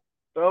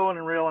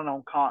reeling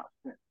on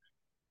constant.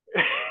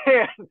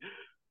 And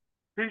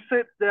he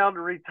sits down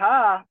to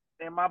retie,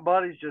 and my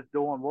buddy's just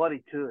doing what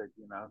he could,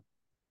 you know.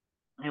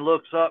 He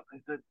looks up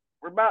and he said,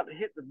 we're about to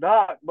hit the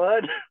dock,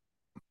 bud.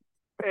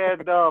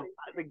 And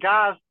the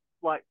guy's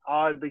like,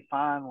 oh, it'd be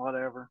fine,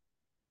 whatever.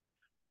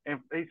 And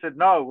he said,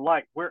 no,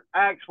 like, we're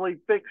actually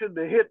fixing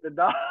to hit the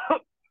dock.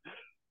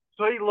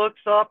 So he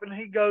looks up and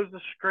he goes to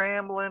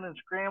scrambling,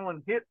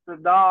 hits the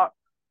dock,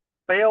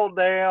 fell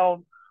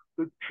down.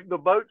 The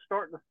boat's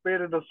starting to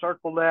spin in a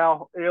circle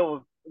now. It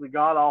was the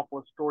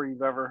god-awful story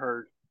you've ever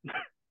heard.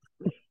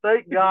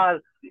 Thank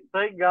God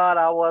Thank God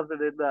I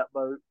wasn't in that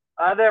boat.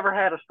 I never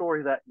had a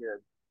story that good.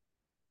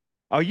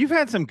 Oh, you've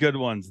had some good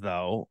ones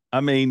though.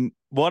 I mean,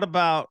 what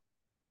about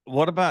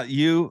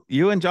you?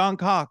 You and John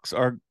Cox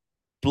are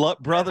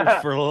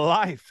brothers for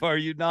life, are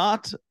you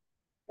not?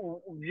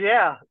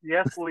 Yeah,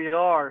 yes, we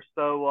are.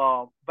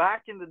 So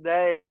back in the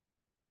day,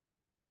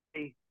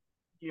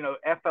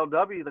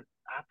 FLW,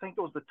 I think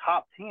it was the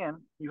top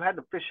 10. You had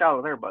to fish out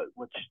of their boat,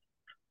 which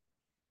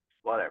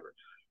whatever.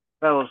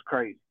 That was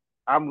crazy.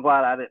 I'm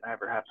glad I didn't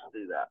ever have to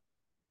do that.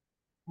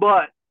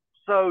 But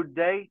so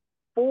day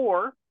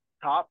 4,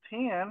 top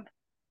 10,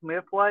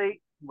 Smith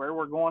Lake, where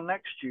we're going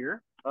next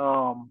year.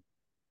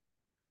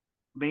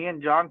 Me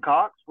and John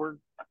Cox were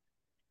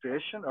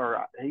fishing,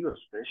 or he was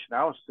fishing.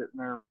 I was sitting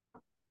there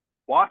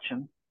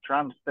watching,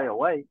 trying to stay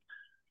awake.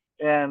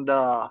 And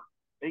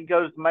he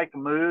goes to make a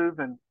move,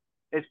 and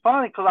it's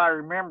funny because I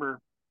remember,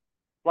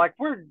 like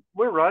we're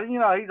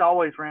running. He's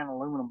always ran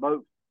aluminum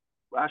boats.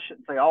 I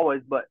shouldn't say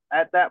always, but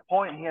at that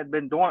point he had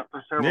been doing it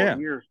for several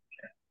years,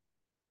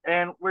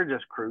 and we're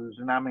just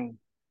cruising. I mean,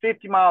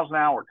 50 miles an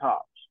hour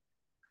tops.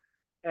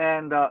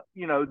 And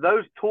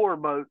those tour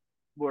boats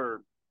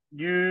were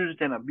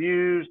used and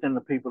abused, and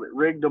the people that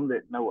rigged them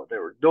didn't know what they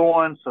were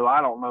doing. So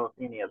I don't know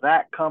if any of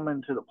that come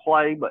into the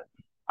play, but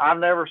I've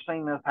never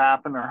seen this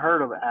happen or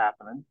heard of it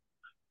happening.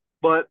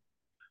 But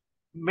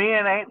me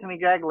and Anthony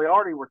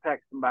Gagliardi were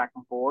texting back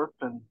and forth,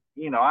 and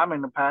I'm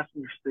in the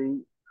passenger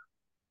seat.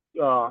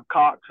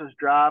 Cox is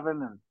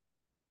driving, and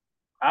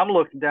I'm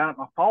looking down at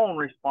my phone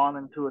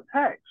responding to a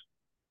text.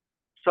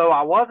 So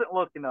I wasn't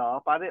looking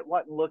up.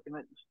 Wasn't looking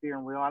at the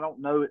steering wheel. I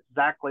don't know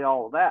exactly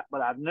all of that,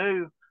 but I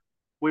knew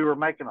we were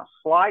making a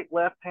slight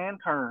left-hand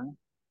turn,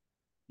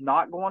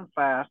 not going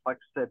fast, like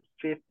I said,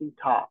 50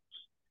 tops.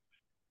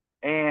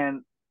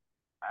 And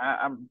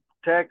I'm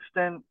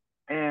texting,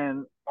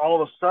 and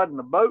all of a sudden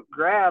the boat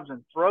grabs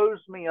and throws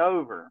me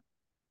over.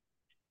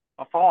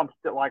 My phone,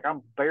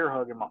 I'm bear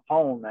hugging my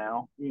phone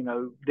now,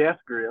 death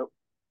grip.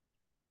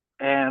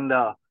 And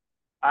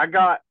I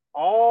got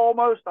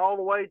almost all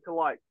the way to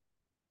like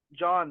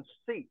John's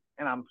seat,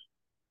 and I'm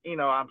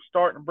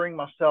starting to bring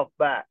myself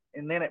back,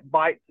 and then it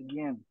bites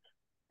again.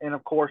 And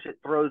of course it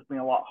throws me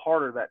a lot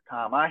harder that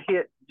time. I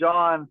hit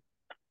John,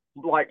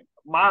 like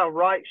my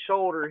right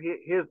shoulder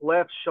hit his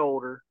left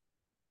shoulder,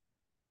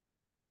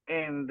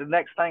 and the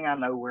next thing I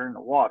know, we're in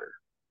the water.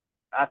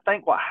 I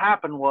think what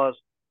happened was,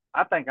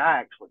 I think I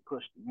actually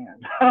pushed him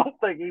in. I don't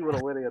think he would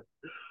have went in,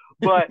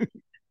 but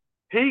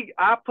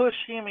I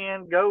pushed him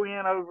in, go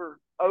in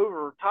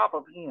over top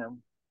of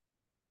him.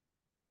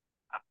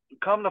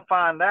 Come to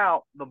find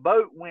out, the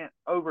boat went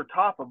over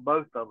top of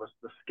both of us.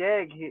 The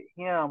skeg hit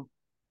him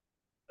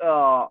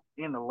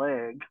in the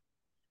leg.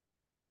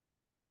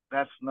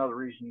 That's another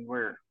reason you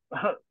wear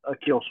a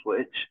kill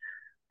switch.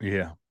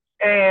 Yeah.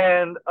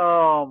 And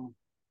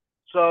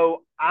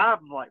so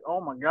I'm like,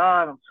 oh my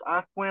God.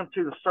 I swim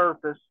to the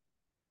surface,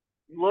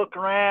 look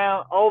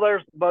around. Oh,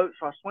 there's the boat.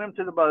 So I swim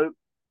to the boat,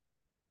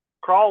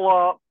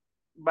 crawl up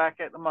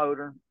back at the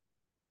motor.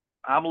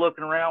 I'm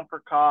looking around for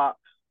Cox.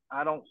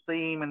 I don't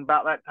see him, and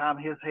about that time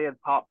his head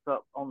pops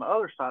up on the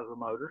other side of the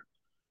motor.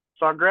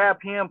 So I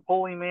grab him,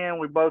 pull him in.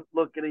 We both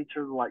look at each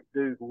other like,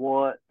 dude,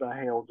 what the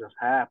hell just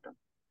happened?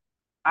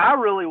 I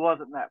really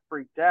wasn't that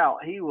freaked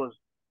out. He was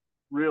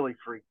really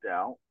freaked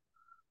out,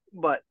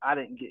 but I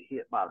didn't get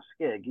hit by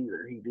the skeg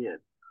either. He did.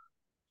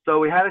 So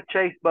we had a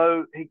chase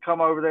boat. He come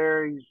over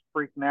there. He's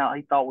freaking out.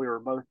 He thought we were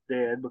both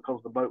dead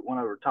because the boat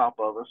went over top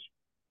of us.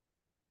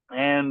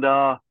 And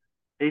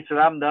he said,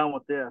 I'm done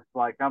with this.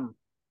 Like, I'm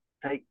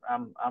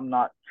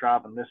not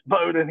driving this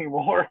boat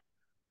anymore.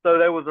 So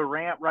there was a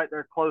ramp right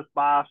there close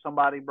by.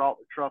 Somebody brought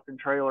the truck and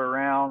trailer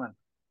around, and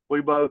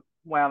we both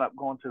wound up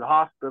going to the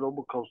hospital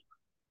because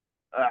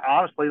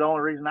honestly, the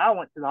only reason I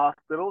went to the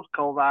hospital is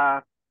because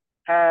I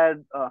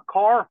had a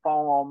car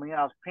fall on me.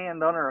 I was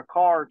pinned under a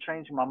car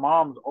changing my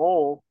mom's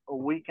oil a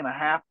week and a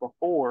half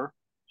before.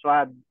 So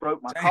I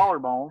broke my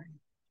collarbone.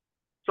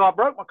 So I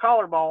broke my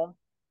collarbone.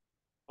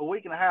 A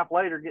week and a half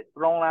later, get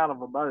thrown out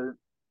of a boat.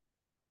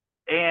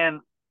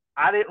 And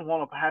I didn't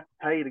want to have to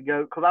pay to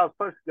go, because I was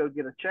supposed to go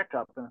get a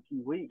checkup in a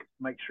few weeks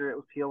to make sure it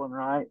was healing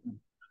right. And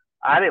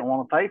I didn't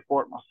want to pay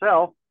for it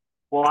myself.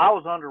 Well, I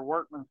was under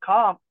workman's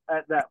comp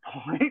at that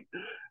point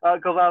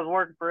because I was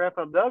working for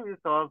FLW.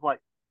 So I was like,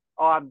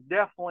 oh, I'm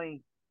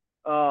definitely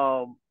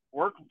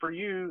working for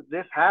you.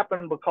 This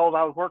happened because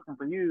I was working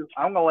for you.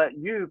 I'm going to let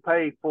you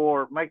pay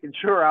for making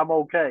sure I'm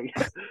okay.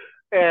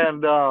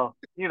 And, I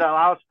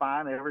was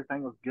fine.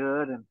 Everything was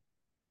good. And,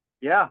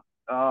 yeah,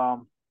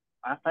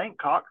 I think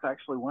Cox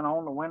actually went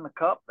on to win the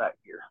Cup that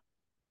year.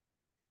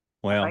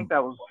 Well, I think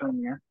that was the same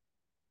year.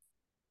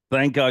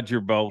 Thank God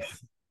you're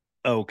both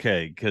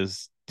okay,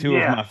 because two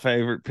of my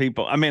favorite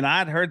people. I mean,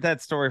 I'd heard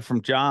that story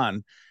from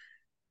John,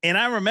 and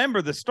I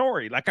remember the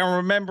story. Like, I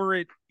remember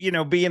it,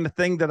 being the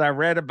thing that I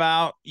read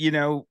about,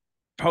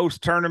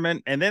 post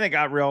tournament, and then it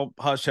got real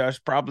hush hush,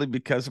 probably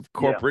because of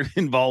corporate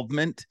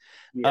involvement.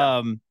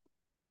 Yeah.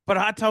 But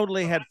I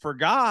totally had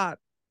forgot.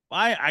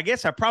 I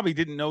guess I probably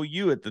didn't know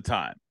you at the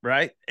time,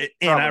 right?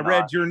 And I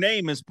read your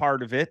name as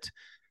part of it.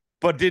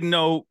 but didn't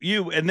know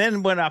you. And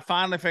then when I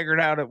finally figured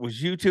out it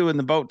was you two in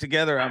the boat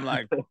together, I'm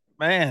like,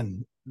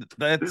 man,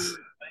 it's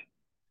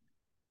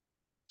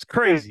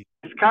crazy.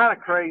 It's kind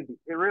of crazy.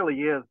 It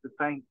really is to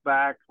think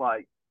back,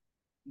 like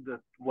the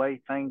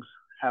way things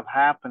have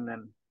happened,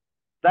 and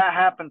that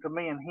happened to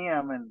me and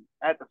him, and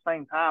at the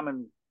same time,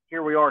 and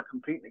here we are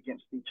competing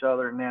against each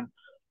other. And then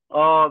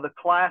the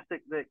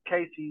classic that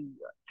Casey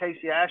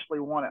Ashley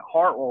won at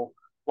Hartwell,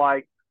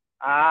 like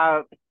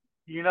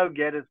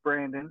Geddes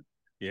Brandon,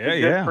 Yeah,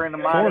 a good friend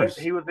of mine.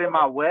 He was in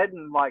my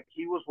wedding. Like,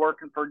 he was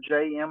working for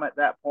JM at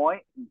that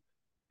point. And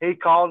he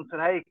called and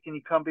said, "Hey, can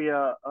you come be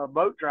a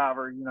boat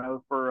driver,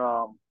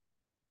 for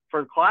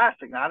the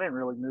Classic?" And I didn't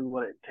really know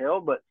what it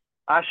entailed, but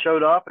I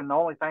showed up, and the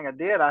only thing I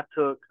did, I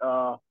took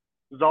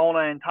Zona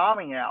and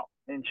Tommy out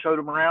and showed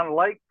them around the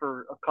lake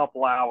for a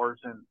couple hours.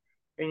 And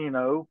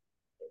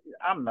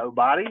I'm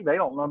nobody. They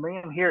don't know me.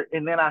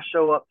 And then I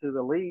show up to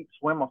the league,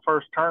 win my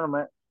first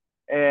tournament,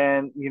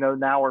 and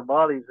now we're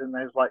buddies. And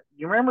there's like,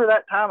 "You remember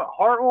that time at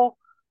Hartwell?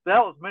 That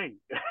was me."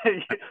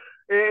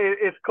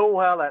 It's cool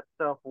how that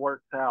stuff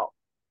works out.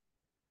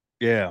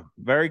 Yeah,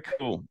 very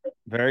cool.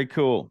 Very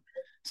cool.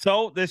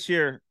 So this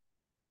year,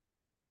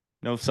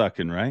 no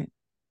sucking, right?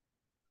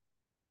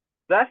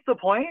 That's the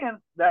plan.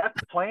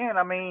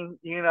 I mean,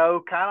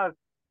 kind of,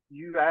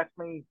 you asked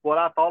me what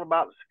I thought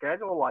about the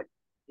schedule. Like,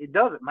 it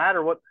doesn't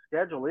matter what the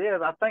schedule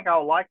is. I think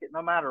I'll like it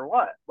no matter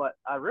what, but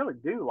I really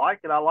do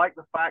like it. I like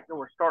the fact that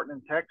we're starting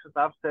in Texas.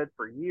 I've said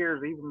for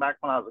years, even back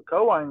when I was a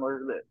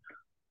co-angler, that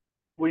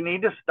we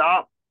need to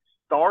stop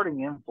starting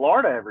in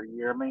Florida every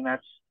year. I mean,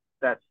 that's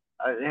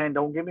and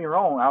don't get me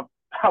wrong,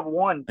 I've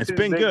won two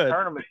big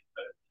tournaments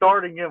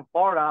starting in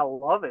Florida. I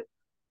love it,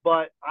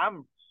 but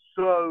I'm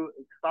so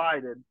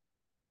excited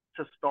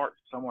to start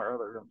somewhere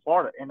other than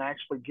Florida and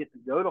actually get to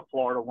go to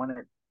Florida when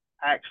it's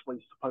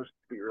actually supposed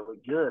to be really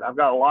good. I've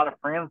got a lot of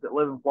friends that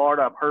live in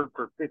Florida. I've heard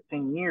for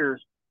 15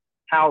 years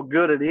how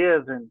good it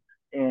is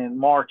in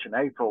March and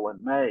April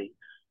and May.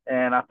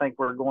 And I think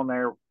we're going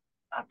there,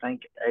 I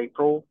think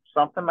April,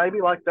 something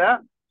maybe like that.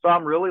 So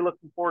I'm really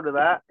looking forward to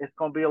that. It's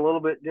going to be a little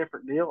bit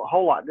different deal, a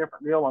whole lot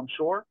different deal, I'm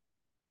sure.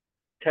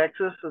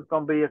 Texas is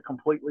going to be a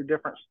completely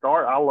different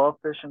start. I love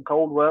fishing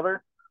cold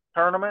weather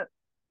tournaments.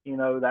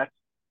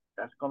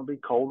 That's going to be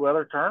cold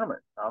weather tournament.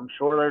 I'm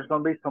sure there's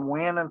going to be some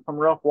wind and some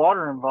rough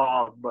water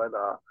involved, but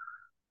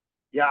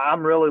yeah,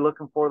 I'm really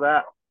looking for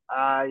that.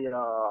 I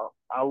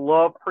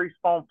love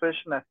pre-spawn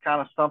fishing. That's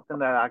kind of something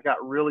that I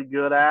got really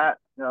good at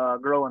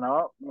growing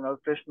up.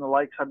 Fishing the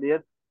lakes I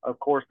did. Of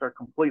course, they're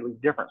completely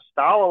different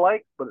style of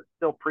lakes, but it's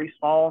still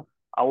pre-spawn.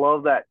 I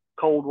love that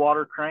cold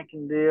water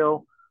cranking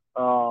deal.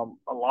 A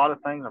lot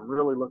of things. I'm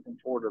really looking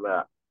forward to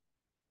that.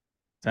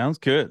 Sounds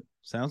good.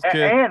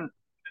 And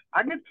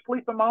I get to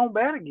sleep in my own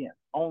bed again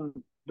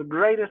on the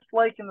greatest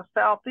lake in the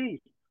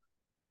Southeast.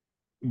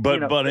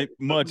 But a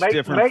much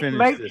different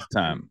finish this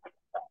time.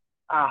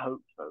 I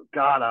hope so.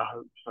 God, I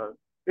hope so.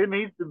 It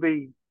needs to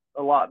be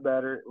a lot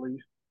better, at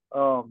least.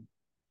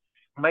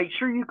 Make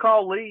sure you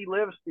call Lee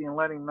Livesey and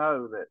let him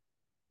know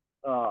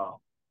that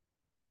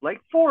Lake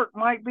Fork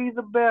might be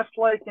the best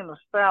lake in the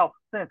South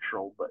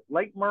Central, but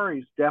Lake Murray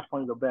is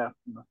definitely the best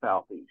in the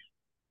Southeast.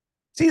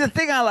 See, the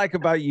thing I like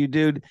about you,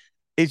 dude,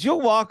 is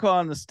you'll walk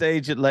on the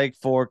stage at Lake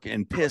Fork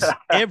and piss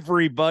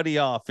everybody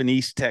off in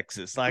East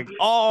Texas. Like,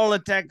 all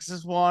of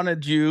Texas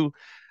wanted you.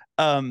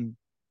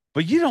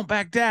 But you don't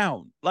back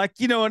down. Like,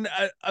 and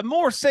a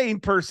more sane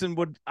person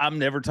would, I'm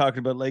never talking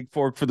about Lake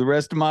Fork for the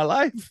rest of my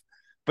life.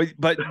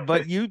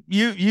 But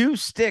you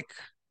stick.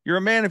 You're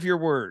a man of your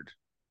word.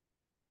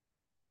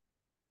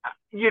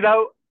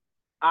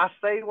 I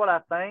say what I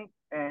think,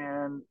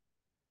 and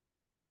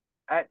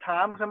at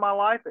times in my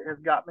life it has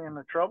got me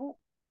into trouble.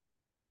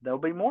 There'll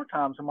be more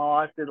times in my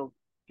life that'll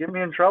get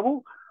me in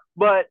trouble,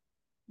 but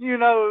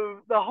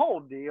the whole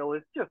deal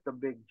is just a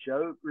big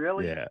joke,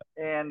 really. Yeah.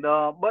 And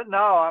but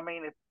no, I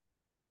mean,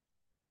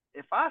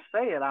 if I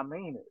say it, I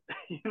mean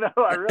it.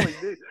 I really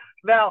do.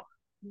 Now,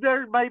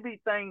 there may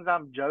be things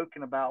I'm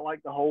joking about,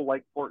 like the whole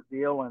Lake Fork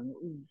deal, and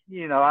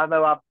I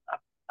know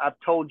I've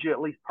told you,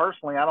 at least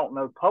personally. I don't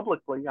know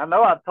publicly. I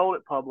know I've told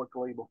it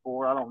publicly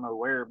before. I don't know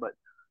where, but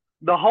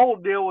the whole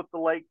deal with the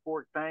Lake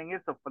Fork thing,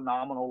 it's a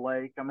phenomenal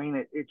lake. I mean,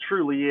 it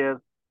truly is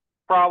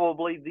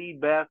probably the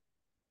best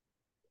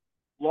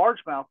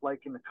largemouth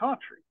lake in the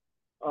country.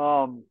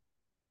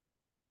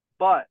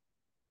 But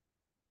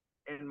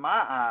in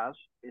my eyes,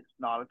 it's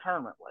not a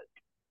tournament lake.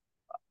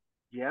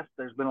 Yes,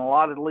 there's been a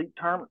lot of elite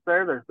tournaments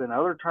there. There's been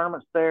other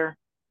tournaments there.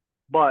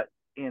 But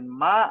in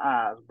my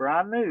eyes,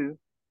 Bryan knew,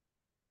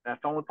 that's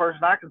the only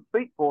person I can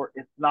speak for,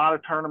 it's not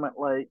a tournament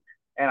lake.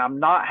 And I'm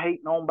not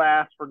hating on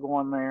Bass for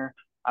going there.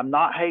 I'm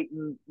not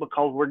hating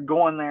because we're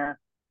going there.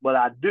 But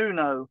I do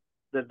know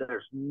that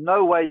there's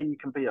no way you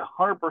can be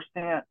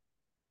 100%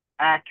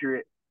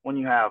 accurate when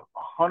you have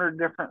 100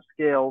 different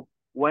scales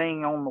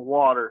weighing on the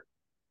water.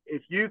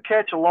 If you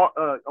catch a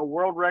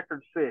world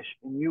record fish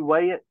and you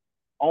weigh it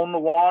on the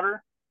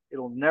water,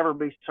 it'll never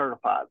be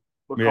certified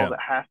because it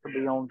has to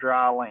be on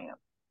dry land.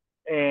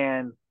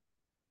 And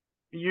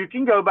You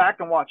can go back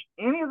and watch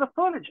any of the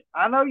footage.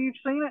 I know you've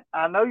seen it.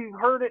 I know you've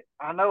heard it.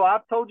 I know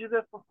I've told you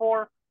this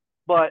before,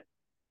 but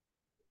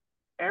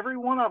every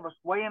one of us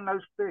weighing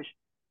those fish,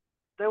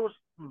 there was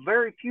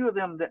very few of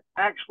them that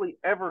actually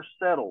ever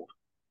settled.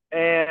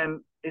 And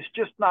it's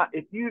just not,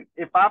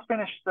 if I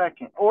finish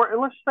second, or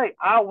let's say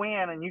I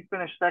win and you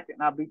finish second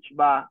and I beat you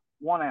by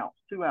 1 ounce,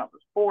 2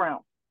 ounces, 4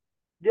 ounces.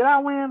 Did I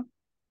win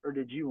or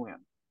did you win?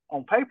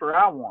 On paper,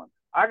 I won.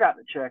 I got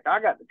the check. I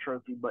got the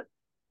trophy, but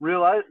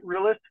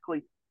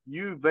realistically,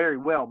 you very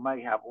well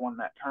may have won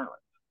that tournament.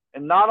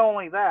 And not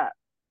only that,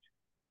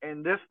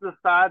 and this is the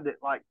side that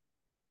like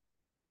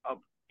a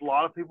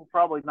lot of people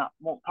probably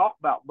won't talk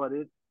about, but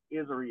it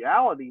is a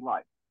reality.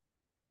 Like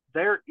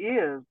there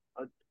is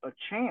a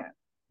chance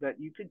that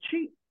you could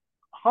cheat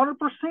 100%.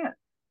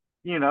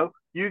 You know,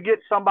 you get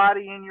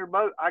somebody in your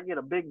boat. I get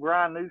a big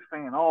Bryan News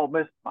fan. Oh,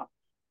 this is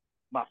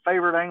my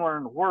favorite angler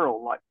in the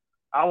world. Like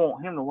I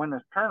want him to win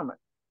this tournament.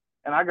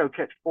 And I go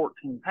catch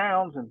 14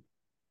 pounds, and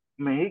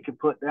I mean, he could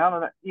put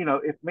down that, you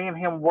know, if me and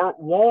him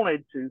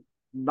wanted to,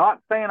 not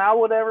saying I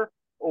would ever,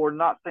 or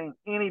not saying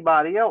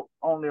anybody else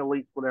on the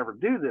elites would ever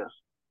do this,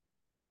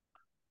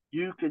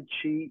 you could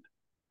cheat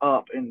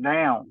up and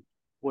down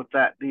with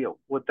that deal,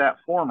 with that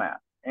format.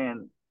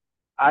 And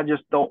I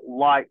just don't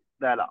like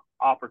that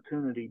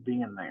opportunity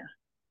being there.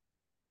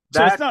 So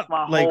that's it's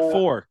not like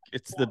fork.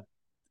 It's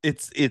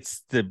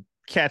the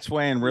catch,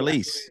 weigh, and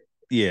release.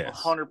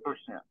 Yes. 100%.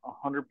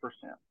 100%.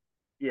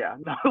 Yeah,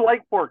 no,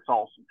 Lake Fork's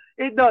awesome.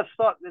 It does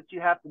suck that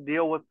you have to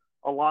deal with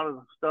a lot of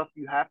the stuff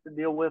you have to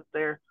deal with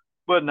there.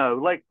 But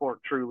no, Lake Fork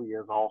truly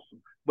is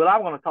awesome. But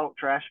I'm going to talk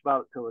trash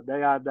about it till the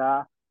day I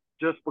die,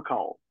 just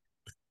because.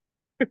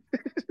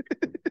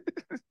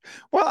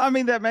 Well, I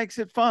mean, that makes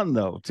it fun,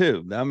 though,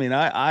 too. I mean,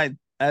 I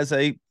as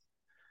a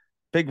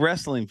big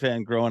wrestling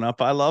fan growing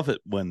up, I love it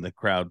when the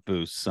crowd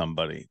boos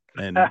somebody.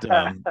 And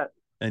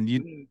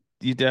and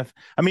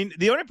I mean,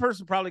 the only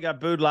person probably got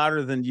booed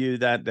louder than you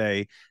that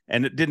day,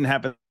 and it didn't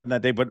happen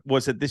that day, but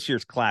was at this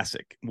year's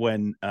Classic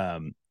when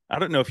I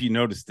don't know if you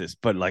noticed this,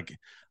 but like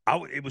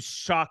it was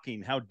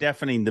shocking how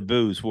deafening the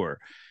boos were.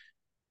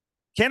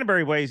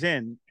 Canterbury weighs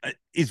in.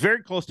 He's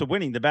very close to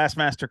winning the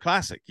Bassmaster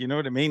Classic. You know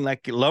what I mean?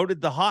 Like loaded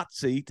the hot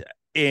seat,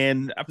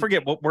 and I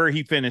forget where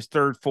he finished,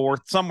 third,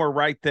 fourth, somewhere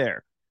right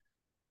there.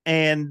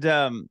 And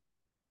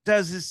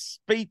does his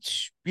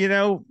speech, you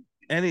know,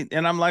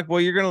 and I'm like, well,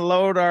 you're going to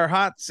load our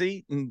hot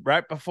seat. And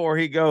right before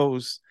he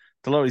goes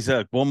to load, he's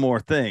like, one more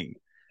thing,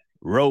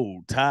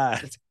 roll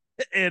tide.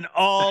 And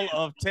all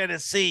of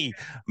Tennessee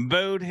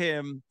booed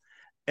him.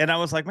 And I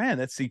was like, man,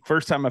 that's the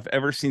first time I've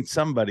ever seen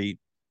somebody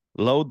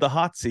load the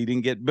hot seat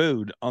and get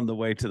booed on the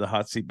way to the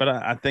hot seat. But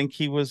I think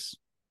he'll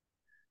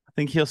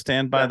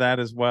stand by that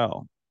as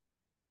well.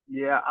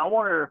 Yeah, I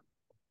wonder.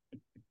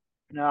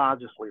 No, I'll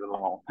just leave it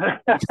alone.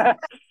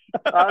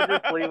 I'll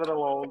just leave it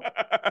alone.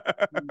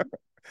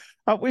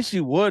 I wish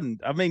you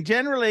wouldn't. I mean,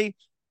 generally,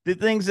 the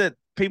things that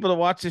people that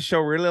watch this show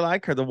really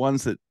like are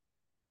the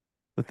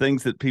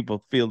things that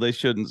people feel they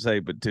shouldn't say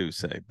but do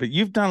say. But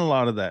you've done a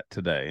lot of that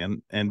today,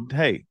 and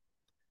hey,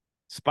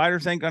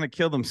 spiders ain't going to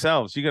kill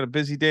themselves. You got a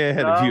busy day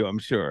ahead of you, I'm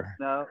sure.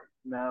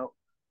 No.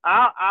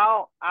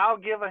 I'll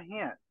give a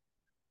hint.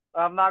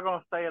 I'm not going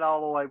to say it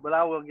all the way, but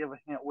I will give a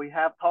hint. We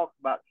have talked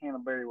about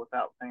Canterbury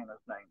without saying his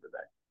name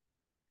today.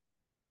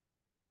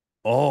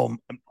 Oh,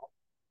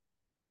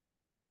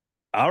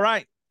 all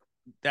right.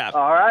 Yeah.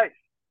 All right.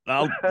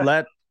 I'll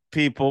let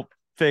people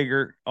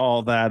figure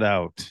all that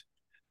out.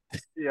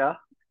 Yeah.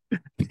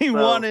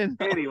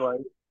 Anyway.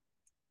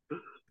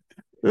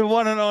 The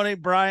one and only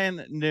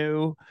Bryan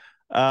New.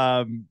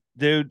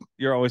 Dude,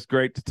 you're always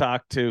great to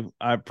talk to.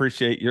 I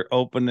appreciate your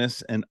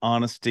openness and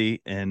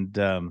honesty, and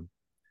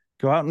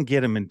go out and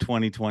get him in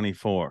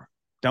 2024.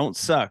 Don't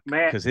suck,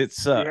 because it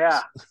sucks.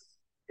 Yeah,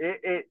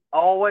 it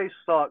always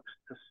sucks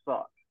to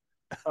suck.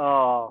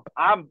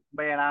 I'm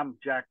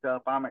jacked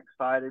up. I'm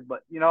excited,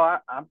 but you know,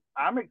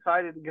 I'm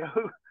excited to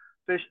go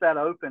fish that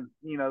Open.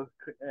 You know,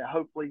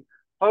 hopefully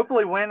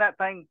win that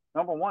thing.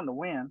 Number one, to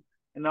win,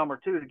 and number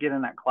two, to get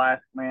in that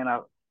Classic. Man,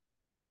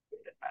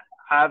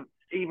 I've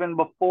even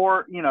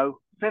before, you know,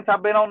 since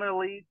I've been on the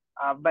elite,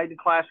 I've made the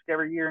Classic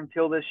every year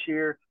until this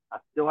year. I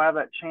still have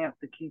that chance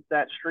to keep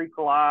that streak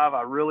alive.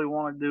 I really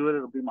want to do it.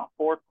 It'll be my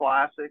fourth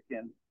Classic,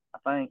 and I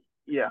think,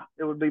 yeah,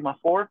 it would be my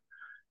fourth.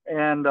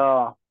 And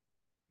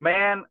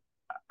man,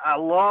 I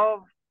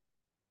love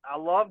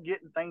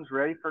getting things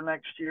ready for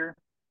next year.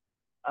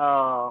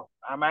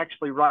 I'm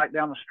actually right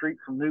down the street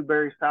from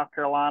Newberry, South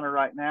Carolina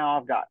right now.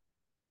 I've got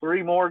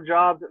 3 more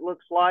jobs, it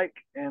looks like,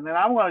 and then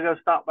I'm going to go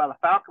stop by the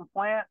Falcon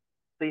plant,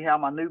 see how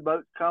my new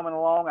boat's coming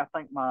along. I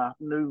think my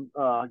new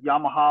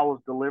Yamaha was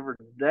delivered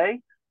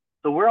today.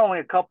 So we're only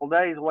a couple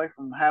days away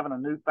from having a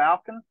new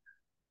Falcon.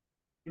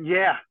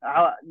 Yeah,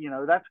 you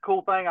know, that's a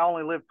cool thing. I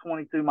only live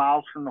 22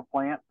 miles from the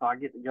plant, so I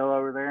get to go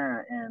over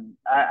there. And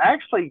I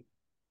actually,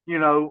 you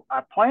know,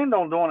 I planned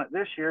on doing it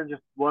this year,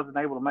 just wasn't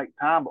able to make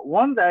time. But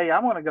one day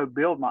I'm going to go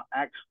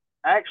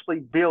actually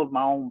build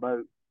my own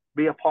boat,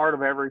 be a part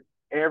of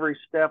every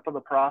step of the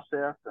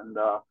process. And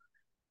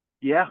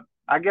yeah,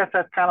 I guess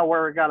that's kind of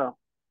where we got to,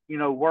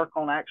 work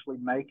on actually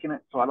making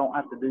it, so I don't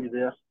have to do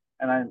this,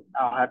 and then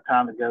I'll have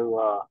time to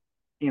go,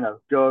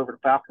 go over to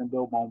Falcon and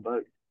build my own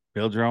boat.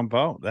 Build your own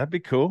boat. That'd be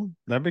cool.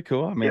 That'd be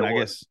cool. I mean, I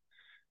guess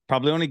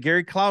probably only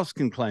Gary Klaus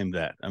can claim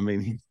that. I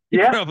mean,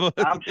 yeah, probably...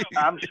 I'm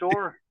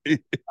sure.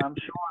 I'm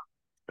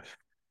sure.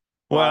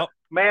 Well,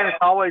 but, man, it's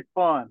always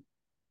fun.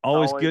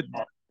 Always good.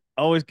 Fun.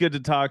 Always good to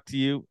talk to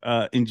you.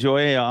 Enjoy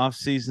an off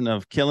season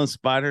of killing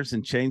spiders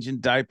and changing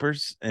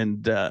diapers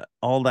and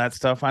all that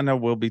stuff. I know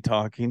we'll be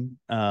talking.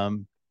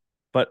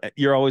 But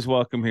you're always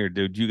welcome here,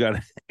 dude. You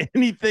got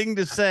anything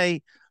to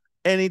say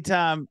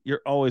anytime, you're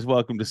always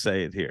welcome to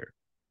say it here.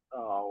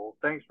 Oh,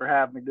 thanks for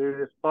having me, dude.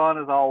 It's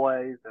fun as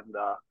always. And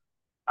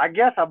I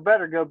guess I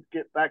better go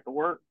get back to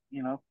work,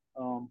 I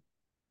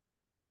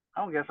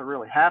don't guess I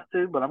really have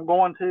to, but I'm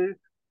going to,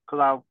 because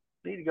I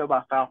need to go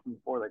by Falcon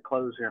before they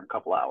close here in a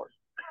couple hours.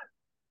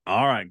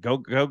 All right,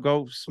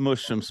 go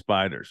smush some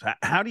spiders.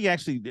 How do you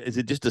actually, is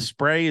it just a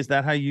spray? Is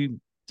that how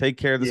you take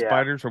care of the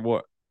spiders or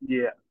what?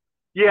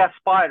 Yeah,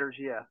 spiders,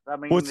 yeah. I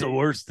mean, what's the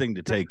worst thing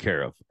to take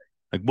care of?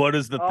 Like, what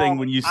is the thing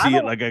when you see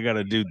it, like, I got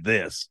to do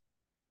this?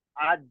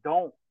 I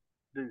don't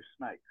do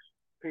snakes,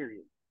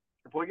 period.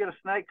 If we get a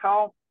snake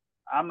call,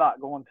 I'm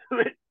not going to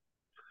it.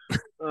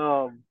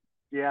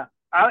 Yeah.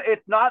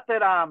 It's not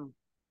that I'm,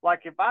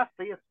 like, if I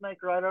see a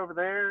snake right over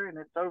there and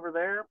it's over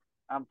there,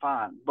 I'm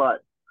fine.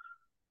 But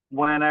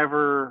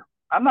whenever,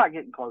 I'm not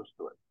getting close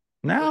to it.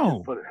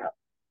 No. Put it out.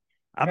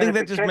 I think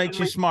that just makes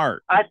you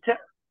smart.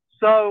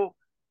 So,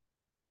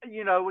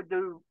 we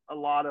do a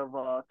lot of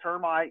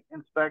termite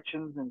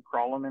inspections and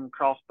crawling in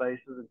crawl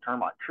spaces and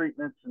termite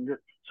treatments.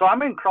 So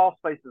I'm in crawl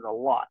spaces a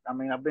lot. I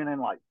mean, I've been in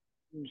like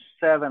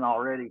 7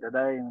 already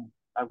today, and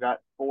I've got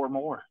 4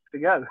 more to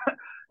go.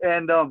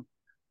 And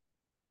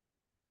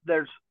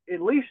there's,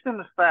 at least in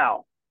the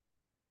South,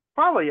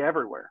 probably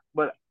everywhere,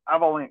 but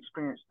I've only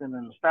experienced it in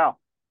the South,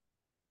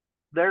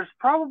 there's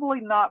probably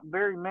not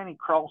very many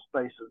crawl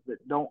spaces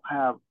that don't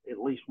have at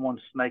least one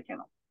snake in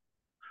them.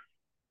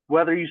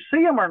 Whether you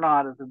see them or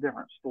not is a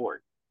different story.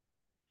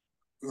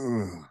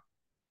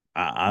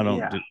 I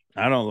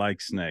don't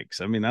like snakes.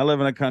 I mean, I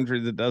live in a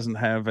country that doesn't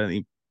have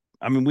any.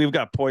 I mean, we've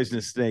got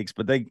poisonous snakes,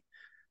 but they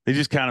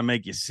just kind of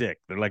make you sick.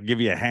 They're like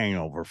give you a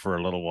hangover for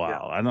a little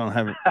while. Yeah. I don't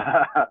have.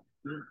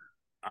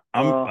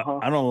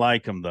 I don't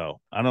like them though.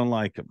 I don't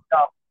like them.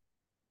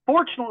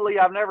 Fortunately,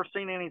 I've never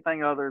seen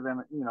anything other than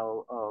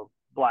a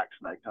black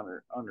snake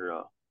under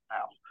a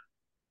house.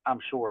 I'm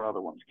sure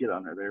other ones get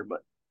under there,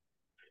 but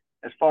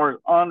as far as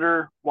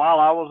while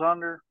I was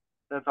under,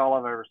 that's all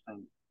I've ever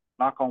seen.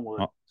 Knock on wood.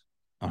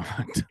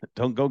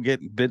 Don't go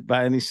getting bit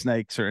by any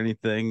snakes or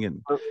anything.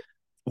 And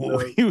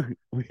we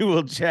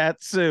will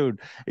chat soon.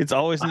 It's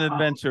always an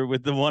adventure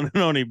with the one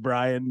and only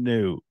Bryan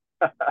New.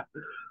 All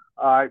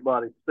right,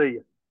 buddy. See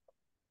you.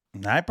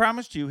 I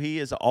promised you he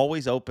is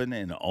always open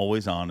and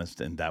always honest,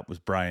 and that was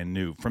Bryan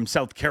New. From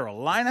South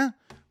Carolina,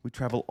 we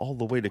travel all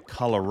the way to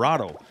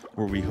Colorado,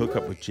 where we hook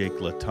up with Jake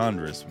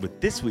Latendresse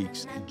with this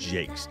week's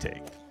Jake's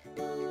Take.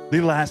 The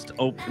last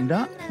open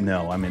up.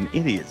 No, I'm an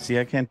idiot. See,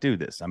 I can't do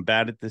this. I'm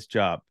bad at this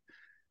job.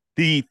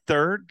 The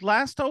third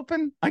last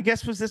open, I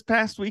guess, was this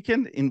past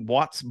weekend in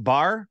Watts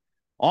Bar.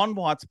 On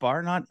Watts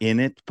Bar, not in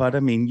it, but I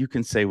mean, you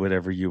can say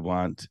whatever you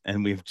want.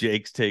 And we have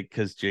Jake's Take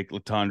because Jake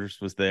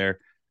Latendresse was there.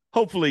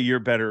 Hopefully you're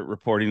better at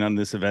reporting on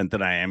this event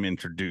than I am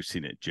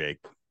introducing it, Jake.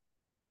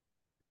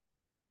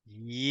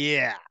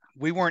 Yeah,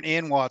 we weren't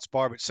in Watts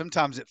Bar, but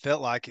sometimes it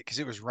felt like it because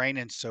it was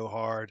raining so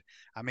hard.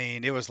 I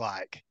mean, it was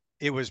like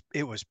it was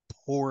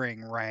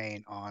pouring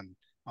rain on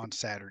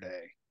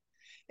Saturday.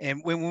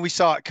 And when we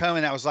saw it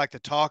coming, that was like the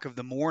talk of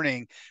the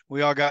morning.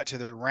 We all got to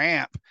the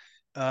ramp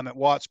at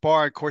Watts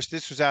Bar. Of course,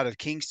 this was out of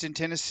Kingston,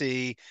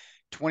 Tennessee,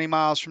 20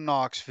 miles from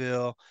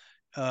Knoxville.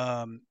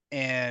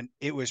 And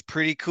it was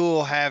pretty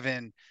cool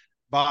having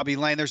Bobby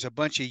Lane. There's a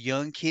bunch of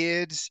young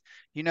kids,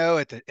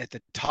 at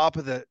the top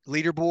of the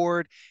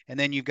leaderboard. And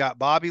then you've got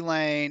Bobby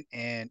Lane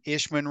and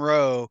Ish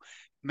Monroe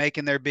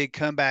making their big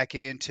comeback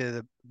into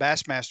the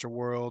Bassmaster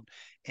world.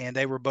 And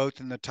they were both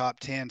in the top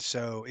 10.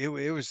 So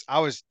I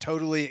was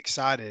totally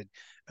excited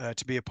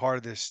to be a part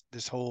of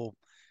this whole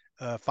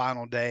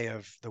final day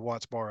of the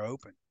Watts Bar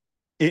Open.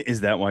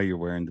 Is that why you're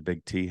wearing the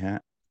big T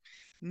hat?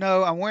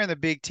 No, I'm wearing the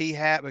big T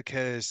hat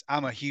because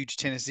I'm a huge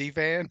Tennessee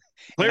fan.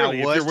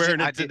 Clearly, if you're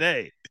wearing it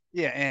today.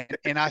 Yeah,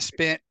 and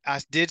I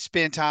did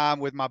spend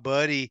time with my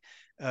buddy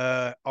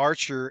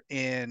Archer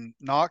in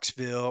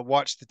Knoxville,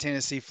 watched the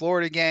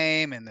Tennessee-Florida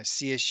game and the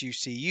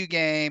CSU-CU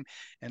game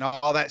and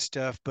all that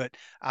stuff. But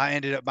I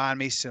ended up buying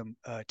me some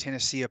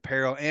Tennessee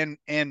apparel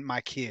and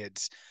my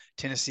kids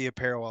Tennessee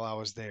apparel while I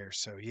was there.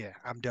 So yeah,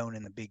 I'm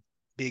donning the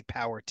big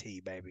power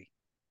T, baby.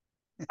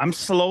 I'm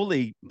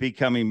slowly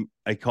becoming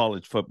a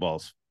college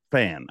football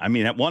fan. I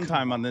mean, at one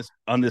time on this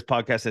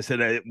podcast, I said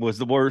it was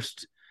the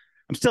worst.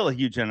 I'm still a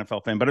huge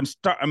NFL fan, but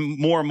I'm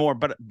more and more.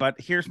 But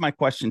here's my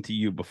question to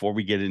you before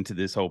we get into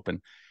this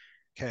open.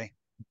 Okay.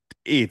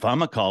 If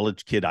I'm a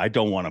college kid, I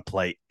don't want to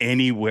play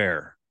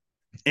anywhere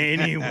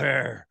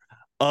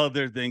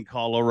other than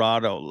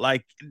Colorado.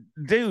 Like,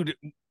 dude,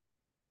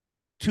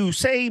 to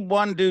say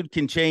one dude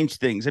can change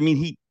things. I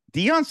mean,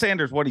 Deion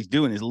Sanders, what he's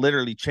doing is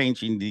literally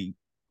changing the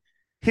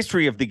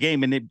history of the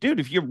game. And dude,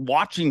 if you're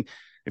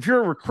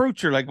a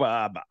recruit, you're like,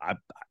 well,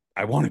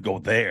 I want to go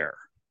there.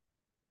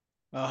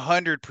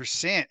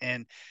 100%.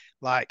 And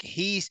like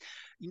a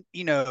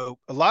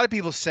lot of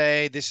people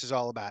say this is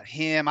all about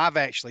him. I've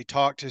actually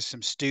talked to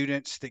some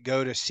students that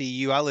go to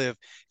CU. I live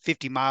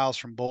 50 miles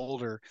from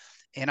Boulder,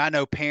 and I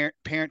know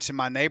parents in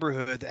my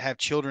neighborhood that have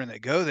children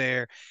that go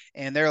there,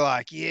 and they're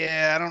like,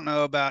 yeah, I don't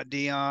know about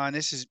Deion.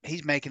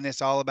 He's making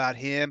this all about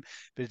him.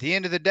 But at the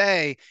end of the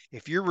day,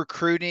 if you're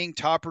recruiting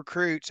top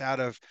recruits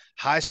out of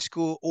high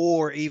school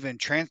or even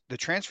the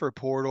transfer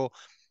portal,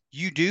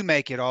 you do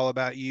make it all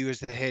about you as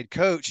the head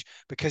coach,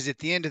 because at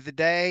the end of the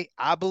day,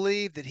 I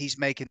believe that he's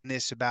making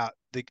this about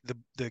the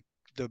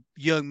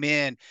young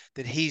men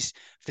that he's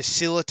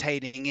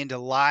facilitating into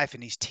life,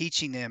 and he's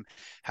teaching them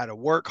how to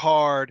work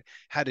hard,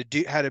 how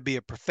to be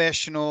a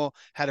professional,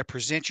 how to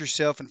present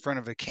yourself in front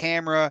of a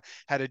camera,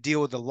 how to deal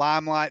with the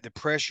limelight, the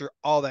pressure,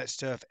 all that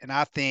stuff. And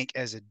I think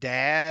as a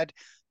dad,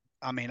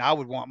 I mean, I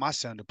would want my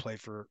son to play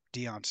for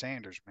Deion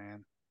Sanders,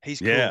 man. He's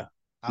Yeah. cool.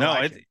 I No,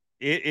 like it.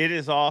 It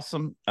is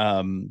awesome.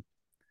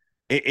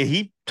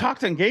 He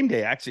talked on game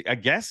day. Actually, I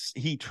guess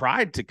he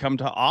tried to come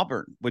to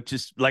Auburn, which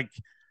is like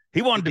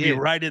he wanted to be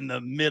right in the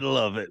middle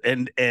of it.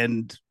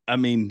 And I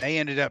mean, they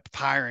ended up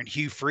hiring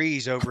Hugh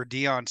Freeze over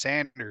Deion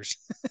Sanders.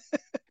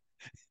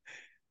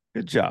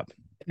 Good job.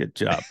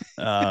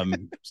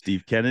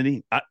 Steve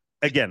Kennedy.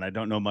 Again, I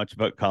don't know much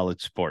about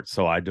college sports,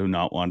 so I do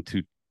not want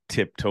to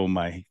tiptoe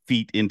my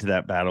feet into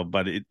that battle,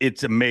 but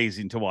it's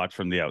amazing to watch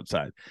from the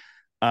outside.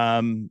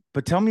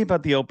 But tell me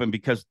about the Open,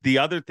 because the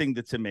other thing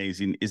that's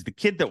amazing is the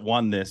kid that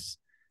won this.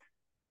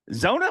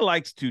 Zona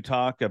likes to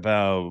talk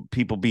about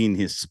people being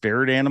his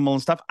spirit animal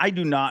and stuff. I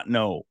do not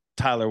know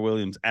Tyler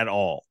Williams at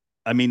all.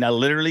 I mean, I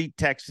literally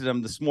texted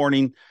him this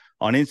morning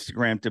on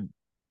Instagram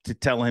to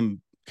tell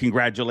him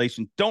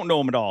congratulations. Don't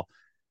know him at all.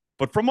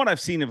 But from what I've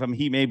seen of him,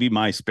 he may be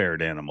my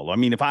spirit animal. I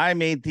mean, if I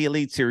made the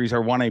Elite Series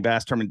or won a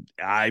Bass tournament,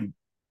 I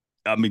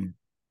mean,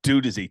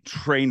 dude is a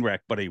train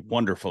wreck, but a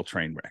wonderful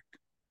train wreck.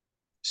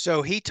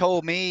 So he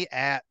told me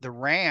at the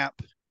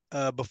ramp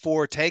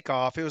before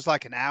takeoff, it was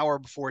like an hour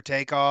before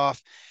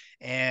takeoff,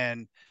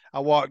 and I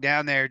walked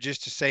down there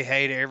just to say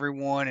hey to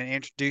everyone and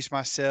introduce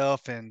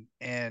myself.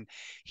 And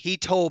he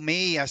told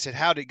me, I said,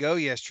 how'd it go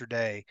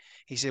yesterday?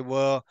 He said,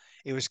 well,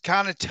 it was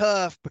kind of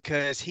tough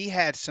because he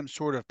had some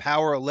sort of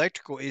power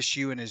electrical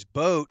issue in his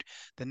boat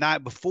the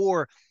night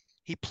before.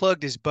 He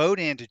plugged his boat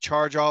in to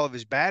charge all of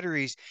his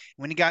batteries.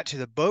 When he got to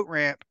the boat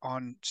ramp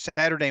on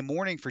Saturday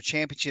morning for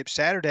Championship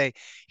Saturday,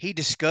 he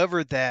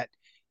discovered that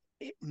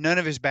none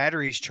of his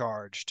batteries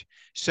charged.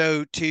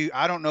 So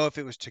I don't know if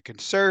it was to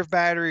conserve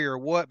battery or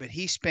what, but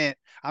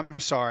I'm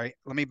sorry,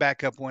 let me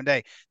back up one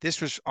day.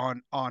 This was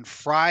on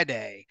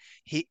Friday.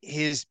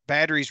 His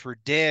batteries were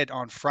dead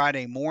on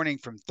Friday morning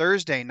from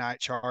Thursday night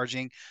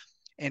charging.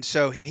 And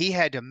so he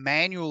had to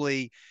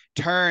manually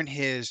turn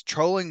his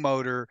trolling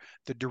motor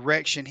the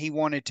direction he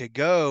wanted to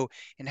go,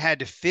 and had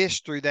to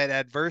fish through that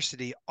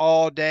adversity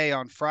all day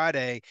on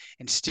Friday,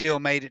 and still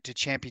made it to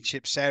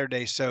Championship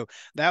Saturday. So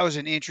that was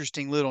an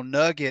interesting little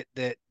nugget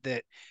that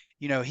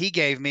he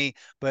gave me,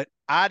 but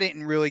I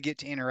didn't really get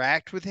to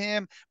interact with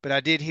him. But I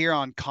did hear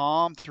on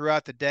comm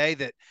throughout the day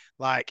that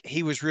like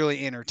he was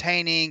really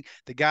entertaining.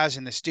 The guys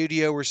in the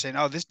studio were saying,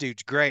 oh, this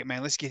dude's great,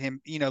 man. Let's get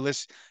him,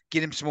 let's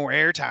get him some more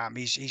airtime.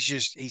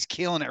 He's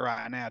killing it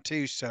right now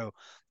too. So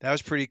that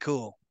was pretty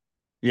cool.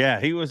 Yeah,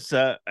 he was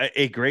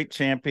a great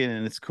champion,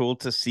 and it's cool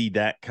to see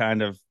that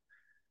kind of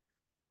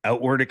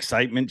outward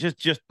excitement.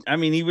 I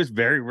mean, he was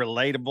very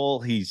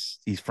relatable. He's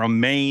from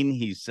Maine.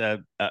 He's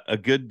a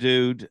good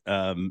dude.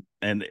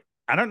 And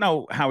I don't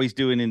know how he's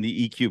doing in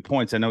the EQ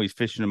points. I know he's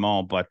fishing them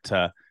all, but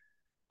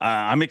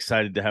I'm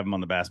excited to have him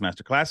on the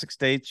Bassmaster Classic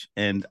stage,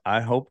 and I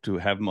hope to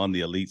have him on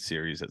the Elite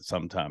Series at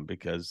some time,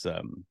 because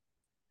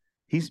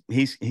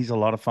he's a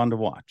lot of fun to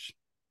watch.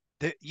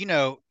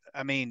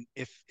 I mean,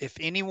 if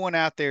anyone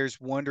out there is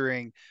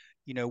wondering,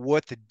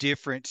 what the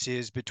difference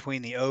is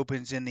between the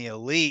Opens and the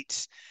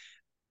Elites,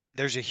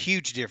 there's a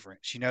huge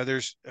difference.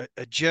 There's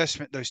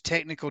adjustment, those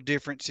technical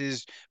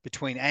differences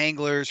between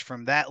anglers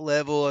from that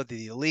level of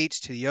the Elites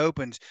to the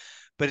Opens.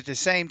 But at the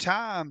same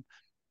time,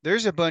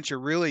 there's a bunch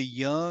of really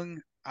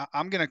young,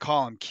 I'm going to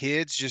call them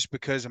kids just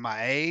because of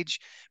my age.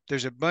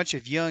 There's a bunch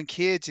of young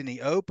kids in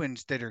the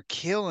Opens that are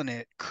killing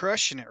it,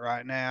 crushing it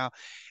right now.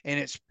 And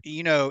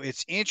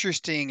it's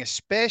interesting,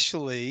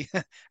 especially,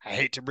 I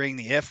hate to bring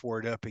the F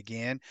word up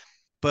again,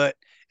 but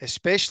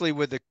especially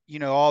with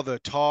all the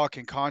talk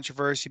and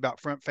controversy about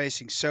front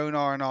facing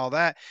sonar and all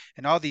that,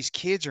 and all these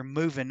kids are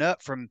moving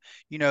up from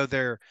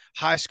their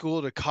high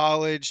school to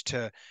college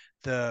to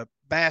the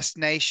Bass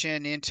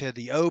Nation into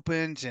the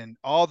Opens, and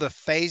all the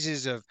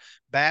phases of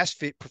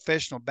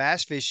professional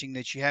bass fishing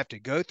that you have to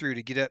go through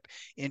to get up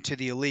into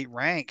the elite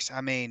ranks. I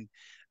mean,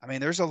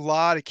 there's a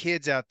lot of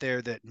kids out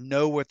there that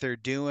know what they're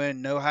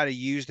doing, know how to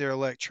use their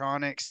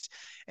electronics,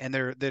 and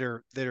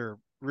that are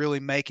really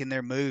making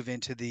their move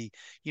into the,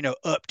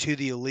 up to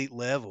the elite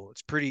level.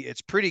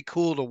 It's pretty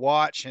cool to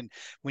watch. And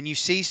when you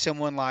see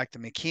someone like the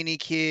McKinney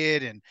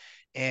kid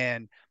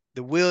and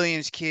the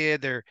Williams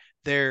kid, they're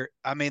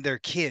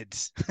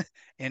kids,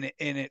 and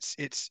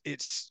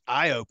it's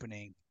eye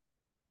opening.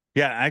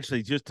 Yeah,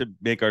 actually, just to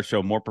make our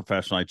show more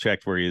professional, I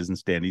checked where he is in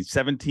stand. He's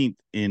 17th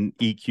in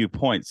EQ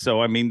points.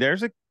 So I mean,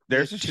 there's a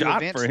Two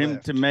shot events for him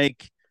left. to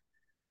make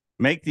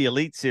the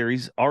Elite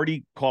Series.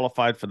 Already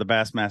qualified for the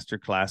Bassmaster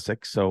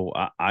Classic. So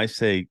I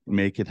say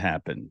make it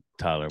happen,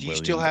 Tyler Do you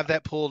Williams. still have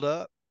that pulled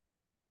up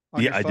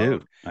on your Yeah, I phone?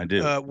 do. I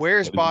do.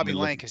 Where's Let Bobby me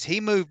look. Lane? Because he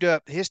moved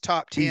up. His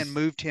top 10 He's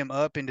moved him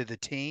up into the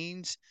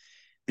teens.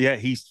 yeah,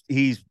 he's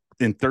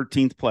in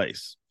 13th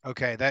place.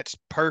 Okay, that's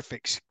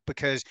perfect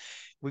because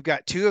we've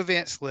got two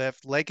events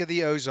left. Lake of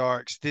the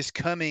Ozarks. This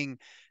coming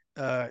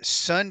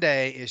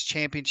Sunday is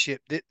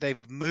championship. They've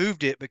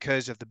moved it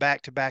because of the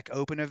back-to-back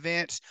open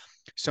events.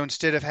 So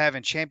instead of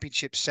having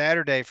championship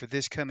Saturday for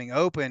this coming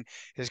open,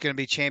 it's going to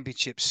be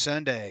championship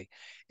Sunday.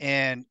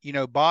 And,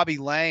 Bobby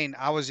Lane,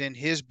 I was in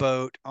his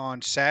boat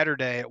on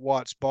Saturday at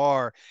Watts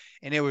Bar,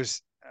 and it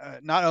was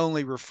not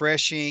only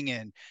refreshing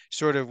and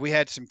sort of we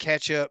had some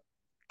catch up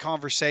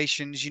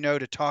conversations,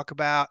 to talk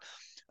about.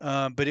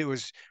 But it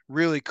was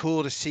really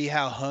cool to see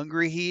how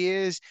hungry he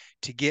is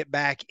to get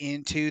back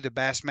into the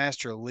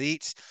Bassmaster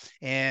Elites.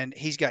 And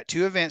he's got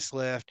two events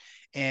left.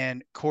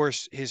 And of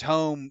course, his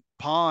home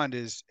pond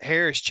is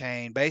Harris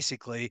Chain,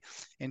 basically.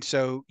 And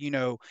so,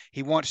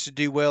 he wants to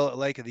do well at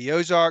Lake of the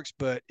Ozarks.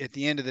 But at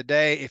the end of the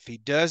day, if he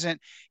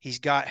doesn't, he's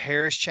got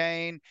Harris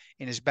Chain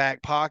in his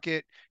back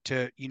pocket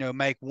to,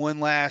 make one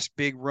last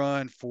big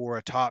run for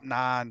a top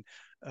 9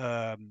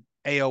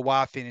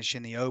 AOY finish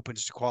in the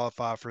opens to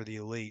qualify for the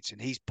elites, and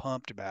he's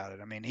pumped about it.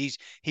 I mean,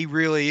 he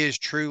really is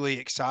truly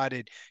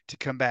excited to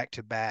come back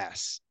to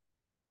Bass.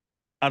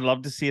 I'd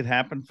love to see it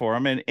happen for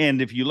him.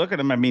 And if you look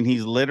at him, I mean,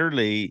 he's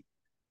literally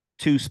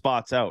 2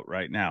 spots out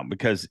right now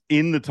because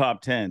in the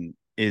top 10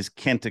 is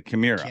Kenta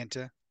Kimura.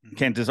 Kenta. Mm-hmm.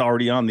 Kenta's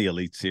already on the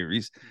Elite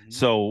Series. Mm-hmm.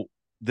 So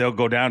they'll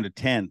go down to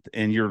 10th.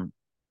 And your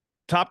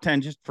top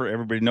 10, just for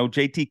everybody to know,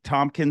 JT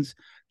Tompkins,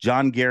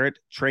 John Garrett,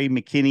 Trey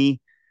McKinney,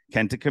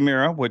 Kenta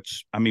Kimura,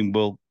 which, I mean,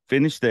 will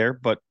finish there,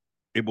 but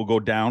it will go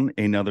down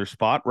another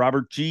spot.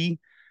 Robert G.,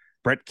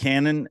 Brett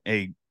Cannon,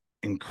 a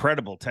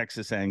incredible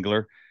Texas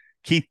angler.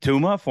 Keith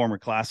Tuma, former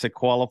Classic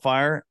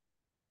qualifier.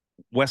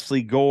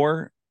 Wesley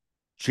Gore,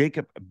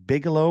 Jacob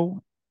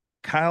Bigelow,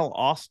 Kyle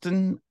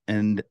Austin,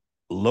 and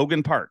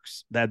Logan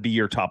Parks. That'd be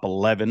your top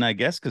 11, I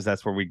guess, because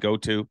that's where we go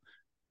to.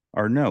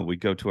 Or no, we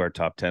go to our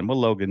top 10. Well,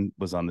 Logan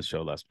was on the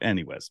show last.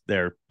 Anyways,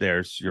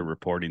 there's your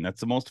reporting.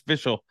 That's the most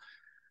official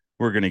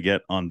we're going to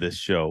get on this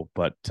show.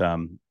 But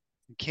Kenta,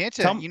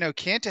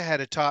 Kenta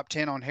had a top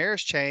 10 on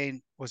Harris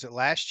Chain. Was it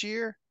last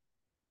year?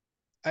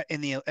 At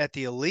the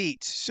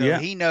elites, so yeah.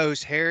 He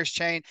knows Harris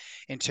Chain,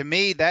 and to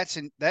me, that's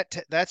an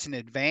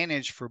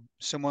advantage for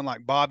someone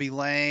like Bobby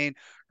Lane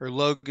or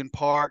Logan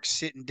Parks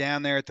sitting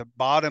down there at the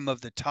bottom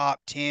of the top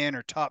 10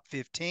 or top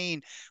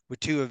 15 with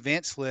 2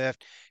 events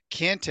left.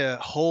 Kenta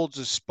holds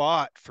a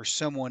spot for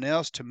someone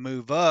else to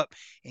move up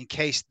in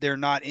case they're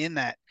not in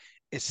that.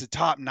 It's the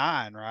top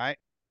 9, right?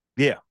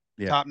 Yeah.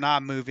 Top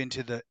 9 move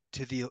into the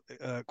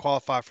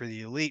qualify for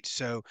the elite.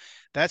 So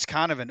that's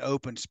kind of an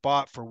open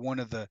spot for one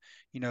of the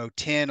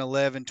 10,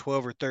 11,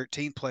 12 or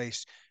 13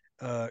 place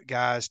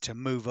guys to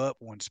move up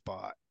one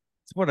spot.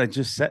 That's what I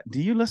just said. Do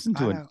you listen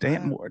to a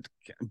damn word?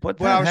 Put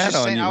that I was hat just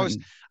on saying,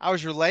 you. I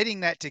was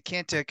relating that to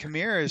Kenta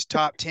Kimura's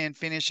top 10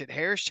 finish at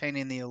Harris Chain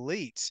in the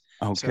elites.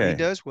 Okay.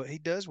 So he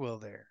does well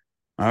there.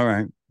 All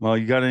right. Well,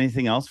 you got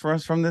anything else for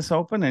us from this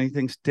Open?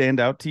 Anything stand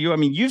out to you? I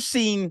mean, you've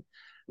seen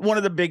one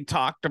of the big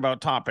talked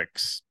about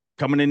topics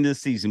coming into the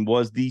season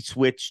was the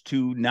switch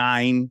to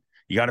 9.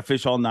 You got to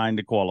fish all 9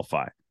 to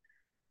qualify.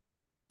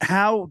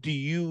 How do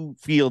you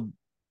feel?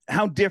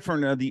 How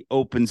different are the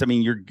Opens? I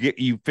mean,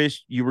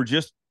 you were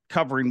just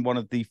covering one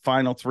of the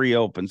final 3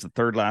 Opens, the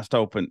third last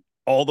Open.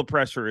 All the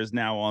pressure is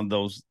now on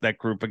that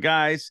group of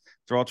guys.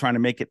 They're all trying to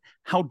make it.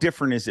 How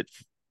different is it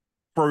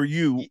for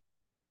you?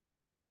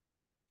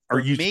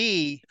 For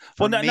me,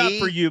 not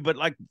for you, but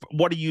like,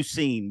 what are you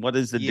seeing? What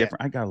is the difference?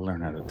 I got to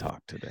learn how to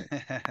talk today.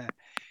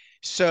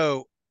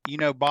 So,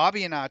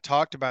 Bobby and I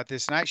talked about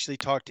this, and I actually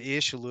talked to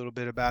Ish a little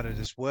bit about it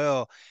as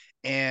well.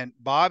 And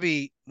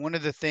Bobby, one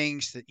of the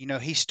things that,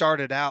 he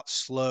started out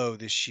slow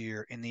this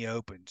year in the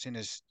Opens in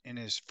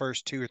his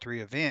first 2 or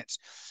 3 events.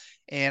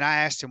 And I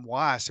asked him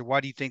why. I said,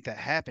 why do you think that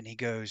happened? He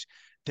goes,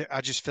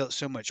 I just felt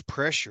so much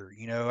pressure,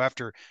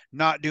 after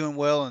not doing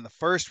well in the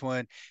first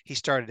one, he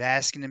started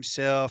asking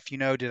himself,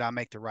 did I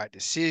make the right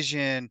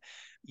decision?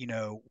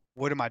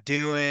 What am I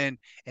doing?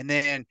 And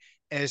then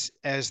as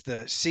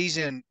the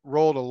season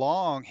rolled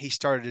along, he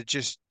started to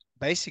just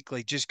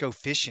basically just go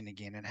fishing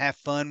again and have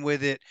fun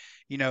with it.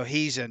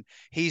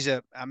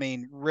 I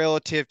mean,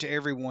 relative to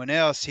everyone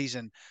else, he's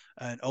an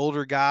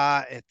older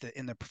guy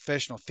in the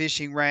professional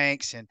fishing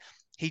ranks, and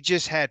he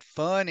just had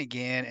fun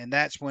again, and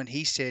that's when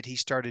he said he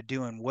started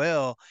doing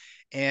well.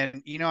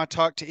 And I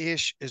talked to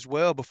Ish as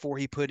well before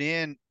he put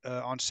in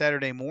on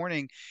Saturday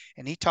morning,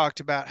 and he talked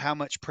about how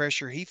much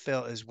pressure he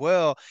felt as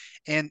well.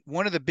 And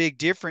one of the big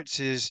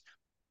differences,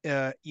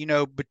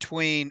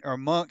 between or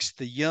amongst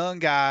the young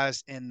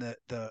guys and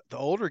the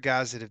older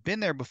guys that have been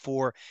there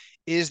before,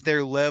 is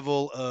their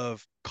level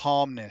of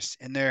calmness,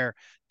 and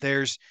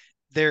there's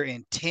they're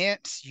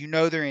intense.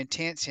 They're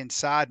intense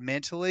inside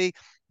mentally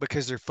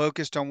because they're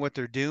focused on what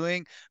they're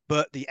doing,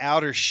 but the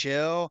outer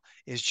shell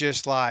is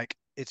just like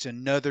it's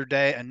another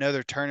day,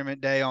 another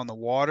tournament day on the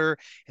water,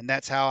 and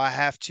that's how I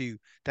have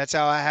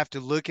to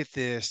look at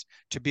this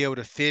to be able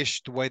to fish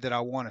the way that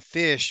I want to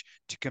fish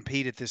to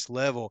compete at this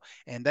level.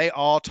 And they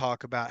all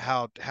talk about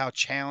how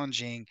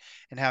challenging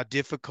and how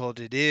difficult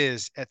it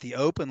is at the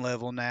open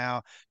level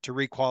now to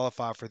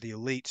requalify for the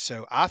elite.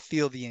 So I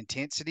feel the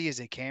intensity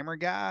as a camera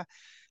guy.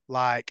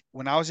 Like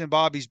when I was in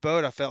Bobby's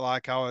boat, I felt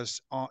like I was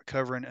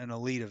covering an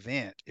elite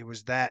event. It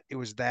was that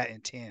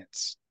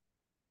intense.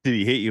 Did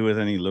he hit you with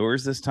any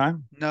lures this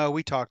time? No,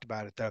 we talked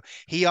about it though.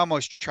 He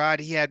almost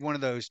tried. He had one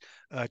of those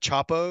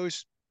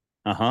chopos,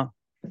 Uh-huh.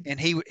 and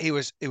it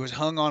was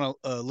hung on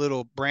a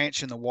little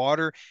branch in the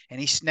water, and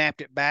he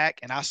snapped it back,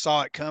 and I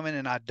saw it coming,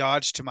 and I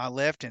dodged to my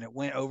left, and it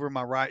went over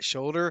my right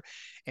shoulder,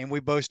 and we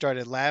both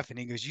started laughing.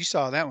 He goes, "You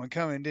saw that one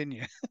coming, didn't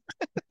you?"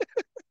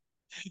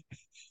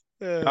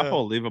 Chapo uh,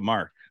 will leave a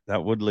mark.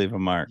 That would leave a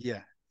mark.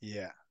 yeah,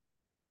 yeah.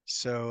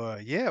 So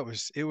yeah,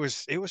 it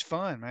was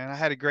fun, man. I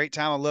had a great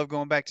time. I love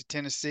going back to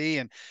Tennessee,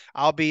 and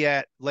I'll be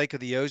at Lake of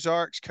the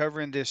Ozarks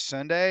covering this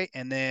Sunday,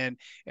 and then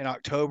in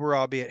October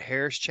I'll be at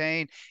Harris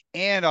Chain,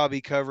 and I'll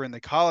be covering the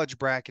college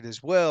bracket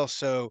as well.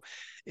 So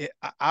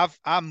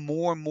I'm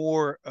more and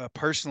more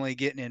personally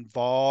getting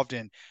involved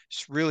and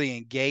really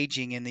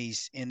engaging in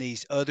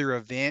these other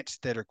events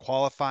that are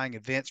qualifying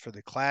events for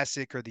the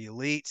classic or the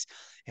elites,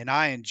 and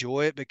I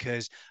enjoy it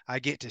because I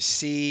get to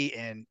see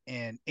and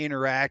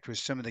interact with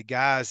some of the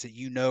guys that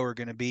are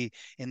going to be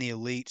in the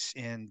elites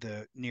in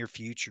the near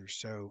future.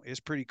 So it's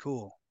pretty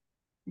cool.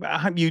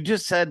 You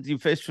just said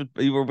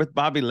you were with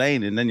Bobby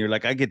Lane, and then you're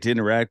like, I get to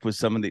interact with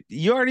some of the.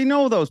 You already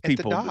know those At the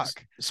people. dock.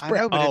 I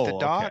Spread. know, but at the Oh, okay.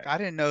 dock, I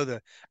didn't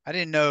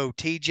know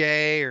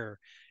TJ, or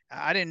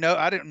I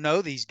didn't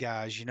know these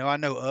guys. I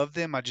know of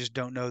them. I just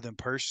don't know them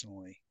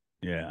personally.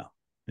 Yeah.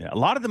 Yeah. A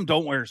lot of them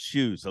don't wear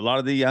shoes. A lot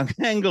of the young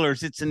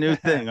anglers, it's a new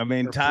thing. I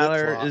mean, Or flip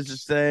Tyler is the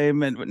flops.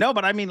 same. And no,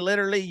 but I mean,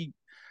 literally,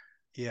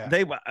 Yeah.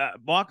 they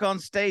walk on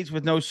stage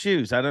with no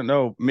shoes. I don't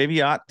know.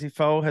 Maybe Ott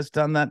Defoe has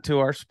done that to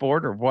our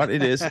sport or what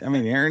it is. I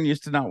mean, Aaron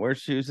used to not wear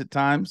shoes at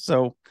times.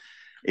 So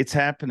it's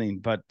happening.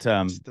 But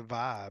It's the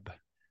vibe.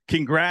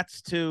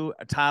 congrats to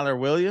Tyler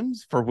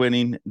Williams for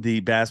winning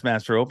the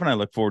Bassmaster Open. I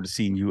look forward to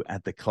seeing you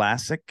at the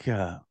Classic.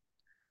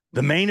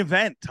 The main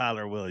event,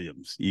 Tyler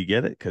Williams. You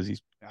get it? Because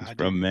he's I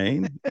from do.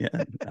 Maine. Yeah.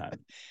 I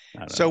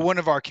don't So know. one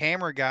of our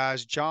camera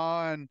guys,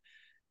 John,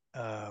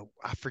 I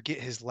forget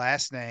his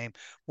last name,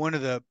 one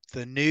of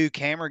the new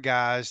camera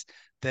guys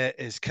that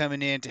is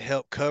coming in to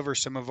help cover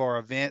some of our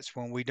events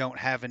when we don't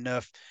have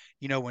enough,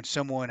 when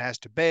someone has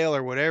to bail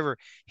or whatever.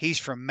 He's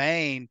from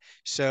Maine.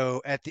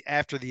 So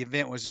after the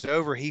event was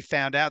over, he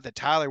found out that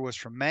Tyler was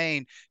from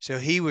Maine. So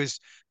he was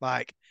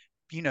like,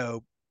 you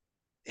know,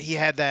 he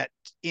had that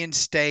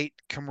in-state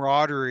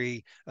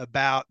camaraderie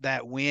about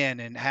that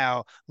win, and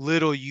how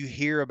little you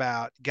hear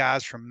about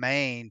guys from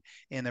Maine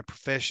in the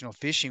professional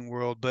fishing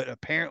world. But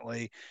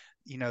apparently,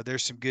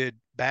 there's some good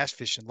bass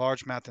fishing,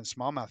 largemouth and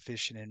smallmouth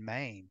fishing in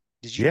Maine.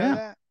 Did you know Yeah.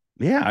 that?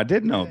 Yeah, I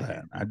did know Yeah,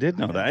 that. I did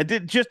I know that. know.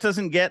 It just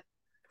doesn't get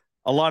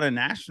a lot of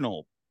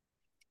national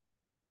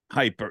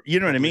hype, or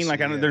you know what I mean? Like,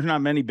 Publicity, there's yeah.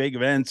 not many big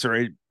events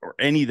or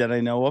any that I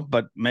know of,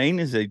 but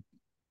Maine's a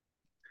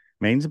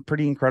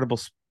pretty incredible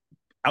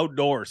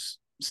outdoors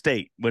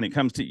state when it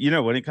comes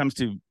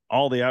to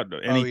all the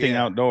outdoor Oh anything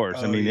yeah. outdoors.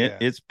 I Oh mean, yeah.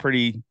 it's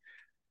pretty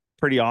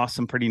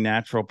awesome, pretty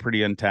natural,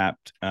 pretty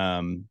untapped.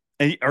 And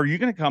are you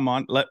going to come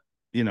on?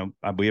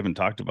 We haven't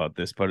talked about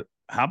this, but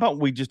how about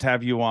we just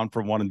have you on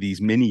for one of these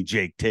mini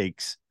Jake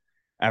takes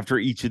after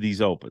each of these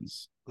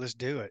opens? Let's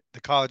do it. The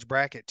college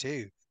bracket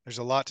too. There's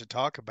a lot to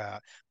talk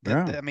about.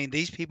 Yeah. I mean,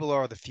 these people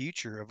are the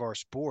future of our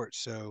sport,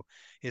 so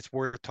it's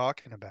worth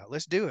talking about.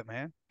 Let's do it,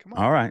 man. Come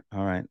on. All right.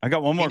 All right. I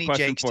got one more Mini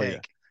question Jake's for you.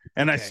 take.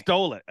 And I Okay.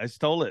 stole it. I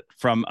stole it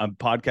from a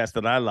podcast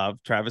that I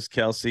love. Travis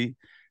Kelsey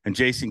and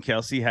Jason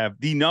Kelsey have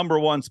the number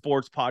one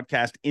sports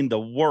podcast in the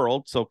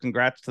world. So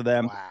congrats to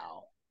them.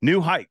 Wow. New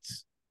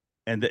heights.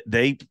 And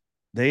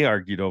they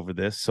argued over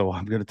this. So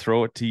I'm going to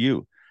throw it to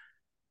you.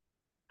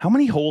 How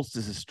many holes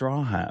does a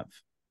straw have?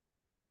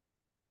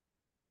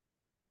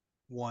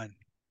 One.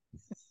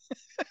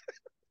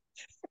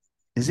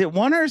 Is it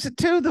one or is it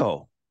two,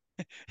 though?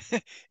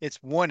 It's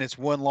one. It's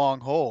one long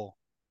hole,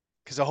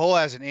 because a hole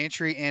has an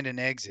entry and an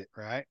exit,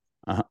 right?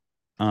 Uh-huh.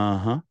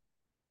 Uh-huh.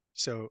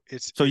 So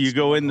it's So you it's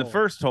go one in the hole,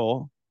 first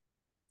hole,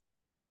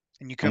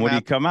 and you and come what do you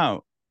out come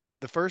out?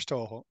 the first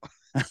hole.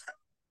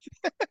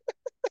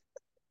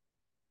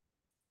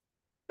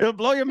 It'll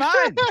blow your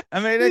mind. I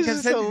mean, This like I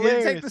is said, you take the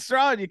hilarious.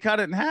 straw and you cut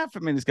it in half. I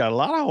mean, it's got a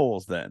lot of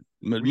holes then.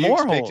 Were you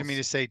More expecting holes. me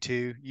to say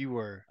 2? You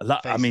were.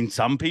 I mean,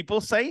 some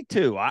people say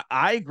 2.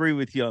 I agree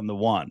with you on the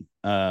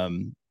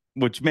 1,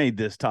 which made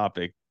this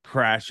topic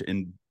crash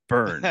and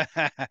burn.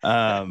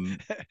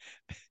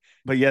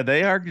 But yeah,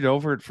 they argued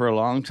over it for a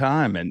long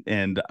time,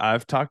 and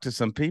I've talked to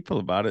some people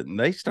about it, and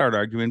they start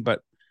arguing.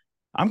 But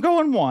I'm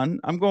going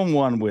 1. I'm going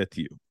 1 with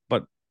you.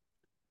 But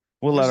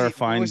we'll let our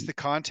What was the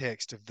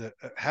context of the?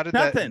 How did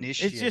that nothing.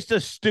 initiate? It's just a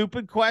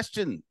stupid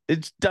question.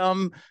 It's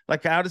dumb.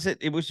 Like, how does it?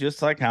 It was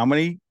just like, how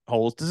many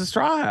holes does a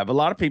straw have? A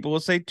lot of people will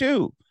say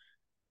 2,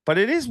 but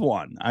it is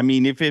 1. I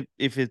mean, if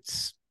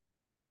it's,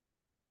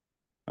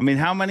 I mean,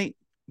 how many?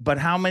 But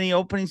how many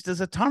openings does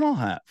a tunnel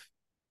have?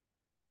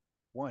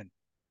 1.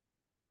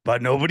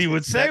 But nobody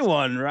would say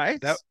 1,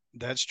 right?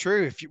 That's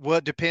true.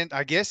 It depends.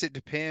 I guess it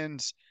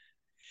depends.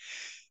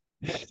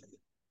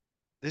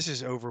 This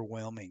is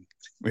overwhelming.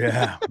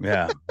 Yeah.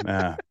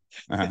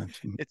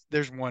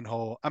 There's 1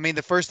 hole. I mean,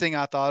 the first thing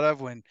I thought of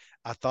when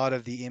I thought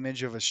of the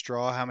image of a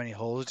straw, how many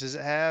holes does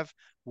it have,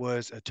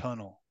 was a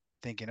tunnel.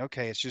 Thinking,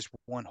 okay, it's just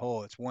 1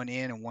 hole. It's 1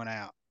 in and 1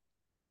 out.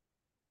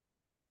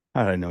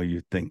 How did I know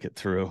you'd think it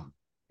through?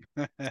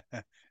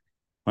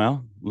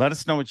 Well, let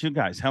us know what you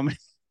guys. How many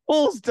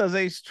holes does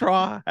a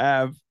straw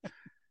have?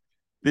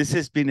 This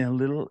has been a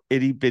little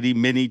itty bitty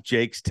mini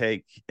Jake's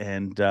Take,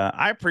 and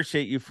I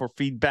appreciate you for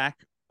feedback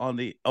on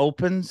the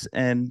opens.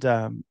 And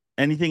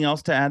anything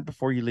else to add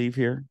before you leave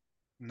here?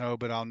 No,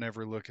 but I'll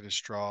never look at a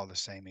straw the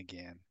same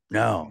again.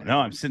 No,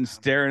 I'm sitting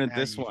staring at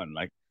this one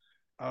like,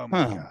 oh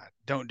my God,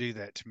 don't do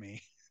that to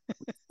me.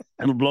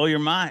 It'll blow your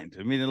mind.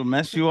 I mean, it'll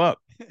mess you up.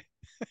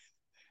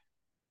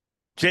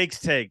 Jake's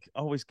Take.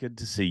 Always good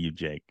to see you,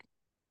 Jake.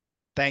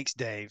 Thanks,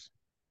 Dave.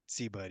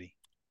 See you, buddy.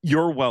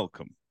 You're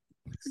welcome.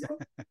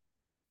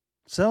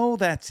 So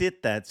that's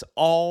it. That's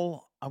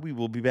all. We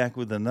will be back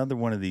with another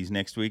one of these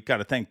next week. Got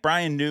to thank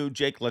Bryan New,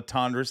 Jake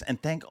Latendresse,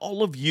 and thank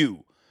all of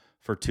you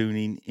for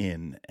tuning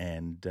in.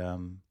 And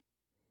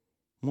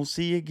we'll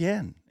see you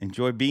again.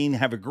 Enjoy being.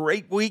 Have a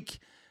great week.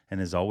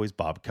 And as always,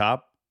 Bob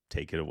Cobb,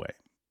 take it away.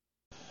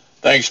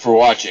 Thanks for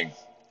watching.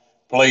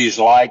 Please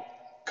like,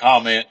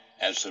 comment,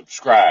 and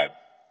subscribe,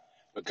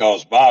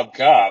 because Bob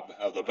Cobb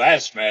of the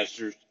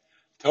Bassmasters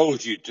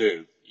told you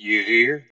to. You hear?